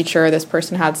common feature, this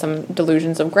person had some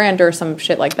delusions of grandeur, some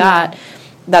shit like that.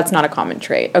 That's not a common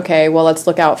trait. Okay, well, let's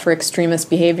look out for extremist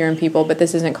behavior in people, but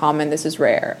this isn't common, this is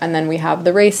rare. And then we have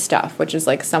the race stuff, which is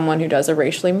like someone who does a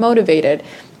racially motivated,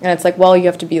 and it's like, well, you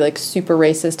have to be like super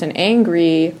racist and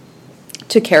angry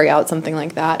to carry out something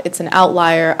like that. It's an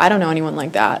outlier. I don't know anyone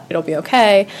like that. It'll be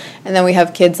okay. And then we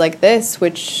have kids like this,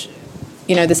 which,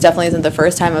 this definitely isn't the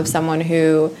first time of someone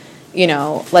who,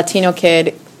 Latino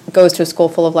kid goes to a school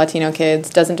full of Latino kids,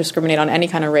 doesn't discriminate on any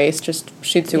kind of race, just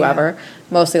shoots whoever,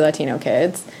 mostly Latino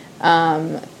kids,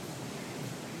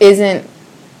 isn't,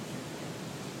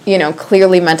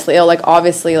 clearly mentally ill. Like,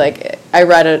 obviously, like, I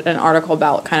read an article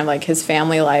about kind of like his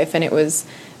family life, and it was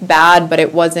bad, but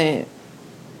it wasn't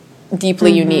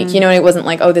deeply unique. It wasn't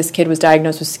like, oh, this kid was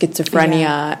diagnosed with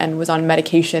schizophrenia and was on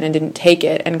medication and didn't take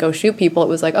it and go shoot people. It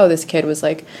was like, oh, this kid was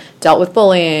like dealt with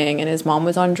bullying and his mom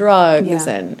was on drugs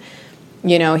and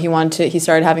he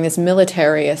started having this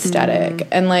military aesthetic.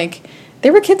 And, like,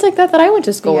 there were kids like that I went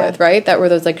to school with, right? That were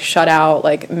those, like, shut out,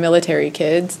 like, military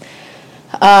kids.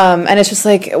 And it's just,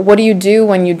 like, what do you do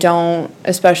when you don't,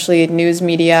 especially news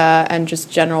media and just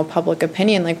general public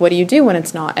opinion, like, what do you do when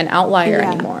it's not an outlier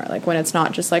anymore? Like, when it's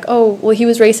not just like, oh, well, he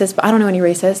was racist, but I don't know any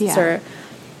racists. Or,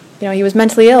 he was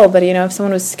mentally ill, but, if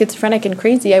someone was schizophrenic and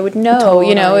crazy, I would know.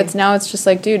 Totally. It's just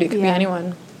like, dude, it could be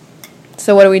anyone.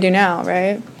 So what do we do now,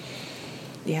 right?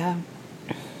 Yeah.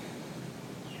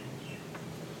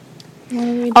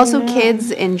 Also, kids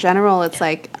in general, it's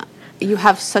like you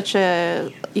have such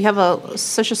a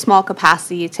small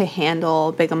capacity to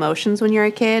handle big emotions when you're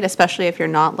a kid, especially if you're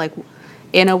not like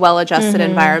in a well-adjusted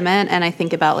environment. And I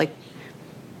think about like,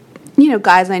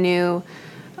 guys I knew,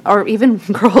 or even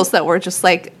girls that were just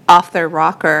like off their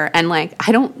rocker, and like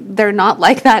they're not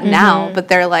like that now, but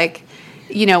they're like,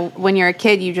 when you're a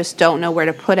kid, you just don't know where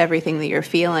to put everything that you're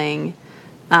feeling.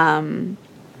 And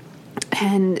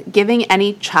giving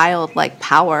any child like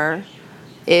power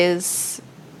is,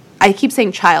 I keep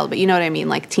saying child, but you know what I mean,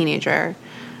 like teenager,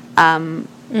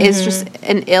 is just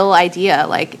an ill idea.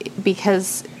 Like,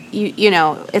 because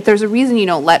if there's a reason you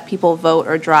don't let people vote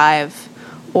or drive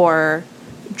or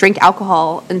drink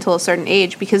alcohol until a certain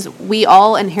age, because we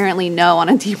all inherently know on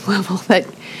a deep level that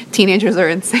teenagers are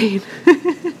insane.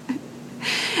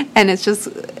 And it's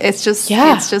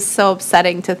just so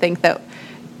upsetting to think that,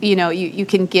 you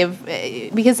can give,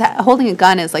 because holding a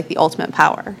gun is like the ultimate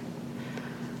power.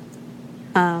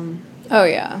 Oh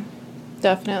yeah,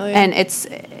 definitely. And it's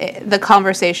the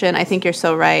conversation, I think you're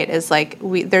so right, is like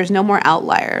there's no more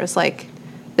outliers. Like,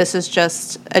 this is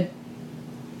just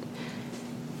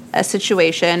a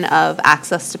situation of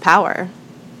access to power.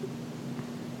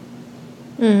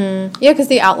 Yeah, because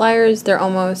the outliers, they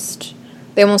almost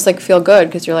like feel good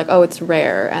because you're like, oh, it's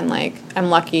rare and like I'm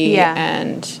lucky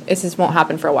and this won't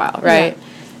happen for a while, right?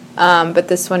 But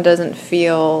this one doesn't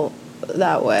feel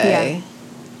that way. Yeah.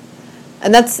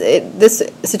 And that's it. This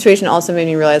situation also made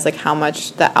me realize like how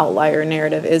much the outlier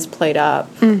narrative is played up,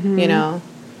 you know,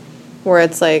 where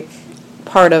it's like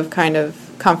part of kind of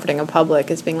comforting a public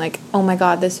is being like, oh my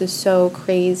God, this is so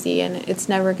crazy and it's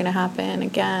never going to happen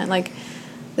again. Like,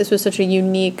 this was such a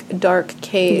unique, dark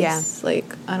case. Yeah.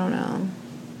 Like, I don't know.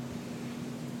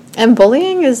 And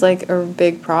bullying is like a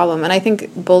big problem. And I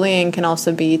think bullying can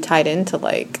also be tied into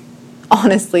like,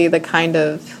 honestly, the kind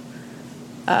of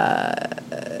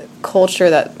culture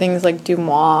that things like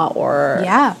Dumois or,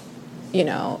 you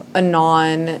know, a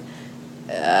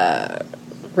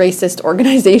racist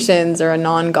organizations or a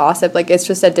non-gossip, like it's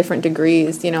just at different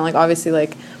degrees, you know, like obviously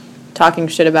like talking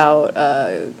shit about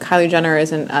Kylie Jenner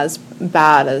isn't as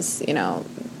bad as, you know,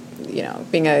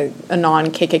 being a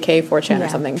non-KKK 4chan or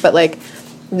something, but like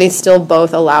they still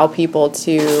both allow people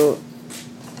to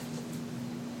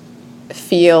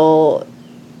feel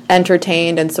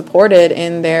entertained and supported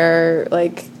in their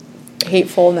like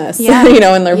hatefulness, you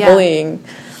know, in their bullying.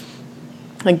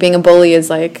 Like being a bully is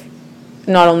like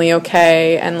not only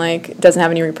okay and like doesn't have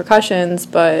any repercussions,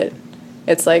 but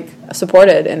it's like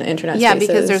supported in internet spaces. Yeah,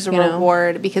 because there's a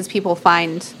reward, because people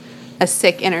find a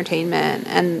sick entertainment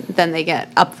and then they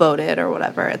get upvoted or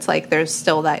whatever. It's like there's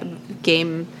still that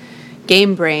game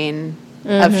brain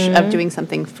of doing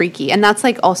something freaky. And that's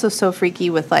like also so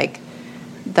freaky with like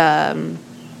the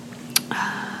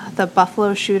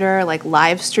Buffalo shooter like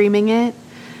live streaming it.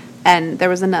 And there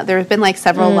have been like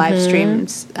several live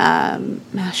streams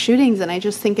shootings, and I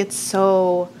just think it's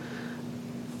so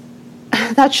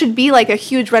that should be like a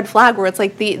huge red flag where it's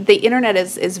like the internet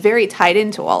is very tied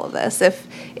into all of this.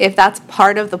 If that's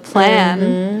part of the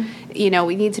plan, you know,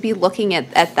 we need to be looking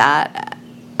at that.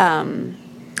 And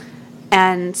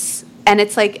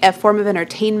it's like a form of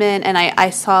entertainment. And I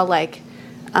saw like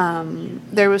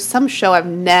there was some show I've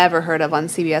never heard of on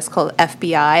CBS called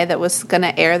FBI that was going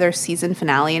to air their season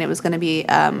finale, and it was going to be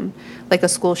like a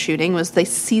school shooting. It was the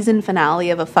season finale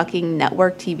of a fucking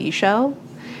network TV show,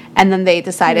 and then they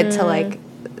decided to like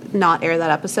not air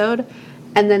that episode.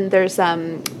 And then there's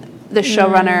the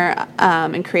showrunner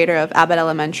and creator of Abbott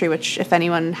Elementary, which if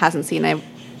anyone hasn't seen, I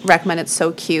recommend. It's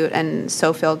so cute and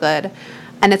so feel good.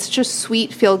 And it's just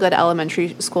sweet, feel-good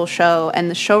elementary school show. And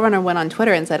the showrunner went on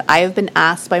Twitter and said, I have been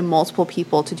asked by multiple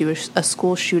people to do a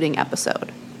school shooting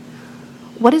episode.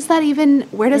 What is that even?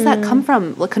 Where does that come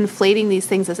from? Like, conflating these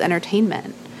things as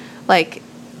entertainment. Like,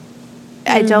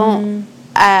 I don't...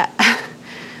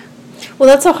 Well,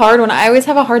 that's a hard one. I always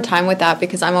have a hard time with that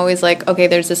because I'm always like, okay,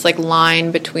 there's this like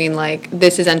line between like,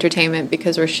 this is entertainment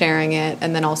because we're sharing it,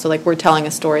 and then also like we're telling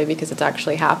a story because it's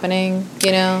actually happening,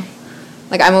 you know?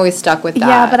 Like, I'm always stuck with that.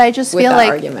 Yeah, but I just feel like...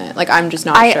 argument. Like, I'm just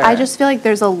not sure. I just feel like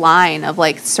there's a line of,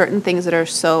 like, certain things that are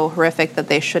so horrific that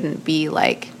they shouldn't be,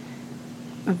 like,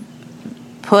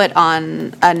 put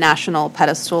on a national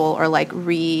pedestal or, like,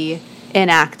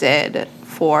 reenacted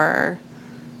for...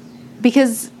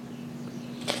 Because,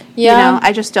 you know,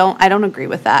 I don't agree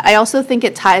with that. I also think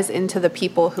it ties into the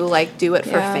people who, like, do it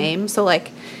for fame. So,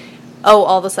 like, all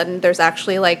of a sudden there's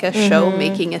actually, like, a show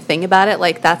making a thing about it.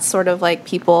 Like, that's sort of, like,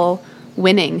 people...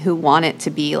 winning who want it to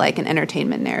be like an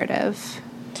entertainment narrative.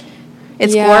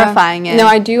 It's glorifying it. No,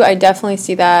 I definitely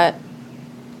see that.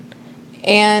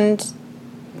 And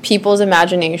people's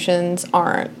imaginations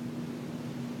aren't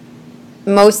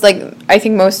I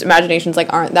think most imaginations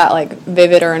like aren't that like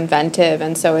vivid or inventive,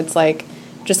 and so it's like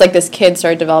just like this kid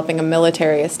started developing a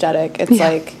military aesthetic. It's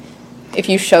like if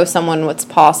you show someone what's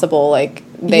possible, like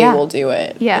they will do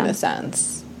it in a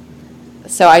sense.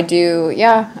 So I do,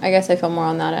 I guess I feel more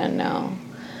on that end now.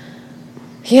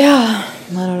 Yeah,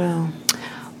 I don't know.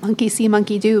 Monkey see,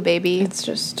 monkey do, baby. It's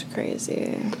just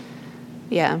crazy.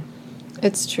 Yeah.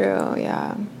 It's true,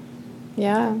 yeah.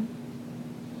 Yeah.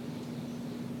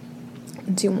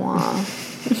 Dumois.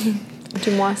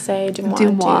 Dumois say, Dumois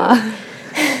do.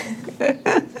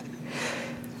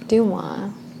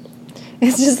 Dumois.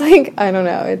 It's just like, I don't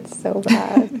know, it's so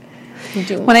bad.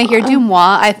 Dumois. When I hear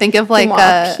Dumois, I think of like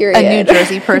a New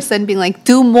Jersey person being like,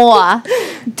 Dumois.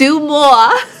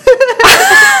 Dumois.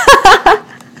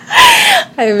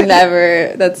 I've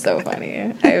never, that's so funny.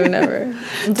 I've never.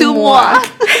 Dumois.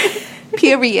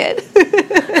 Period.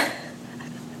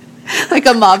 Like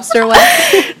a mobster one.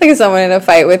 Like someone in a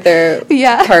fight with their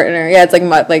partner. Yeah, it's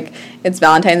like it's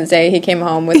Valentine's Day. He came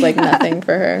home with like nothing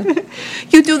for her.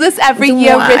 You do this every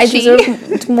year, Richie. I deserve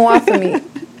Dumois for me.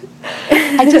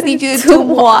 I just need you to do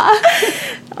more.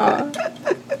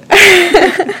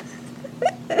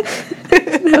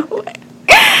 No way.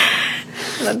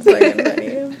 That's fucking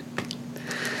funny.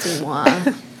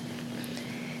 Dumois.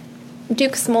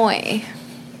 Duke Smoy.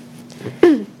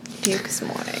 Dukes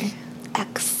Moy.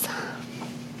 X.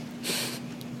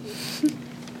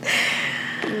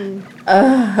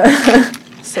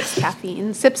 Sips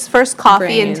caffeine. Sips first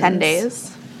coffee in 10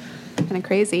 days. Kind of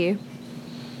crazy.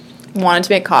 Wanted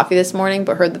to make coffee this morning,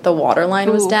 but heard that the water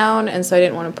line was down, and so I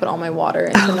didn't want to put all my water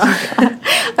into Knockout.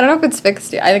 I don't know if it's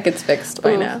fixed yet. I think it's fixed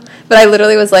by now. But I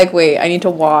literally was like, wait, I need to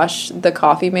wash the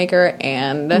coffee maker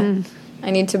and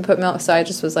I need to put milk. So I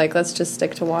just was like, let's just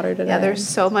stick to water today. Yeah, there's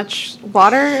so much.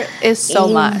 Water is so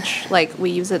much. Like, we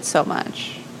use it so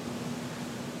much.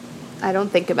 I don't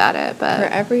think about it, but for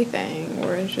everything,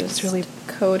 we're just it's really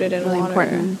coated in really water.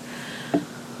 important.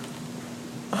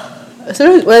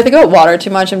 So when I think about water too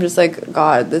much, I'm just like,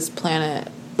 God, this planet.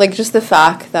 Like, just the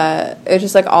fact that it's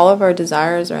just like all of our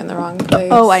desires are in the wrong place.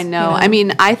 Oh, I know. I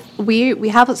mean, we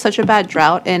have such a bad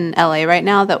drought in LA right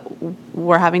now that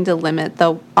we're having to limit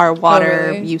our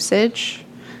water usage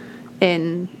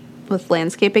with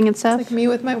landscaping and stuff. It's like me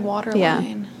with my water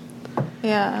line.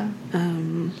 Yeah.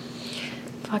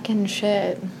 Fucking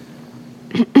shit.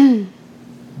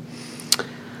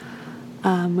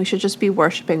 We should just be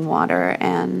worshiping water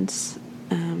and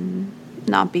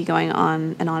not be going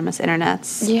on anonymous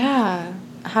internets. Yeah.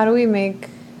 How do we make...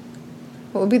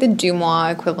 What would be the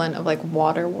Dumois equivalent of, like,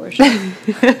 water worship?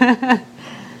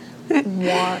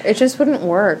 It just wouldn't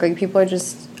work. Like, people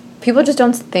just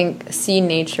don't see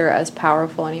nature as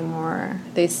powerful anymore.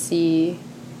 They see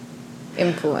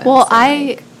influence. Well,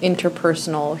 like,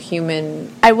 interpersonal,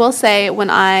 human... I will say,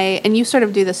 and you sort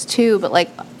of do this too, but, like,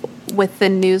 with the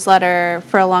newsletter,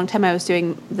 for a long time I was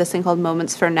doing this thing called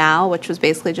Moments for Now, which was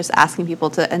basically just asking people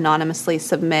to anonymously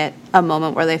submit a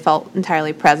moment where they felt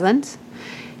entirely present.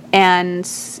 And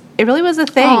it really was a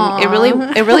thing. Aww. It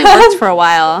really worked for a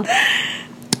while.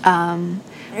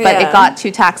 But it got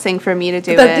too taxing for me to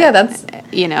do it. Yeah, that's...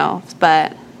 You know,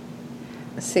 but...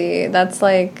 See, that's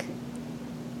like...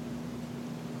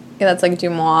 Yeah, that's like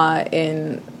Dumois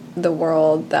in the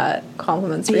world that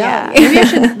complements reality. Yeah, maybe I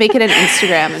should make it an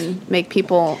Instagram and make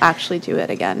people actually do it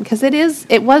again. Because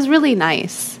it was really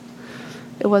nice.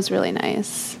 It was really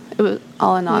nice. It was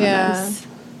all anonymous.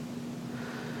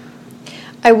 Yeah.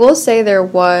 I will say there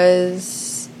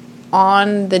was,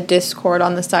 on the Discord,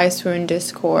 on the Psy Swoon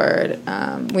Discord,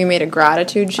 we made a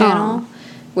gratitude channel,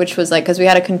 which was like, because we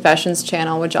had a confessions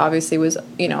channel, which obviously was,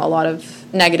 a lot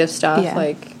of negative stuff,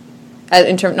 like,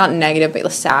 not negative,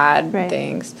 but sad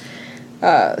things.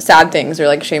 Sad things or,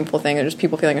 like, shameful things, or just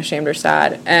people feeling ashamed or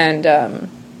sad. And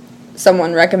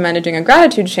someone recommended doing a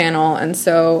gratitude channel, and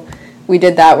so we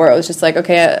did that, where it was just like,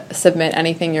 okay, submit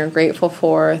anything you're grateful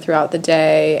for throughout the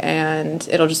day, and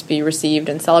it'll just be received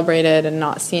and celebrated and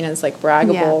not seen as, like,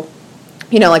 braggable.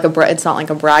 Yeah. It's not like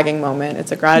a bragging moment,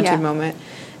 it's a gratitude moment.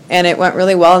 And it went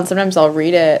really well, and sometimes I'll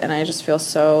read it, and I just feel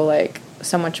so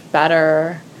much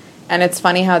better. And it's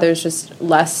funny how there's just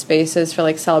less spaces for,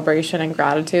 like, celebration and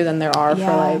gratitude than there are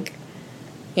for, like,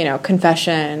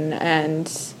 confession and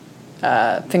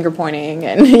finger pointing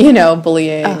and,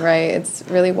 bullying, right? It's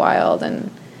really wild.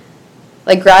 And,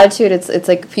 like, gratitude, it's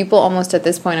like people almost at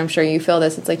this point, I'm sure you feel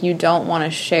this, it's like you don't want to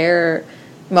share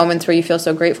moments where you feel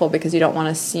so grateful because you don't want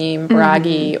to seem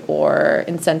braggy or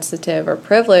insensitive or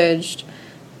privileged,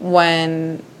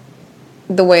 when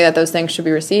the way that those things should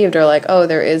be received are like, oh,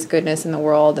 there is goodness in the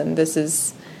world and this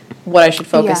is what I should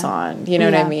focus on. You know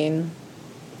what I mean?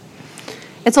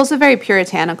 It's also very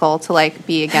puritanical to, like,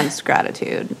 be against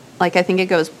gratitude. Like, I think it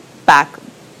goes back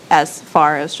as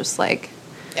far as just, like...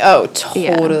 Oh,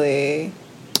 totally. Yeah.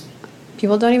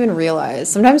 People don't even realize.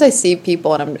 Sometimes I see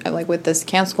people, and I'm like, with this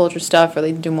cancel culture stuff or,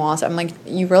 like, Dumois, I'm like,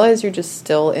 you realize you're just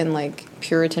still in, like,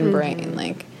 Puritan brain.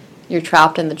 Like, you're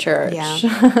trapped in the church.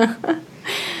 Yeah.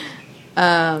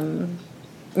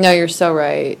 No, you're so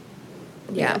right.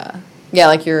 Yeah. Yeah,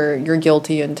 like, you're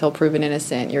guilty until proven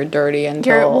innocent. You're dirty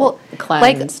until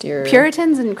cleansed. Like,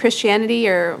 Puritans and Christianity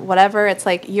or whatever, it's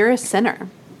like, you're a sinner.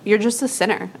 You're just a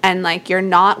sinner. And, like, you're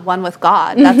not one with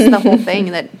God. That's the whole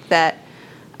thing that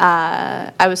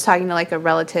I was talking to, like, a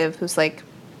relative who's, like,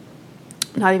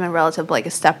 not even a relative, but, like,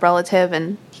 a step relative,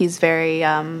 and he's very,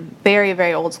 very,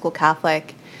 very old school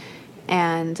Catholic.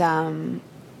 And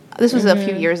this was a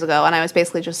few years ago, and I was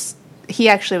basically just... He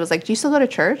actually was like, do you still go to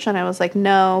church? And I was like,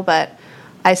 no, but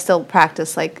I still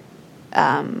practice, like,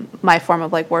 my form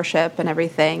of, like, worship and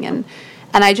everything. And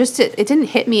I just, it didn't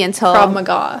hit me until... Krav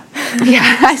Maga.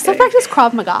 Yeah, I still practice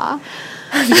Krav Maga.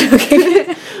 I'm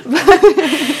joking.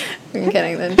 I'm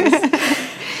kidding then. Just...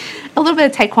 A little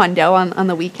bit of Taekwondo on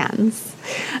the weekends.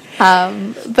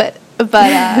 But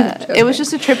But it was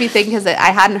just a trippy thing because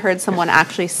I hadn't heard someone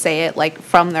actually say it like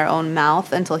from their own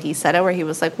mouth until he said it, where he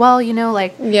was like, well, you know,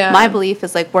 like my belief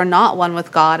is like we're not one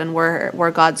with God, and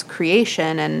we're God's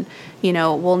creation, and you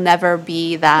know, we'll never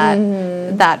be that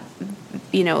that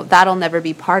you know, that'll never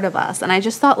be part of us. And I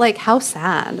just thought, like, how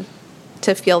sad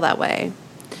to feel that way.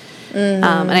 And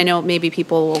I know maybe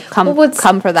people will come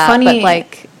for that, but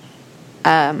like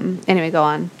anyway, go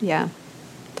on. Yeah.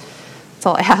 That's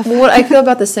all I have. What I feel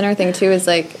about the sinner thing too is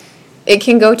like it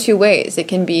can go two ways. It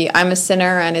can be I'm a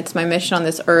sinner and it's my mission on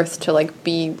this earth to like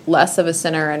be less of a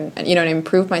sinner and you know, to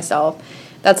improve myself.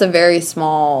 That's a very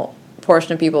small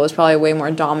portion of people. It was probably way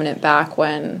more dominant back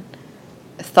when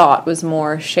thought was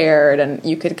more shared and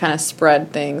you could kind of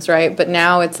spread things, right? But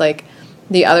now it's like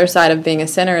the other side of being a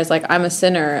sinner is like I'm a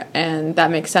sinner, and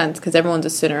that makes sense because everyone's a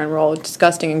sinner and we're all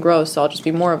disgusting and gross, so I'll just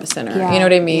be more of a sinner. You know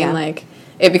what I mean? Like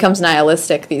it becomes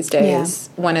nihilistic these days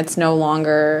when it's no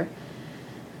longer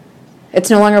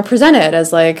presented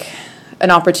as like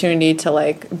an opportunity to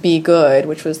like be good,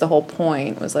 which was the whole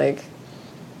point. Was like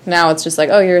now it's just like,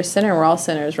 oh, you're a sinner, we're all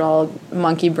sinners, we're all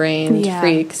monkey brained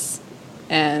freaks,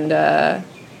 and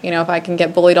you know, if I can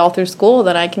get bullied all through school,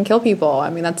 then I can kill people.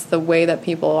 I mean, that's the way that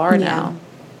people are now.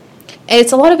 And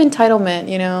it's a lot of entitlement,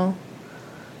 you know.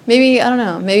 Maybe, I don't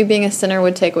know, maybe being a sinner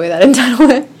would take away that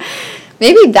entitlement.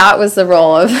 Maybe that was the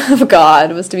role of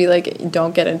God, was to be like,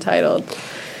 don't get entitled.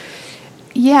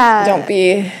 Yeah. Don't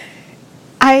be.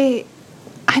 I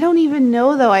don't even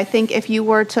know, though. I think if you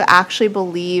were to actually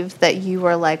believe that you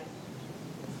were, like,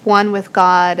 one with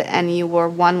God and you were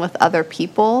one with other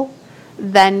people,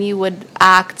 then you would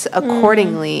act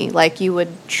accordingly. Like, you would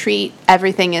treat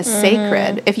everything as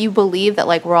sacred. If you believe that,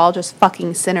 like, we're all just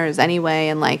fucking sinners anyway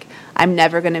and, like, I'm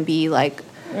never going to be, like,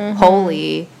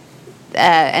 holy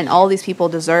and all these people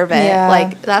deserve it.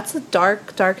 Like, that's a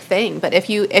dark, dark thing. But if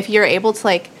you're able to,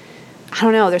 like, I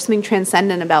don't know, there's something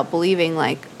transcendent about believing,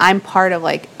 like, I'm part of,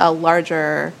 like, a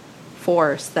larger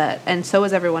force that, and so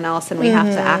is everyone else, and we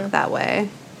have to act that way.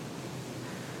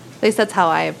 At least that's how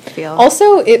I feel.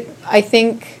 Also, I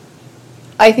think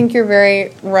you're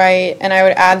very right, and I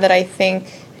would add that I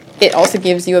think it also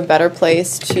gives you a better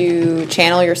place to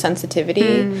channel your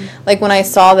sensitivity. Like, when I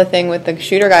saw the thing with the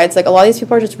shooter guy, it's like a lot of these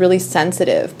people are just really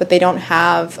sensitive, but they don't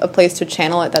have a place to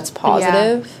channel it that's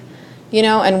positive. You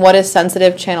know, and what is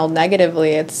sensitive channeled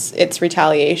negatively? It's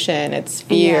retaliation, it's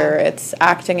fear, it's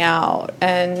acting out.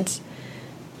 And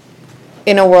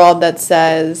in a world that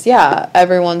says,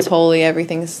 everyone's holy,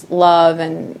 everything's love,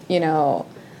 and, you know,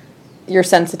 your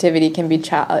sensitivity can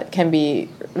be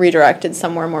redirected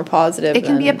somewhere more positive. It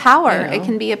can be a power. You know, it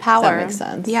can be a power. That makes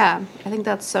sense. Yeah, I think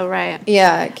that's so right.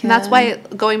 Yeah, it can. And that's why,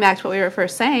 going back to what we were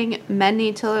first saying, men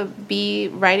need to be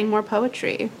writing more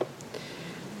poetry.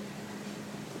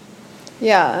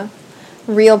 Yeah,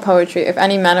 real poetry. If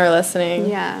any men are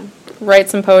listening, write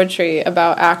some poetry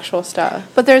about actual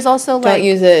stuff. But there's also like, don't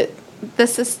use it. The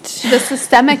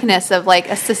systemicness of like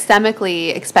a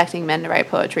systemically expecting men to write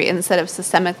poetry instead of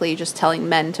systemically just telling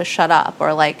men to shut up,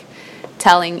 or like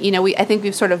telling, you know, I think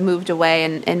we've sort of moved away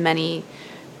in many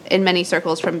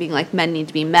circles from being like men need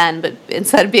to be men, but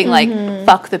instead of being like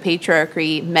fuck the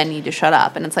patriarchy, men need to shut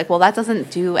up. And it's like, well, that doesn't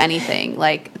do anything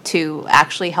like to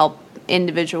actually help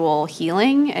individual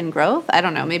healing and growth. I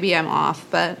don't know, maybe I'm off,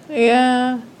 but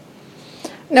no,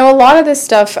 a lot of this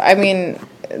stuff, I mean,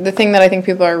 the thing that I think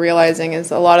people are realizing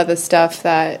is a lot of the stuff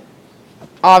that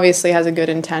obviously has a good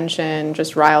intention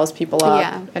just riles people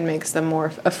up and makes them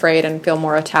more afraid and feel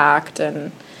more attacked,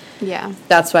 and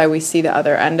that's why we see the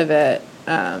other end of it.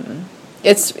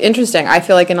 It's interesting. I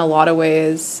feel like in a lot of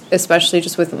ways, especially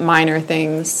just with minor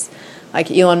things like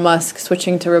Elon Musk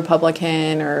switching to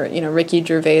Republican, or, you know, Ricky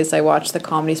Gervais, I watched the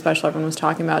comedy special everyone was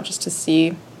talking about just to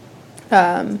see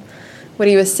what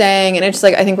he was saying. And it's just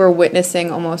like, I think we're witnessing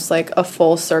almost like a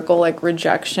full circle, like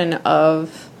rejection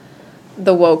of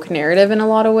the woke narrative in a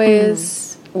lot of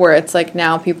ways, where it's like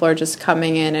now people are just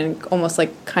coming in and almost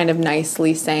like kind of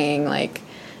nicely saying like,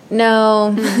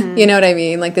 no, you know what I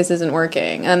mean? Like, this isn't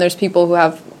working. And there's people who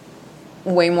have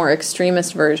way more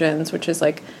extremist versions, which is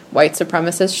like white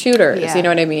supremacist shooters, you know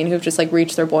what I mean, who've just like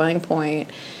reached their boiling point.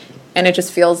 And it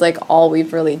just feels like all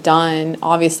we've really done,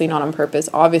 obviously not on purpose,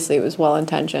 obviously it was well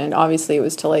intentioned, obviously it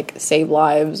was to like save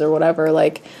lives or whatever,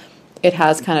 like it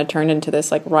has kind of turned into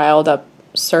this like riled up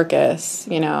circus,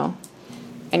 you know.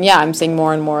 And I'm seeing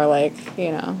more and more like,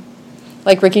 you know,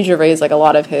 like Ricky Gervais, like a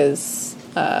lot of his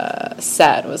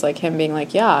set was like him being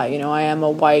like, you know, I am a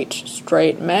white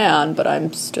straight man, but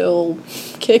I'm still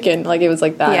kicking. Like, it was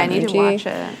like that energy. I need to watch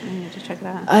it. I need to check it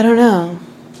out. I don't know.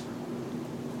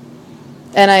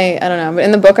 And I don't know, but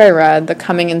in the book I read, The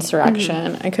Coming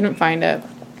Insurrection, I couldn't find it.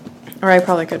 or I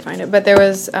probably could find it, but there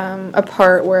was a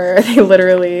part where they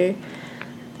literally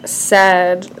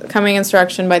said, coming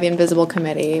instruction by the Invisible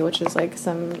Committee, which is like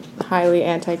some highly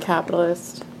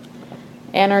anti-capitalist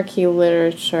anarchy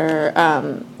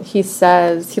literature, he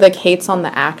says, he like hates on the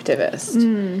activist.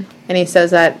 And he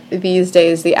says that these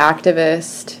days the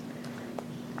activist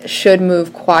should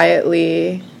move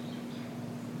quietly.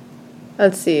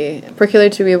 Let's see.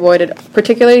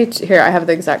 Here, I have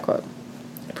the exact quote.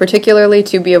 Particularly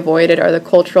to be avoided are the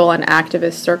cultural and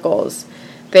activist circles.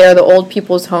 They are the old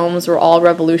people's homes where all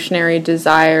revolutionary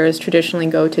desires traditionally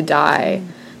go to die.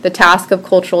 The task of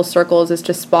cultural circles is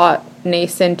to spot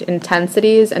nascent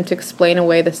intensities and to explain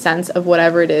away the sense of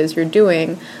whatever it is you're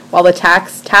doing, while the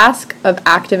task of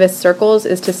activist circles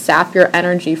is to sap your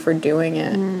energy for doing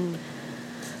it.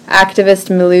 Activist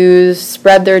milieus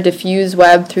spread their diffuse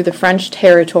web through the French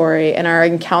territory and are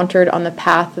encountered on the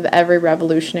path of every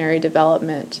revolutionary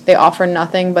development. They offer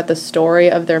nothing but the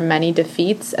story of their many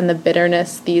defeats and the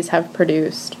bitterness these have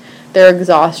produced. Their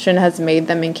exhaustion has made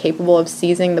them incapable of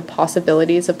seizing the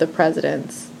possibilities of the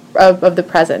present.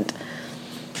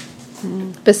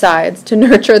 Besides, to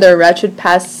nurture their wretched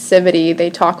passivity, they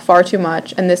talk far too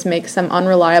much, and this makes them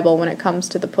unreliable when it comes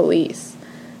to the police.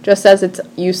 Just as it's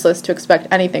useless to expect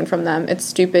anything from them, it's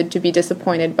stupid to be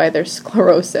disappointed by their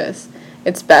sclerosis.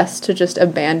 It's best to just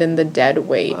abandon the dead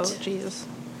weight. Oh, Jesus.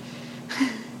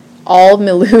 All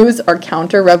milieus are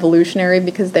counter-revolutionary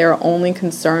because they are only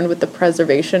concerned with the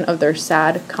preservation of their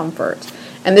sad comfort.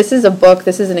 And this is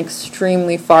an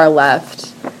extremely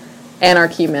far-left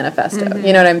anarchy manifesto.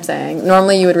 You know what I'm saying?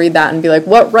 Normally you would read that and be like,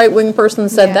 what right-wing person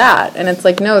said that? And it's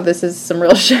like, no, this is some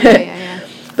real shit. Yeah.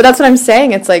 But that's what I'm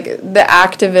saying. It's like the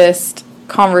activist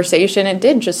conversation, it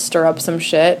did just stir up some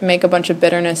shit, make a bunch of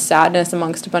bitterness, sadness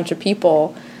amongst a bunch of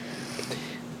people.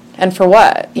 And for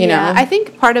what, you know? I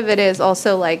think part of it is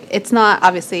also, like, it's not,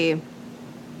 obviously,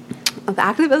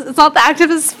 it's not the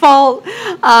activist's fault,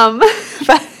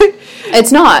 but...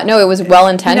 It's not. No, it was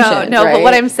well-intentioned, No, right? but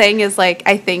what I'm saying is, like,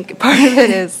 I think part of it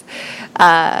is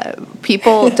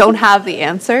people don't have the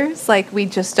answers. Like, we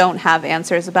just don't have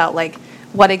answers about, like,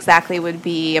 what exactly would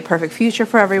be a perfect future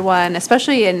for everyone,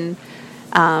 especially in...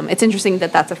 it's interesting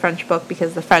that that's a French book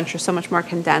because the French are so much more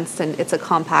condensed and it's a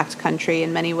compact country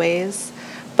in many ways.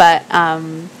 But,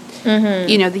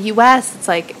 you know, the U.S., it's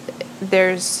like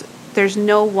there's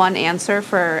no one answer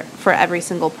for every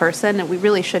single person. And we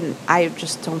really shouldn't. I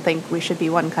just don't think we should be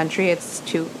one country. It's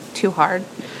too hard.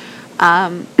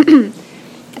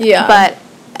 Yeah. But,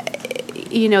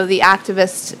 you know, the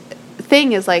activist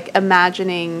thing is like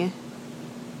imagining...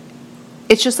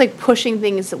 It's just like pushing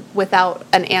things without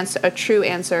an answer, a true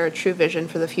vision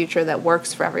for the future that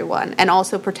works for everyone. And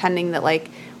also pretending that like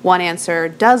one answer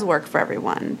does work for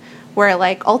everyone. Where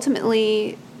like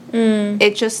ultimately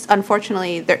it just,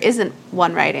 unfortunately, there isn't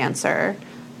one right answer.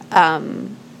 I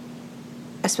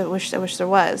wish there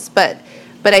was. But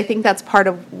I think that's part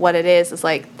of what it is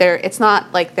like it's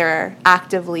not like they're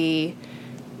actively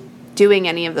doing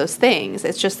any of those things.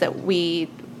 It's just that we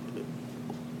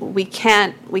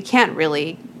can't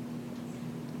really,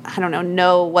 I don't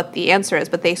know what the answer is,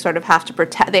 but they sort of have to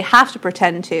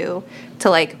pretend to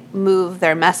like move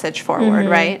their message forward,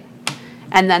 right?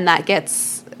 And then that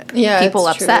gets people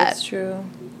upset. It's true.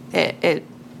 It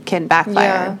can backfire.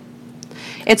 Yeah.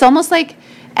 It's almost like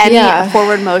any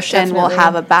forward motion will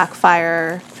have a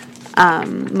backfire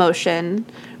motion,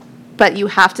 but you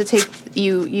have to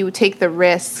take the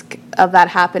risk of that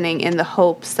happening in the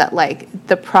hopes that like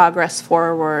the progress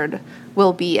forward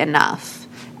will be enough,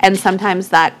 and sometimes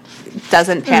that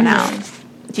doesn't pan out.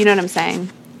 Do you know what I'm saying?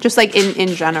 Just like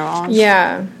in general.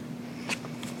 Yeah,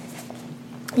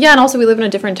 and also we live in a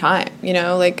different time, you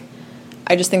know, like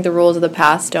I just think the rules of the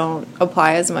past don't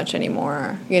apply as much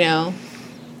anymore, you know,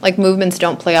 like movements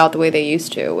don't play out the way they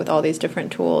used to with all these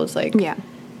different tools, like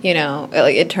you know,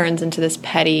 like it turns into this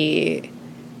petty,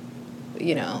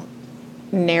 you know,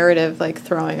 narrative like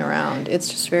throwing around. It's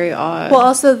just very odd. Well,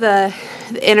 also the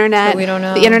internet. But we don't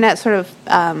know. The internet sort of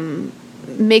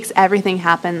makes everything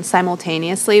happen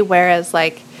simultaneously, whereas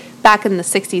like back in the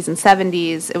 60s and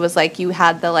 70s, it was like you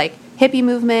had the like hippie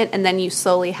movement, and then you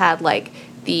slowly had like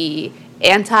the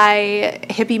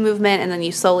anti-hippie movement, and then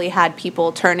you slowly had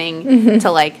people turning to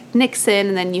like Nixon,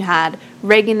 and then you had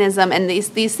Reaganism, and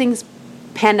these things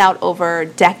panned out over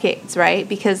decades, right?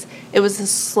 Because it was a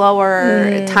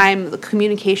slower time, the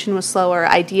communication was slower,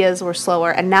 ideas were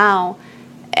slower, and now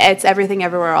it's everything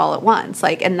everywhere all at once,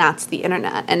 like, and that's the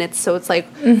internet. And it's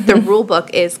like the rule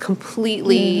book is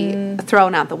completely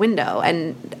thrown out the window,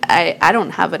 and I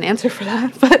don't have an answer for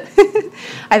that, but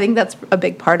I think that's a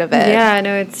big part of it. Yeah,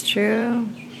 no, it's true.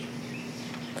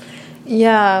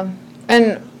 Yeah.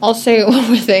 And I'll say one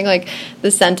more thing, like, the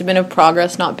sentiment of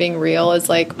progress not being real is,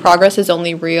 like, progress is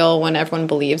only real when everyone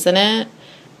believes in it,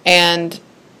 and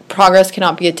progress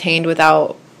cannot be attained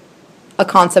without a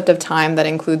concept of time that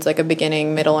includes, like, a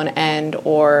beginning, middle, and end,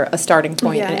 or a starting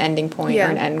point, an ending point, or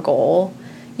an end goal,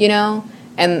 you know?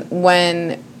 And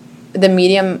when the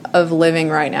medium of living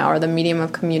right now, or the medium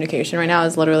of communication right now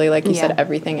is literally, like you said,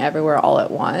 everything, everywhere, all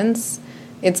at once,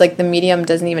 it's like the medium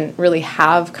doesn't even really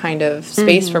have kind of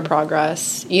space for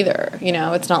progress either, you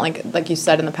know? It's not like you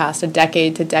said in the past, a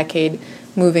decade to decade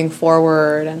moving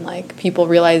forward and, like, people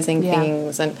realizing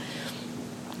things, and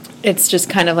it's just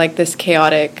kind of like this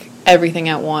chaotic everything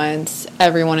at once,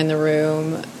 everyone in the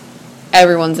room,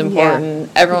 everyone's important,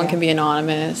 everyone can be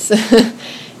anonymous.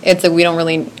 It's like we don't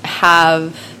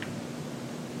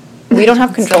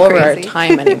have control over our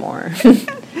time anymore.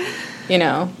 You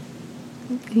know?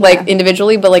 Like,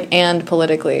 individually, but, like, and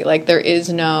politically. Like, there's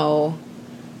no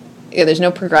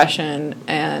progression,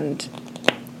 and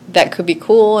that could be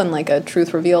cool in, like, a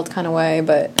truth revealed kind of way,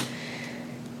 but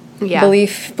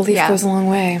belief goes a long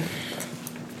way.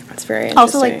 It's very interesting.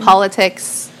 Also, like,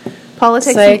 politics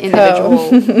and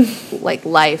individual, like,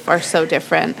 life are so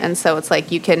different, and so it's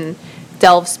like you can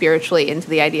delve spiritually into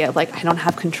the idea of, like, I don't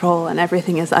have control and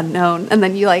everything is unknown, and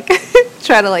then you, like,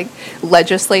 try to, like,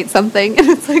 legislate something, and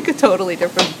it's, like, a totally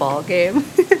different ball game.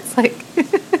 It's like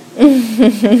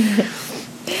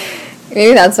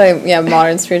maybe that's why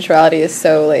modern spirituality is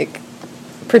so, like,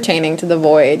 pertaining to the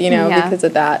void, you know, because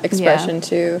of that expression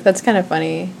too. That's kind of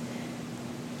funny.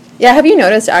 Yeah, have you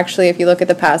noticed, actually, if you look at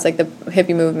the past, like, the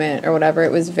hippie movement or whatever,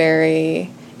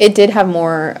 it did have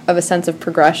more of a sense of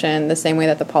progression, the same way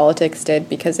that the politics did,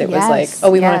 because it was like,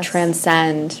 oh, we want to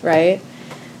transcend, right?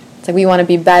 It's like we want to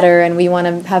be better and we want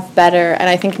to have better. And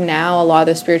I think now a lot of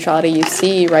the spirituality you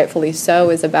see, rightfully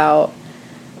so, is about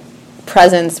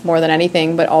presence more than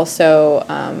anything, but also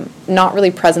not really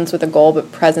presence with a goal,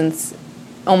 but presence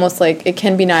almost like it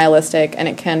can be nihilistic and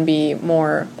it can be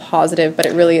more positive, but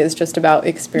it really is just about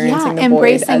experiencing the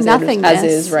void as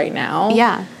is right now.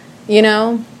 Yeah. You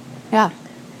know? Yeah.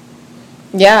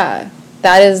 Yeah.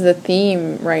 That is the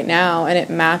theme right now, and it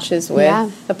matches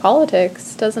with the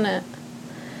politics, doesn't it?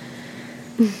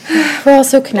 We're all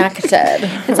so connected.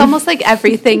 It's almost like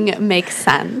everything makes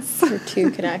sense. We're too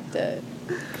connected.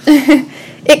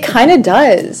 It kind of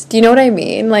does. Do you know what I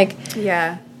mean? Like,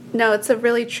 yeah. No, it's a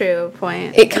really true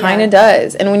point. It kind of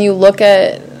does. And when you look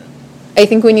at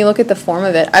the form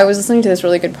of it, I was listening to this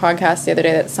really good podcast the other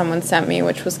day that someone sent me,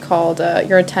 which was called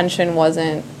Your Attention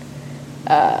Wasn't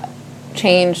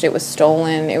Changed, It Was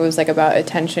Stolen. It was, like, about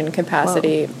attention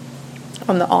capacity. Whoa.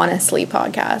 On the Honestly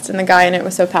podcast, and the guy in it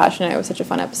was so passionate. It was such a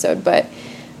fun episode, but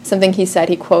something he said,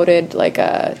 he quoted, like,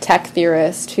 a tech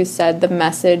theorist who said the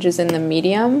message is in the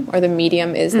medium, or the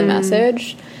medium is the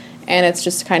message, and it's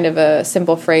just kind of a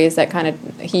simple phrase that kind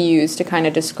of he used to kind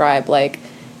of describe, like,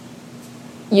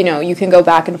 you know, you can go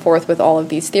back and forth with all of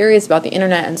these theories about the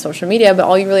internet and social media, but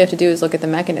all you really have to do is look at the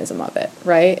mechanism of it,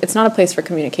 right? It's not a place for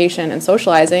communication and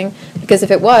socializing, because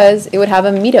if it was, it would have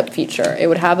a meetup feature. It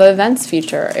would have an events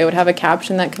feature. It would have a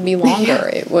caption that could be longer.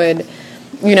 It would,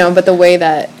 you know, but the way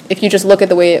that, if you just look at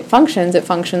the way it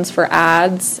functions for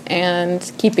ads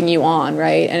and keeping you on,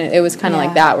 right? And it was kind of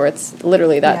like that, where it's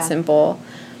literally that simple.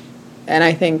 And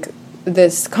I think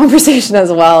this conversation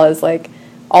as well is, like,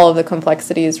 all of the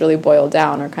complexities really boiled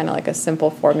down, or kind of like a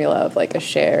simple formula of, like, a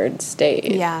shared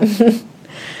state. Yeah.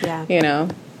 Yeah. You know?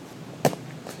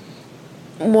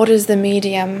 What is the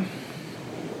medium?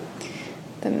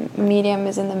 The medium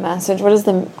is in the message. What is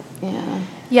the... Yeah.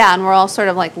 Yeah, and we're all sort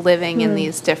of, like, living in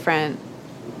these different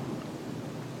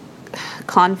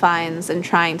confines and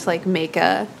trying to, like, make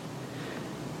a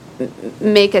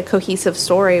cohesive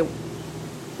story,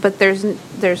 but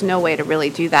there's no way to really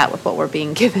do that with what we're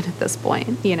being given at this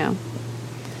point, you know.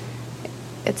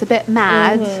 It's a bit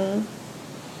mad.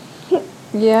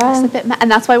 Yeah. It's a bit mad. And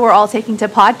that's why we're all taking to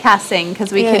podcasting,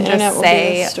 because we can just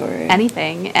say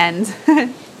anything and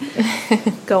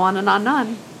go on and on and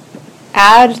on.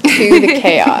 Add to the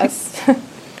chaos.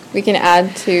 We can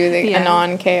add to the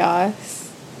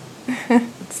anon-chaos.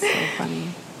 It's so funny.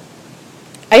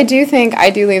 I do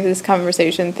leave this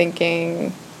conversation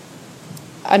thinking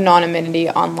anonymity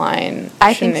online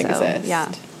shouldn't exist.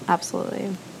 Yeah,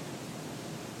 absolutely.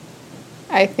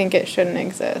 I think it shouldn't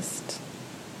exist.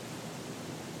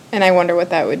 And I wonder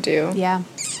what that would do. Yeah.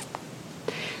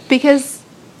 Because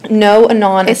no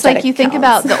anon it's like you think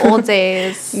about the old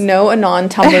days. No anon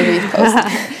Tumblr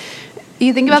repost.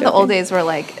 You think about the old days where,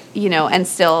 like, you know, and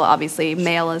still obviously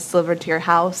mail is delivered to your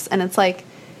house, and it's like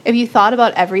If you thought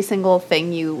about every single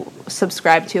thing you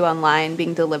subscribe to online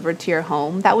being delivered to your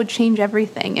home, that would change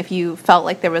everything. If you felt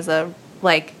like there was a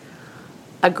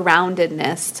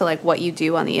groundedness to like what you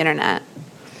do on the internet.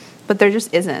 But there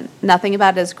just isn't. Nothing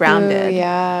about it is grounded. Ooh,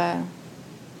 yeah.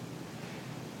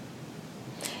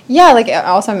 Yeah, like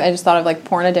also I just thought of like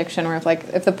porn addiction, where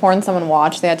if the porn someone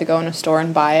watched, they had to go in a store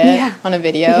and buy it on a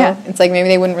video. Yeah. It's like maybe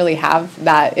they wouldn't really have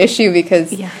that issue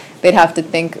because they'd have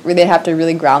to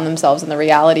really ground themselves in the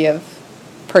reality of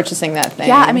purchasing that thing.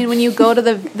 Yeah, I mean when you go to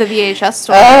the VHS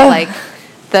store, like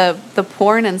the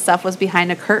porn and stuff was behind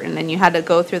a curtain, and you had to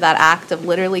go through that act of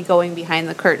literally going behind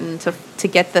the curtain to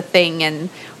get the thing and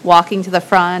walking to the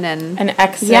front and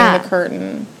exiting the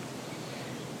curtain.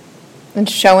 And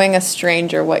showing a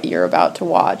stranger what you're about to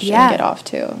watch and get off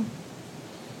to.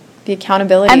 The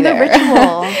accountability and the there.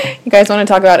 ritual. You guys want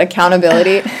to talk about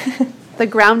accountability? The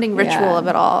grounding ritual of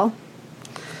it all.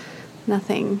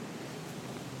 Nothing.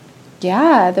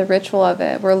 Yeah, the ritual of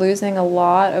it. We're losing a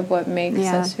lot of what makes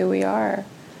us who we are.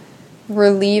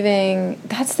 We're leaving.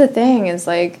 That's the thing, is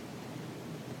like,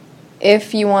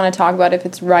 if you want to talk about if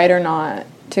it's right or not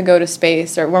to go to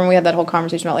space, or when we had that whole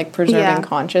conversation about like preserving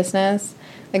consciousness,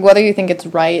 like whether you think it's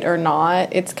right or not,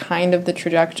 it's kind of the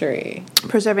trajectory.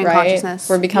 Preserving consciousness.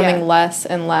 We're becoming less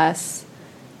and less.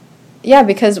 Yeah,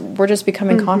 because we're just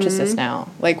becoming consciousness now.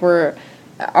 Like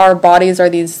our bodies are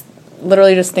these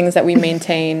literally just things that we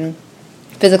maintain.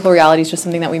 Physical reality is just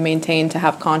something that we maintain to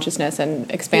have consciousness and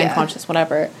expand consciousness,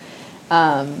 whatever.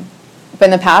 But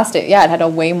in the past, it had a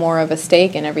way more of a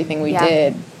stake in everything we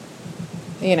did.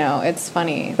 You know, it's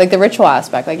funny. Like the ritual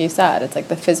aspect, like you said, it's like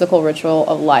the physical ritual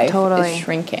of life is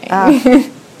shrinking.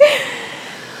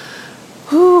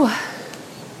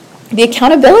 The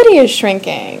accountability is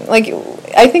shrinking. Like,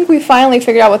 I think we finally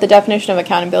figured out what the definition of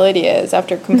accountability is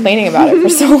after complaining about it for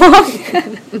so long.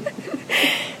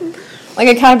 Like,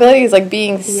 accountability is like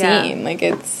being seen. Like,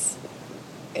 it's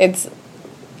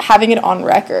having it on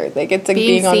record. Like, it's like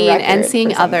being on record and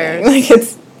seeing others. Like,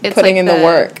 it's putting like in the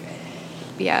work.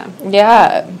 Yeah.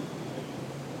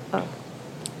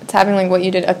 It's having like what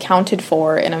you did accounted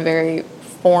for in a very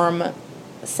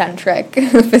form-centric,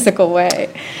 physical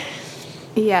way.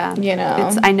 Yeah. You know?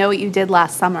 It's I know what you did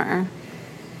last summer.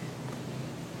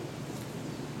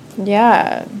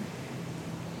 Yeah.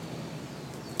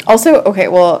 Also, okay,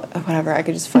 well, whatever. I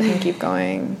could just fucking keep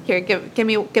going. Here, give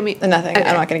me. Nothing. Okay.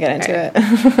 I'm not going to get into it.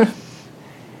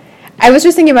 I was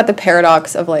just thinking about the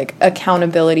paradox of like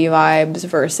accountability vibes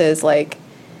versus like,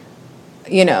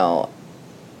 you know,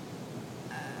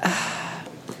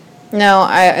 no,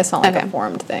 I sound like a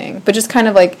formed thing, but just kind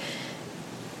of like,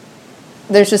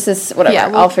 there's just this,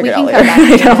 whatever, I'll figure it out later.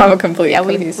 I don't have a complete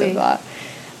cohesive thought.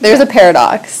 There's a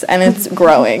paradox, and it's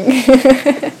growing.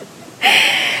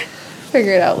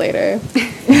 Figure it out later.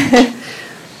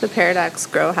 The Paradox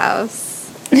Grow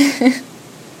House.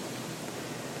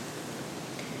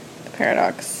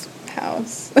 Paradox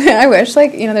house. I wish,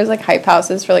 like, you know, there's like hype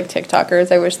houses for like TikTokers.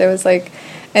 I wish there was like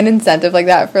an incentive like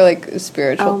that for like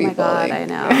spiritual people. Oh my god, like, I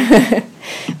know.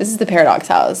 This is the Paradox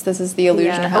House. This is the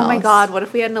Illusion House. Oh my god, what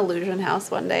if we had an illusion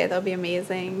house one day? That would be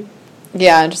amazing.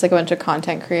 Yeah, just like a bunch of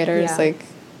content creators like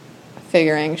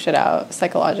figuring shit out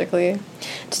psychologically.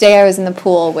 Today I was in the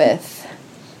pool with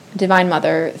Divine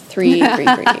Mother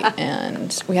 333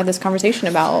 and we had this conversation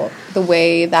about the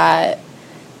way that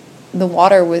the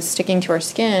water was sticking to our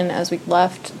skin as we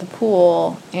left the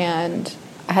pool, and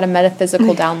I had a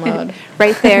metaphysical download.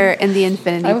 Right there in the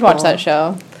infinity pool. I would watch that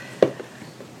show.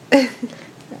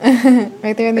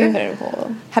 Right there in the infinity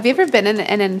pool. Have you ever been in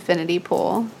an infinity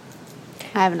pool?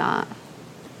 I have not.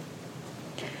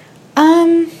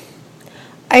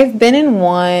 I've been in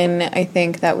one, I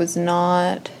think, that was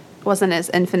not... Wasn't as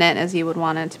infinite as you would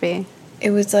want it to be.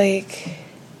 It was like...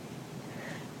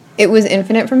 It was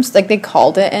infinite from, like, they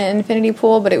called it an infinity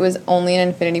pool, but it was only an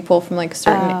infinity pool from, like,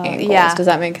 certain angles. Yeah. Does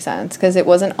that make sense? Because it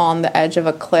wasn't on the edge of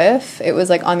a cliff. It was,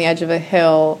 like, on the edge of a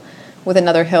hill with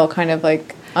another hill kind of,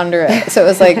 like, under it. So it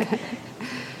was, like,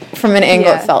 from an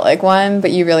angle it felt like one,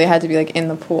 but you really had to be, like, in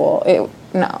the pool.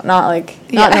 Not in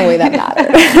a way that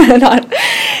mattered.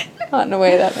 not in a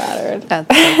way that mattered. That's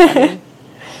so funny.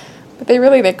 But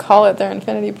they call it their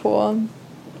infinity pool.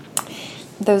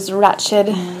 Those wretched...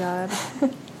 Oh, my God.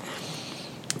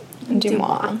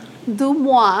 Du-moi.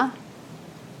 Du-moi.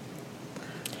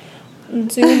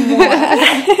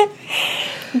 Du-moi.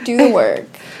 Do the work.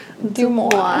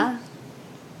 Du-moi.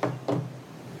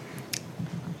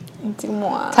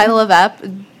 Du-moi. Title of ep,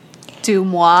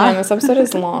 Du-moi. Damn, this episode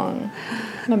is long.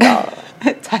 About...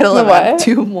 Title of ep,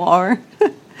 Du-moi.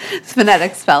 It's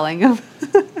phonetic spelling of...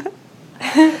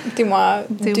 Du-moi.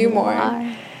 Do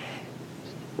more.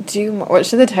 Do more. What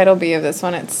should the title be of this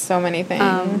one? It's so many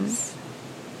things.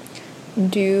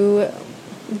 Do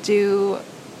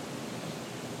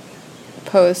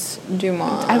post du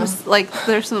mois. I was like,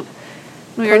 there's some.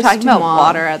 When we were talking about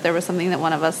water, there was something that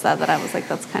one of us said that I was like,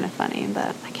 that's kind of funny,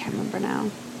 but I can't remember now.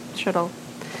 Sure, it'll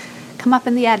come up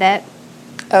in the edit.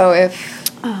 Oh, if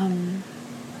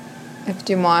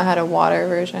du mois had a water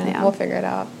version, we'll figure it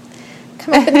out.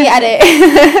 Come up in the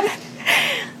edit.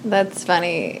 That's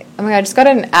funny. Oh my god, I just got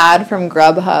an ad from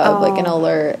Grubhub, like an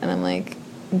alert, and I'm like,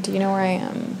 do you know where I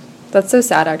am? That's so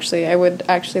sad, actually. I would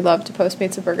actually love to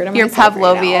Postmates a burger to Your myself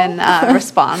Pavlovian right now.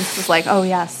 response was like, oh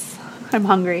yes, I'm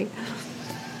hungry.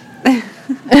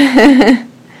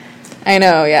 I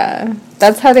know, yeah.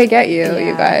 That's how they get you,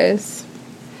 you guys.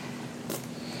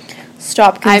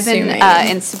 Stop consuming. I've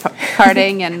been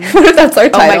Instacarting and... What if that's our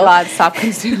title? Oh my god, stop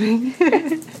consuming.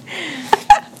 It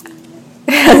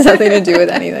has nothing to do with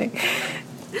anything.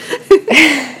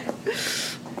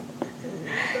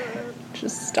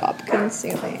 Just stop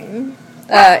consuming.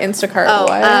 Instacart,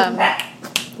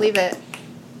 what? Leave it.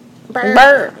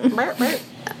 Burr.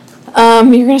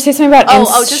 You're gonna say something about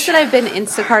just that I've been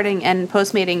Instacarting and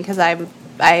Postmating because I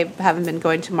haven't been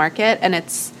going to market, and it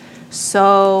is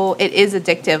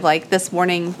addictive. Like this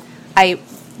morning, I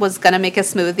was gonna make a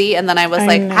smoothie, and then I was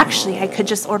actually, I could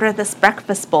just order this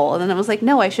breakfast bowl, and then I was like,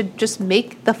 no, I should just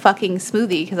make the fucking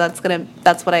smoothie because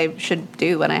that's what I should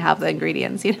do when I have the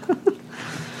ingredients, you know.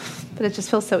 But it just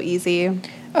feels so easy.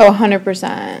 Oh,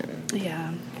 100%.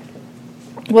 Yeah.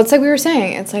 Well, it's like we were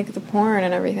saying, it's like the porn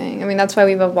and everything. I mean, that's why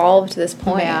we've evolved to this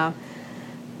point. Yeah.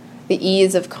 The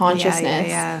ease of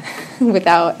consciousness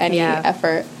without any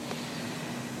effort.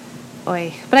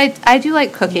 Oy. But I do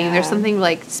like cooking. Yeah. There's something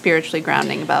like spiritually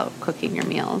grounding about cooking your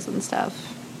meals and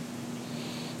stuff.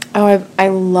 Oh, I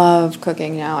love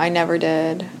cooking now. I never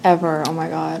did, ever. Oh my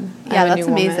god. Yeah, that's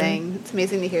amazing. Woman. It's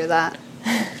amazing to hear that.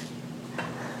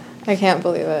 I can't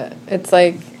believe it. It's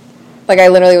like I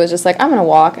literally was just like, I'm gonna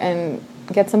walk and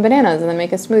get some bananas and then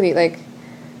make a smoothie. Like,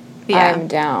 I'm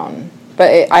down.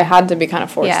 But I had to be kind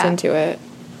of forced into it.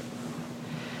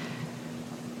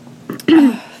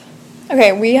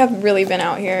 Okay, we have really been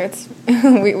out here. It's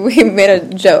we made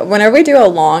a joke. Whenever we do a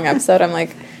long episode, I'm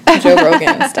like Joe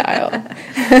Rogan style.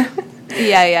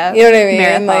 Yeah. You know what I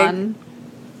mean?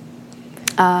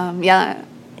 Marathon. Yeah.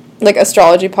 Like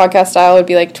astrology podcast style would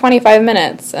be like 25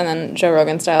 minutes, and then Joe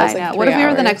Rogan style is like 3 hours. What if we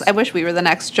were the next? I wish we were the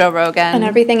next Joe Rogan. And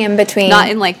everything in between. Not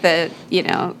in like the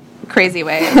crazy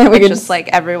way. But just like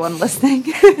everyone listening.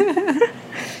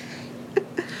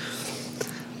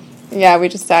 Yeah, we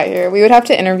just sat here. We would have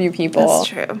to interview people. That's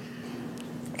true.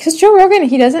 Because Joe Rogan,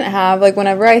 he doesn't have, like,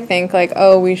 whenever I think, like,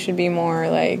 oh, we should be more,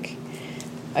 like,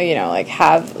 like,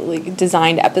 have, like,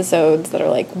 designed episodes that are,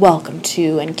 like, welcome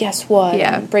to, and guess what?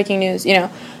 Yeah. And breaking news,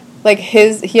 Like, he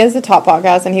has the top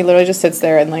podcast, and he literally just sits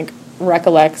there and, like,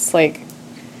 recollects, like,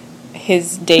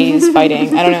 his days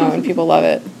fighting. I don't know, and people love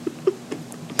it.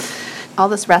 All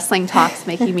this wrestling talk's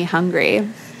making me hungry.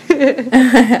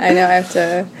 I know, I have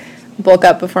to bulk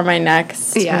up before my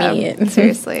next meet.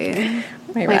 Seriously.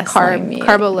 my like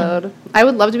carbo load. I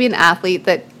would love to be an athlete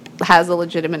that has a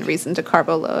legitimate reason to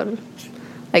carbo load.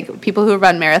 Like people who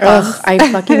run marathons. Ugh,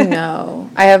 I fucking know.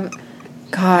 I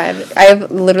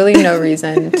have literally no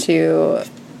reason to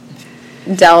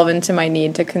delve into my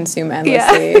need to consume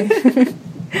endlessly.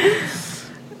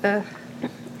 Yeah.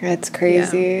 It's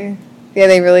crazy. Yeah,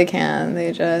 they really can.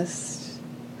 They just...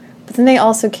 But then they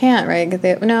also can't, right?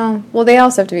 They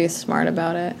also have to be smart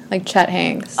about it. Like Chet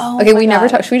Hanks. Oh, okay, we never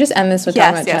talk. Should we just end this with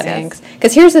talking about Chet Hanks?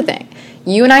 Because here's the thing.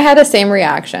 You and I had the same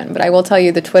reaction, but I will tell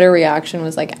you the Twitter reaction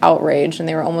was like outraged, and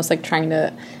they were almost like trying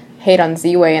to hate on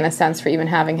Z-Way in a sense for even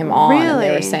having him on. Really? And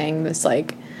they were saying this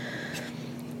like...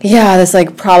 Yeah, this,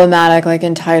 like, problematic, like,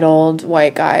 entitled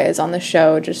white guy is on the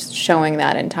show just showing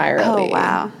that entirely. Oh,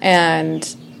 wow.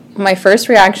 And my first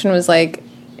reaction was, like,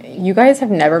 you guys have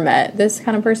never met this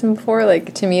kind of person before?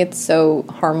 Like, to me, it's so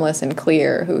harmless and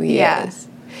clear who he is.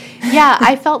 Yeah,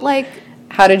 I felt like...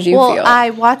 How did you feel? Well, I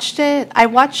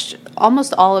watched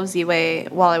almost all of Z-Way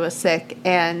while I was sick,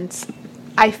 and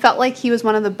I felt like he was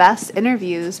one of the best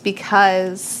interviews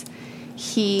because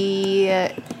he...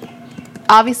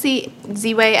 Obviously,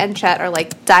 Z-Way and Chet are,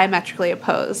 like, diametrically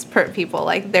opposed people.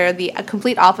 Like, they're the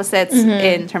complete opposites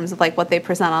in terms of, like, what they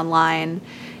present online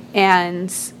and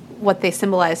what they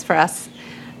symbolize for us.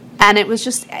 And it was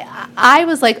just, I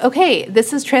was like, okay,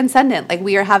 this is transcendent. Like,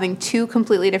 we are having two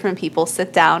completely different people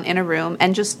sit down in a room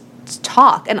and just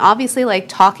talk. And obviously, like,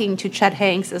 talking to Chet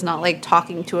Hanks is not like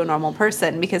talking to a normal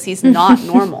person because he's not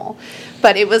normal.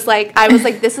 But it was like, I was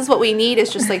like, this is what we need,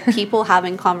 is just, like, people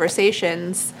having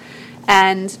conversations.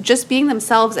 and just being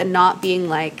themselves and not being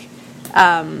like,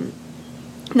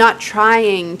 not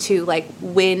trying to like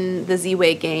win the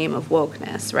Z-Way game of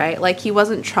wokeness, right? Like he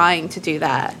wasn't trying to do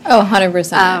that. Oh,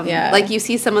 100%. Yeah. Like you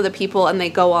see some of the people and they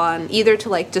go on either to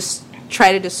like just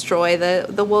try to destroy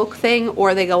the woke thing,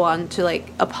 or they go on to like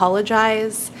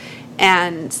apologize.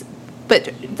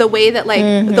 But the way that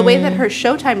like the way that her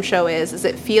Showtime show is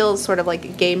it feels sort of like a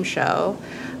game show.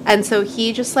 And so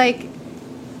he just like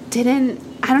didn't,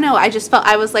 I don't know, I just felt,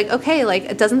 I was like, okay,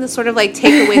 like, doesn't this sort of, like,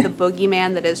 take away the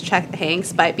boogeyman that is Chet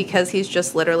Hanks because he's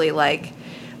just literally, like,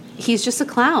 he's just a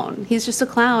clown. He's just a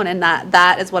clown, and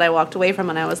that is what I walked away from,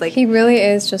 and I was like... He really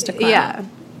is just a clown. Yeah.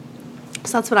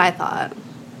 So that's what I thought.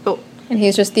 And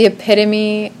he's just the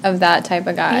epitome of that type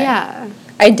of guy. Yeah.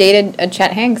 I dated a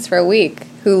Chet Hanks for a week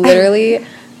who literally...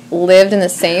 lived in the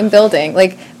same building.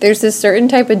 Like, there's this certain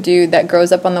type of dude that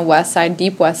grows up on the west side,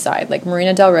 deep west side, like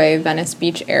Marina Del Rey, Venice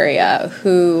Beach area,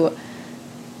 who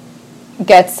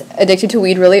gets addicted to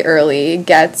weed really early,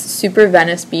 gets super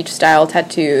Venice Beach style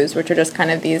tattoos, which are just kind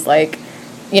of these, like,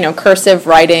 you know, cursive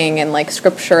writing and, like,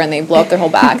 scripture, and they blow up their whole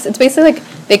backs. It's basically, like,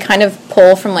 they kind of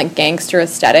pull from, like, gangster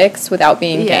aesthetics without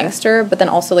being gangster, but then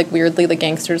also, like, weirdly the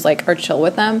gangsters, like, are chill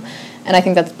with them. And I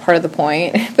think that's part of the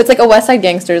point. But it's like a West Side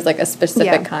Gangster is like a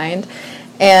specific kind.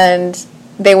 And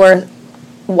they wear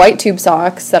white tube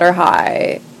socks that are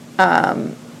high,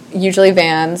 usually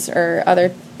Vans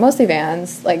or mostly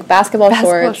Vans, like basketball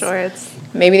shorts.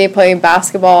 Maybe they play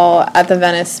basketball at the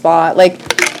Venice spot. Like,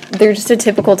 they're just a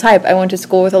typical type. I went to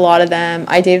school with a lot of them.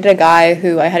 I dated a guy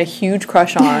who I had a huge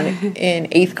crush on in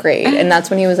 8th grade. And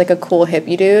that's when he was like a cool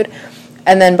hippie dude.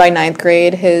 And then by 9th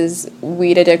grade, his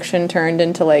weed addiction turned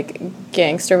into, like,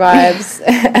 gangster vibes.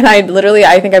 And I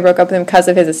think I broke up with him because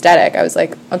of his aesthetic. I was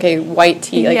like, okay, white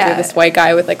tee. Like, you're this white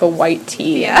guy with, like, a white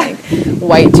tee and, like,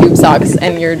 white tube socks.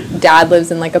 And your dad lives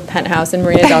in, like, a penthouse in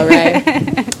Marina Del Rey.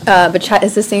 But Chet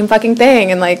is the same fucking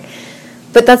thing. And, like,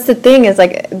 but that's the thing is,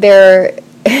 like, they're...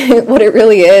 what it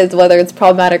really is, whether it's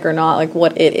problematic or not, like,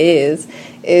 what it is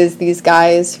these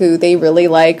guys who they really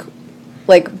like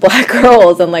black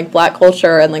girls and like black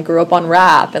culture and like grew up on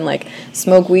rap and like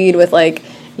smoke weed with like,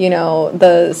 you know,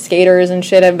 the skaters and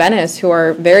shit at Venice who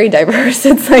are very diverse.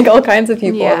 It's like all kinds of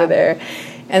people over there.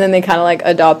 And then they kind of like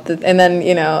adopt it, and then,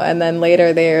 you know, and then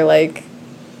later they're like,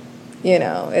 you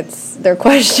know, they're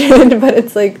questioned, but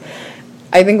it's like,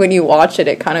 I think when you watch it,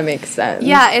 it kind of makes sense.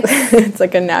 Yeah, it's it's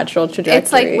like a natural trajectory.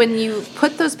 It's like when you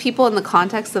put those people in the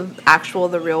context of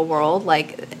the real world,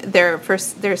 like they're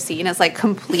seen as like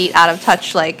complete out of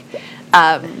touch, like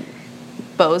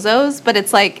bozos. But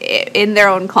it's like in their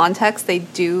own context, they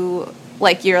do,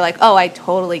 like, you're like, oh, I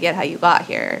totally get how you got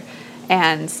here.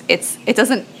 And it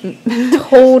doesn't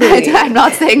totally. I'm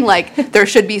not saying like there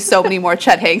should be so many more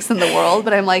Chet Hanks in the world,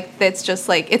 but I'm like, it's just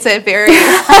like, it's a very,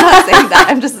 I'm not saying that,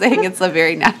 I'm just saying it's a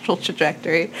very natural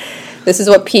trajectory. This is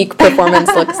what peak performance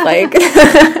looks like.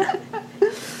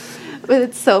 But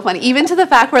it's so funny, even to the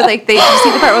fact where like you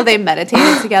see the part where they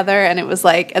meditated together, and it was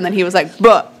like, and then he was like,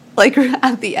 "Buh," like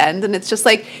at the end, and it's just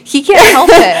like he can't help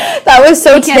it. That was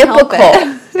so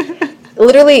typical.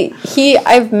 Literally,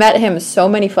 I've met him so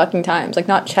many fucking times. Like,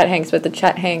 not Chet Hanks, but the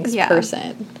Chet Hanks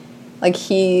person. Like,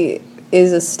 he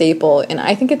is a staple, and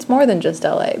I think it's more than just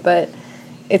LA, but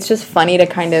it's just funny to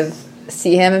kind of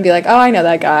see him and be like, oh, I know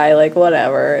that guy, like,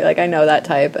 whatever, like, I know that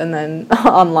type, and then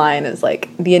online is,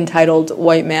 like, the entitled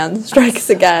white man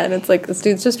strikes again. It's like, this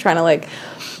dude's just trying to, like,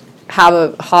 have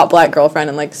a hot black girlfriend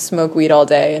and, like, smoke weed all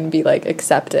day and be, like,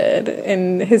 accepted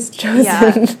in his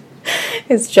chosen...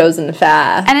 his chosen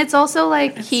path. And it's also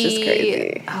like just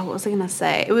crazy. Oh, what was I gonna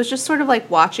say? It was just sort of like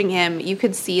watching him, you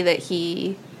could see that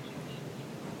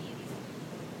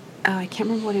I can't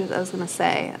remember what I was gonna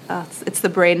say. It's the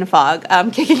brain fog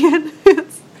kicking in.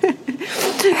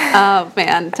 Oh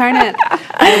man, darn it.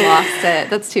 I lost it.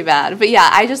 That's too bad. But yeah,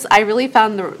 I really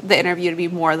found the interview to be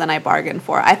more than I bargained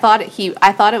for. I thought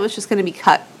it was just gonna be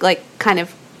cut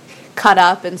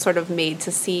up and sort of made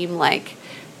to seem like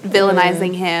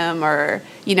villainizing him or,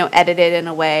 you know, edited in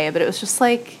a way, but it was just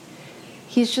like,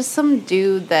 he's just some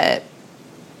dude that,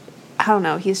 I don't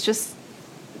know, he's just,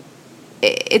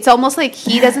 it's almost like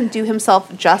he doesn't do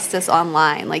himself justice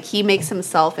online. Like, he makes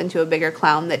himself into a bigger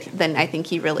clown than I think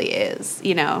he really is,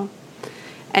 you know?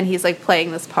 And he's, like,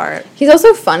 playing this part. He's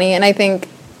also funny, and I think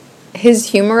his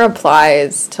humor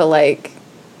applies to, like,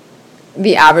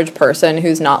 the average person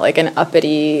who's not, like, an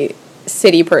uppity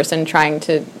city person trying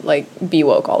to, like, be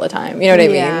woke all the time. You know what I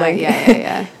mean? Like,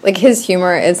 yeah. Like, his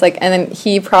humor is, like, and then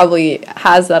he probably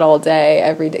has that all day,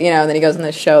 every day, you know, and then he goes on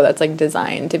this show that's, like,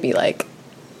 designed to be, like,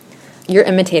 you're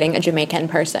imitating a Jamaican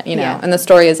person, you know? Yeah. And the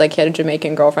story is, like, he had a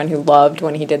Jamaican girlfriend who loved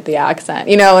when he did the accent,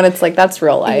 you know? And it's, like, that's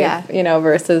real life, you know,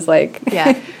 versus, like...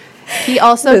 Yeah. He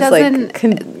also this, doesn't...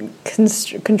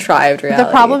 contrived reality.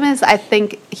 The problem is, I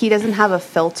think he doesn't have a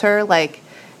filter, like...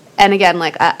 And again,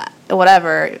 like,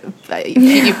 whatever,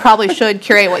 you probably should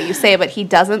curate what you say, but he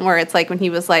doesn't, where it's like when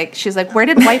he was like, she's like, where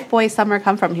did white boy summer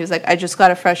come from? He was like, I just got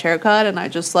a fresh haircut and I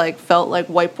just, like, felt like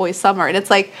white boy summer. And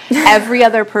it's like every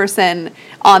other person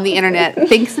on the internet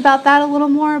thinks about that a little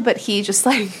more, but he just,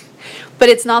 like, but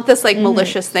it's not this, like,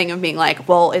 malicious thing of being like,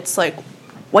 well, it's, like,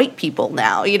 white people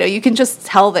now. You know, you can just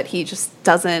tell that he just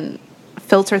doesn't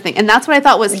filter things. And that's what I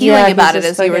thought was healing about it,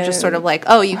 is you were just sort of like,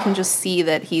 oh, you can just see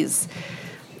that he's...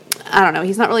 I don't know,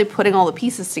 he's not really putting all the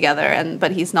pieces together,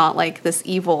 but he's not, like, this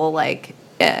evil, like,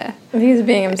 He's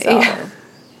being himself.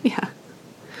 Yeah.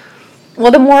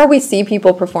 Well, the more we see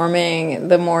people performing,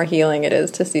 the more healing it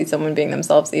is to see someone being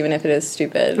themselves, even if it is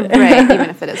stupid. Right, even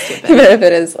if it is stupid. Even if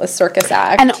it is a circus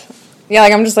act. And yeah,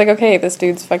 like, I'm just like, okay, this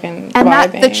dude's fucking and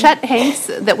vibing. The Chet Hanks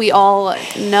that we all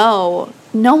know,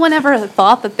 no one ever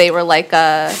thought that they were, like,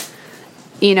 a,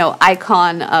 you know,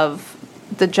 icon of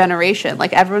the generation.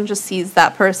 Like, everyone just sees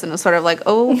that person as sort of like,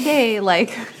 okay,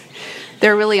 like,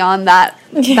 they're really on that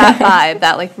vibe,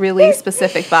 that, like, really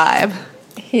specific vibe.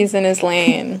 He's in his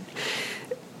lane.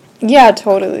 Yeah,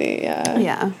 totally.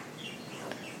 Yeah.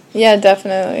 Yeah,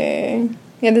 definitely.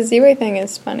 Yeah, the Z-Way thing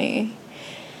is funny.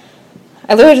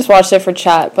 I literally just watched it for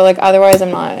chat, but, like, otherwise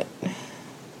I'm not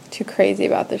too crazy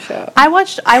about the show. I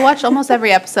watched almost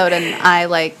every episode, and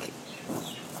I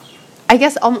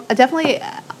guess definitely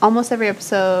almost every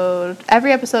episode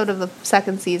of the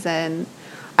second season.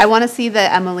 I want to see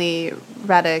the Emily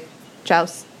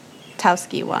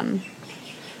Ratajkowski one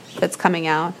that's coming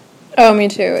out. Oh, me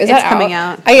too. Is that coming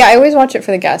out? Yeah, I always watch it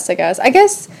for the guests, I guess. I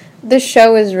guess the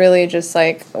show is really just,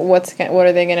 like, what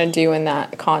are they going to do in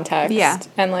that context? Yeah.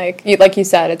 And, like you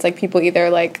said, it's, like, people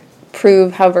either, like,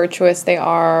 prove how virtuous they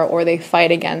are or they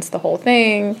fight against the whole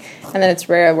thing. And then it's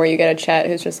rare where you get a Chet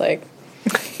who's just, like...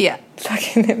 Yeah.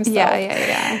 Fucking himself.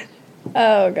 Yeah.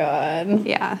 Oh, God.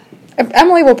 Yeah.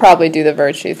 Emily will probably do the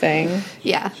virtue thing.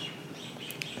 Yeah.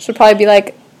 She'll probably be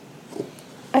like,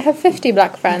 I have 50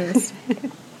 black friends.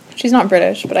 She's not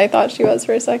British, but I thought she was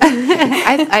for a second.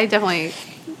 I definitely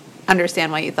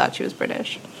understand why you thought she was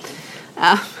British.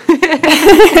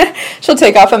 She'll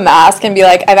take off a mask and be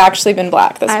like, I've actually been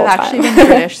black this whole time. I've actually been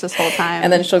British this whole time.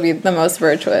 And then she'll be the most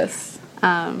virtuous.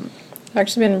 I've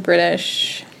actually been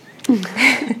British.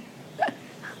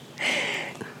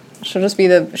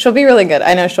 She'll be really good.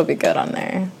 I know she'll be good on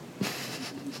there.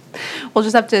 We'll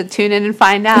just have to tune in and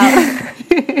find out.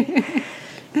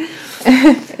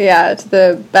 Yeah, it's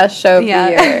the best show of the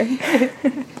year.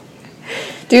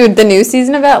 Dude, the new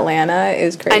season of Atlanta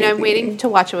is crazy. I know, I'm waiting to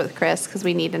watch it with Chris because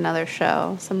we need another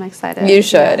show, so I'm excited. You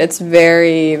should. Yeah. It's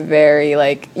very, very,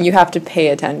 like, you have to pay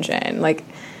attention. Like,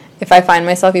 if I find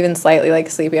myself even slightly, like,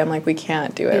 sleepy, I'm like, we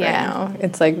can't do it right now.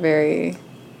 It's, like, very...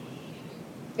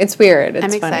 It's weird.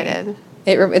 It's excited.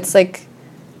 Funny. It's, like...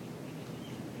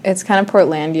 It's kind of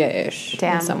Portlandia-ish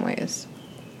in some ways.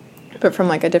 But from,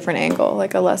 like, a different angle.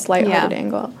 Like, a less lighthearted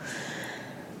angle.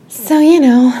 So, you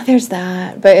know, there's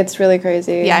that. But it's really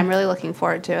crazy. Yeah, I'm really looking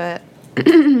forward to it.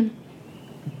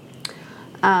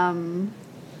 All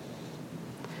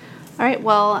right,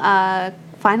 well,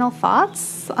 final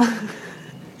thoughts?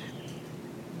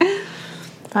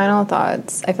 Final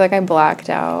thoughts. I feel like I blacked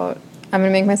out. I'm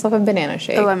gonna make myself a banana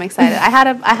shake. Oh, I'm excited. I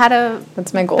had a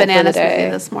That's my goal banana for the day.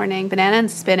 smoothie this morning. Banana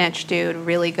and spinach, dude,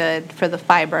 really good for the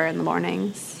fiber in the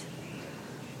mornings.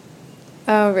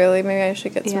 Oh, really? Maybe I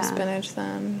should get some spinach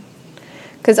then.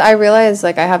 Because I realized,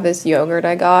 like, I have this yogurt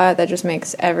I got that just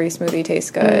makes every smoothie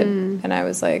taste good. And I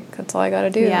was like, that's all I gotta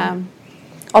do. Yeah.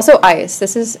 Also, ice.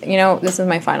 This is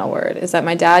my final word, is that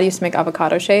my dad used to make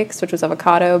avocado shakes, which was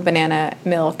avocado, banana,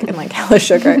 milk, and, like, hella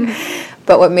sugar.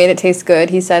 But what made it taste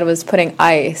good, he said, was putting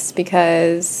ice,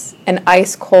 because an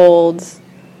ice-cold,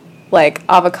 like,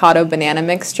 avocado-banana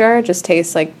mixture just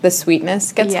tastes like the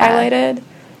sweetness gets highlighted.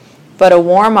 But a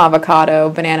warm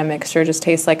avocado-banana mixture just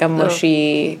tastes like a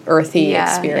mushy, earthy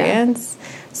experience. Yeah.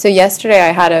 So yesterday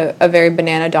I had a very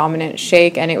banana-dominant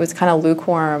shake, and it was kind of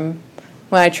lukewarm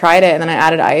when I tried it, and then I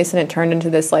added ice, and it turned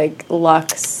into this, like,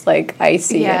 luxe, like,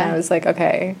 icy, and I was like,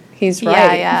 okay, he's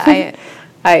right. Yeah.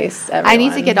 Ice, everyone. I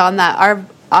need to get on that.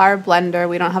 Our blender,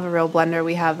 we don't have a real blender.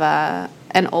 We have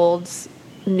an old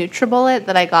NutriBullet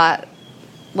that I got,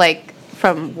 like,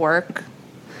 from work,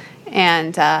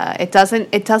 and it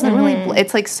doesn't really.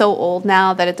 It's, like, so old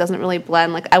now that it doesn't really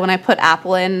blend. Like, when I put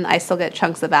apple in, I still get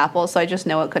chunks of apple, so I just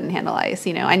know it couldn't handle ice.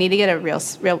 You know, I need to get a real.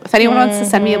 If anyone wants to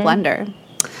send me a blender.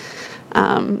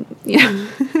 Yeah.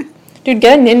 Dude,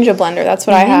 get a Ninja blender. That's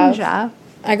what I have. Ninja.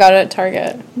 I got it at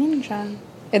Target. Ninja.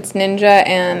 It's Ninja,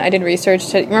 and I did research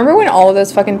to... Remember when all of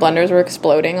those fucking blenders were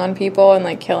exploding on people and,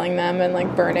 like, killing them and,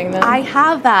 like, burning them? I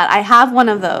have that. I have one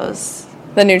of those.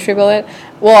 The NutriBullet?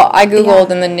 Well, I Googled,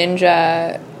 and the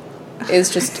Ninja is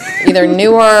just either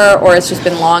newer or it's just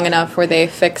been long enough where they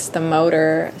fixed the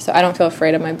motor, so I don't feel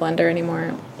afraid of my blender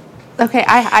anymore. Okay,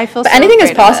 I feel But so anything is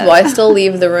afraid of possible. it. I still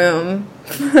leave the room.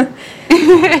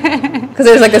 Because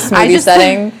there's, like, a smoothie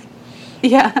setting.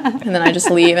 Yeah. And then I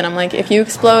just leave, and I'm like, if you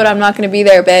explode, I'm not going to be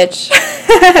there, bitch.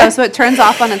 Oh, so it turns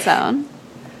off on its own?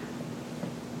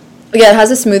 Yeah, it has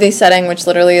a smoothie setting, which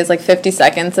literally is like 50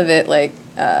 seconds of it, like,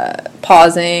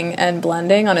 pausing and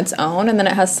blending on its own, and then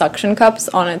it has suction cups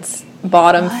on its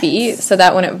bottom feet, so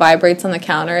that when it vibrates on the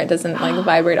counter, it doesn't, like,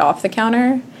 vibrate off the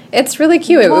counter. It's really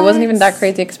cute. It wasn't even that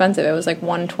crazy expensive. It was, like,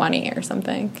 $120 or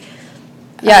something.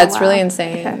 Yeah, it's really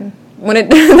insane. Okay. When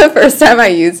the first time I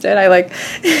used it, I, like,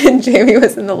 Jamie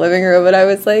was in the living room, and I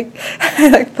was, like, I,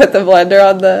 like, put the blender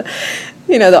on the,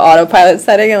 you know, the autopilot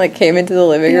setting and, like, came into the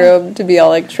living room to be all,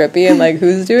 like, trippy and, like,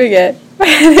 who's doing it?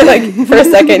 And, like, for a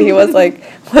second, he was, like,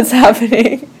 what's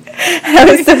happening? And I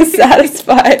was so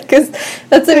satisfied, because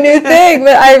that's a new thing,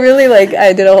 but I really, like,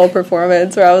 I did a whole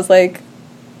performance where I was, like,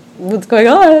 what's going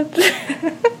on?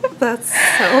 That's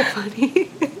so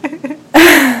funny.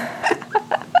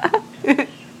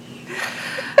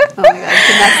 Oh my god,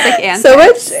 domestic antics. So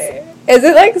much, is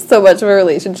it like so much of a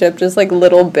relationship, just like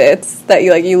little bits that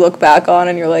you like, you look back on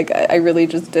and you're like, I really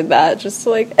just did that just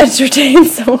to like entertain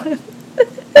someone.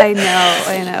 I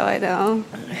know.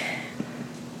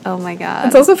 Oh my god.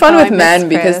 It's also fun with men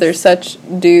because they're such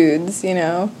dudes, you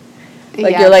know?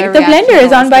 Like, yeah, you're like, the blender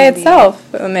is on by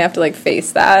itself. And they have to like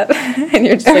face that. And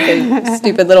you're just like a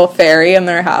stupid little fairy in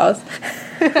their house.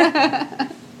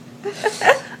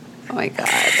 Oh my god,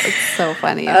 that's so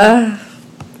funny.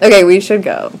 Okay, we should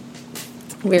go.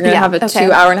 We're going to have a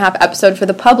 2.5-hour episode for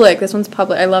the public. This one's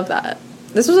public. I love that.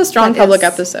 This was a strong public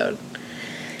episode.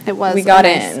 It was. We got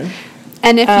in.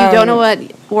 And if you don't know what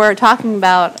we're talking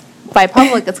about by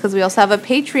public, it's because we also have a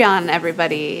Patreon,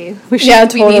 everybody.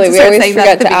 Totally. We always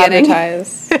forget to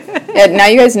advertise. Yeah, now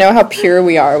you guys know how pure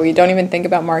we are. We don't even think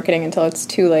about marketing until it's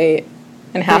too late.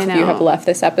 And half of you have left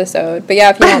this episode. But yeah,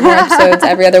 if you want more episodes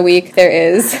every other week, there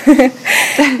is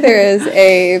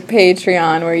a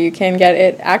Patreon where you can get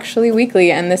it actually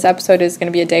weekly. And this episode is going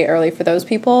to be a day early for those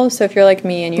people. So if you're like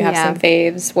me and you have some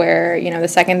faves where, you know, the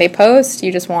second they post,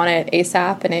 you just want it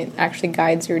ASAP and it actually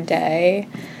guides your day.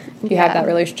 You have that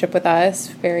relationship with us,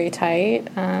 very tight.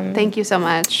 Thank you so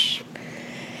much.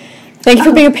 Thank you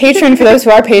for being a patron for those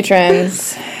who are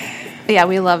patrons. Yeah,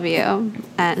 we love you.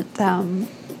 And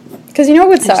because you know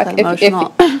what would suck?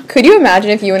 If could you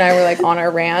imagine if you and I were like on our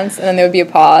rants and then there would be a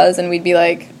pause and we'd be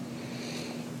like,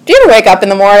 do you ever wake up in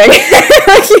the morning?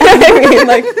 Like, you know what I mean?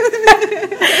 Like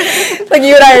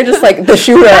you and I are just like the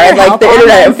shooter and like the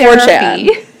internet and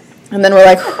 4chan. And then we're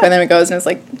like, and then it goes and it's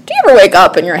like, do you ever wake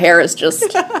up and your hair is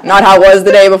just not how it was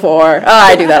the day before? Oh,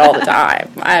 I do that all the time.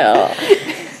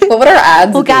 What would our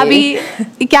ads be?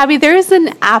 Gabby, there is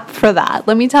an app for that.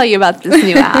 Let me tell you about this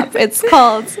new app. It's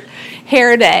called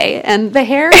Hair Day, and the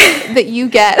hair that you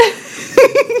get.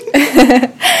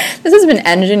 This has been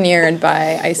engineered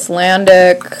by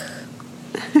Icelandic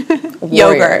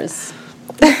warriors.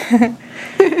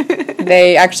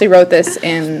 They actually wrote this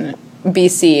in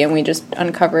BC, and we just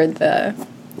uncovered the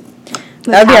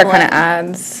that would be our kind of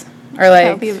ads. Or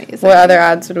like, what other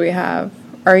ads would we have?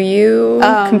 Are you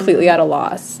completely at a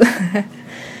loss? Are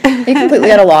you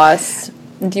completely at a loss?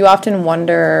 Do you often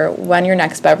wonder when your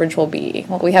next beverage will be?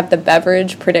 Well, we have the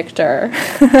beverage predictor.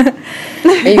 Are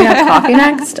you going to have coffee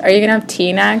next? Are you going to have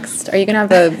tea next? Are you going to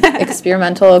have the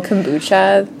experimental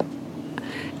kombucha?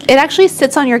 It actually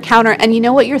sits on your counter, and you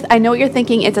know what I know what you're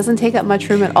thinking. It doesn't take up much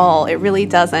room at all. It really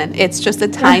doesn't. It's just a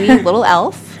tiny little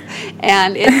elf,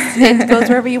 and it goes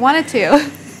wherever you want it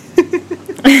to.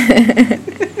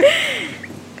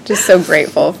 Just so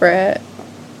grateful for it.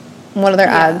 What other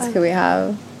ads could we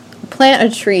have?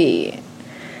 Plant a tree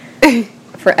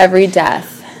for every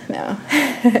death. No.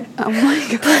 Oh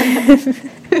my god.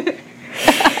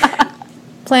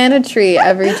 Plant a tree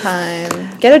every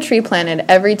time. Get a tree planted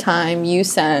every time you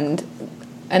send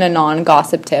an Anon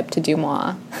gossip tip to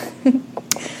Dumois.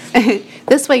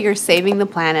 This way you're saving the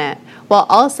planet while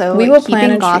also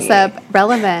keeping gossip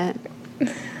relevant.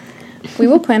 We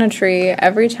will plant a tree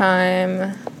every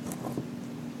time,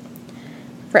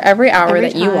 for every hour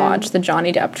that you watch the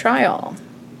Johnny Depp trial.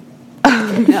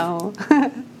 Oh, no.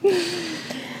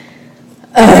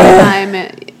 Every time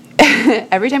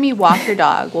every time you walk your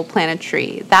dog, we'll plant a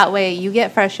tree. That way you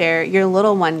get fresh air, your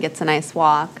little one gets a nice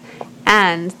walk,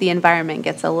 and the environment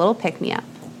gets a little pick-me-up.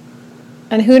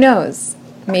 And who knows?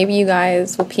 Maybe you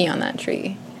guys will pee on that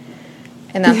tree.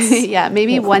 And that's... yeah,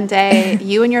 maybe one day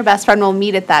you and your best friend will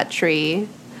meet at that tree,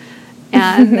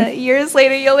 and years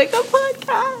later you'll make a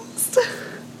podcast.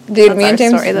 Dude, me and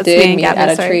James did meet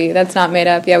at a tree. That's not made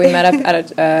up. Yeah, we met up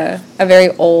at a very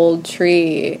old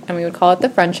tree, and we would call it the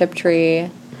friendship tree.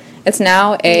 It's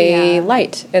now a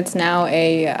light. It's now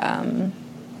a...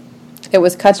 it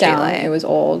was cut down. Light. It was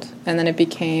old, and then it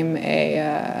became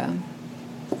a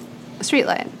street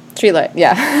light. Street light,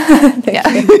 yeah.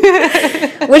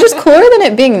 Which is cooler than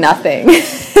it being nothing.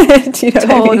 Do you know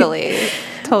totally, what I mean?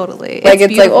 Totally. Like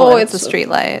it's like, oh, it's a street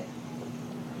light.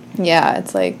 Yeah,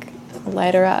 it's like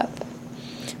light her up.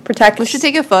 Protect. We should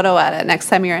take a photo at it next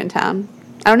time you're in town.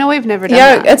 I don't know. We've never done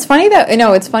that. Yeah, it's funny that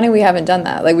it's funny we haven't done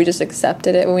that. Like we just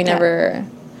accepted it, but we never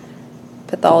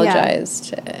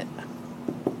pathologized it.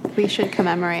 We should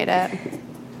commemorate it.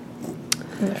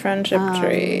 The friendship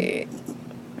tree.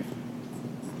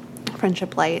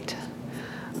 Friendship light.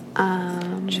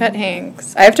 Chet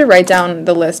Hanks. I have to write down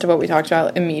the list of what we talked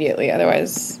about immediately,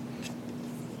 otherwise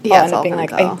I'll end up being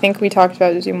like, I think we talked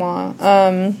about Dumois.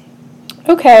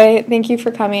 Okay, thank you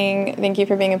for coming. Thank you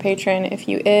for being a patron if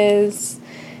you is.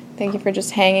 Thank you for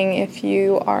just hanging if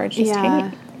you are just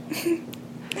hanging.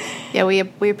 Yeah,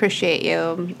 we appreciate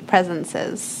you.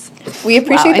 Presences. We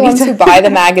appreciate the ones who buy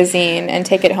the magazine and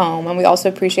take it home, and we also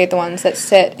appreciate the ones that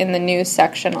sit in the news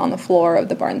section on the floor of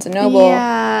the Barnes & Noble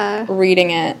reading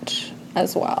it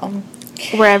as well.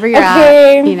 Wherever you're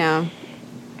at, you know.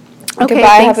 Okay,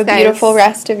 goodbye. Have a beautiful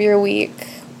rest of your week.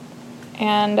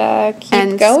 And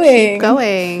keep going. Keep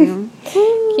going.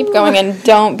 Keep going, and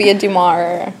don't be a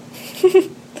Dumois.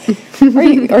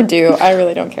 or do. I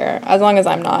really don't care. As long as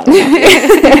I'm not.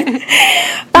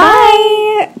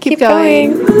 Bye. Keep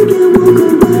going.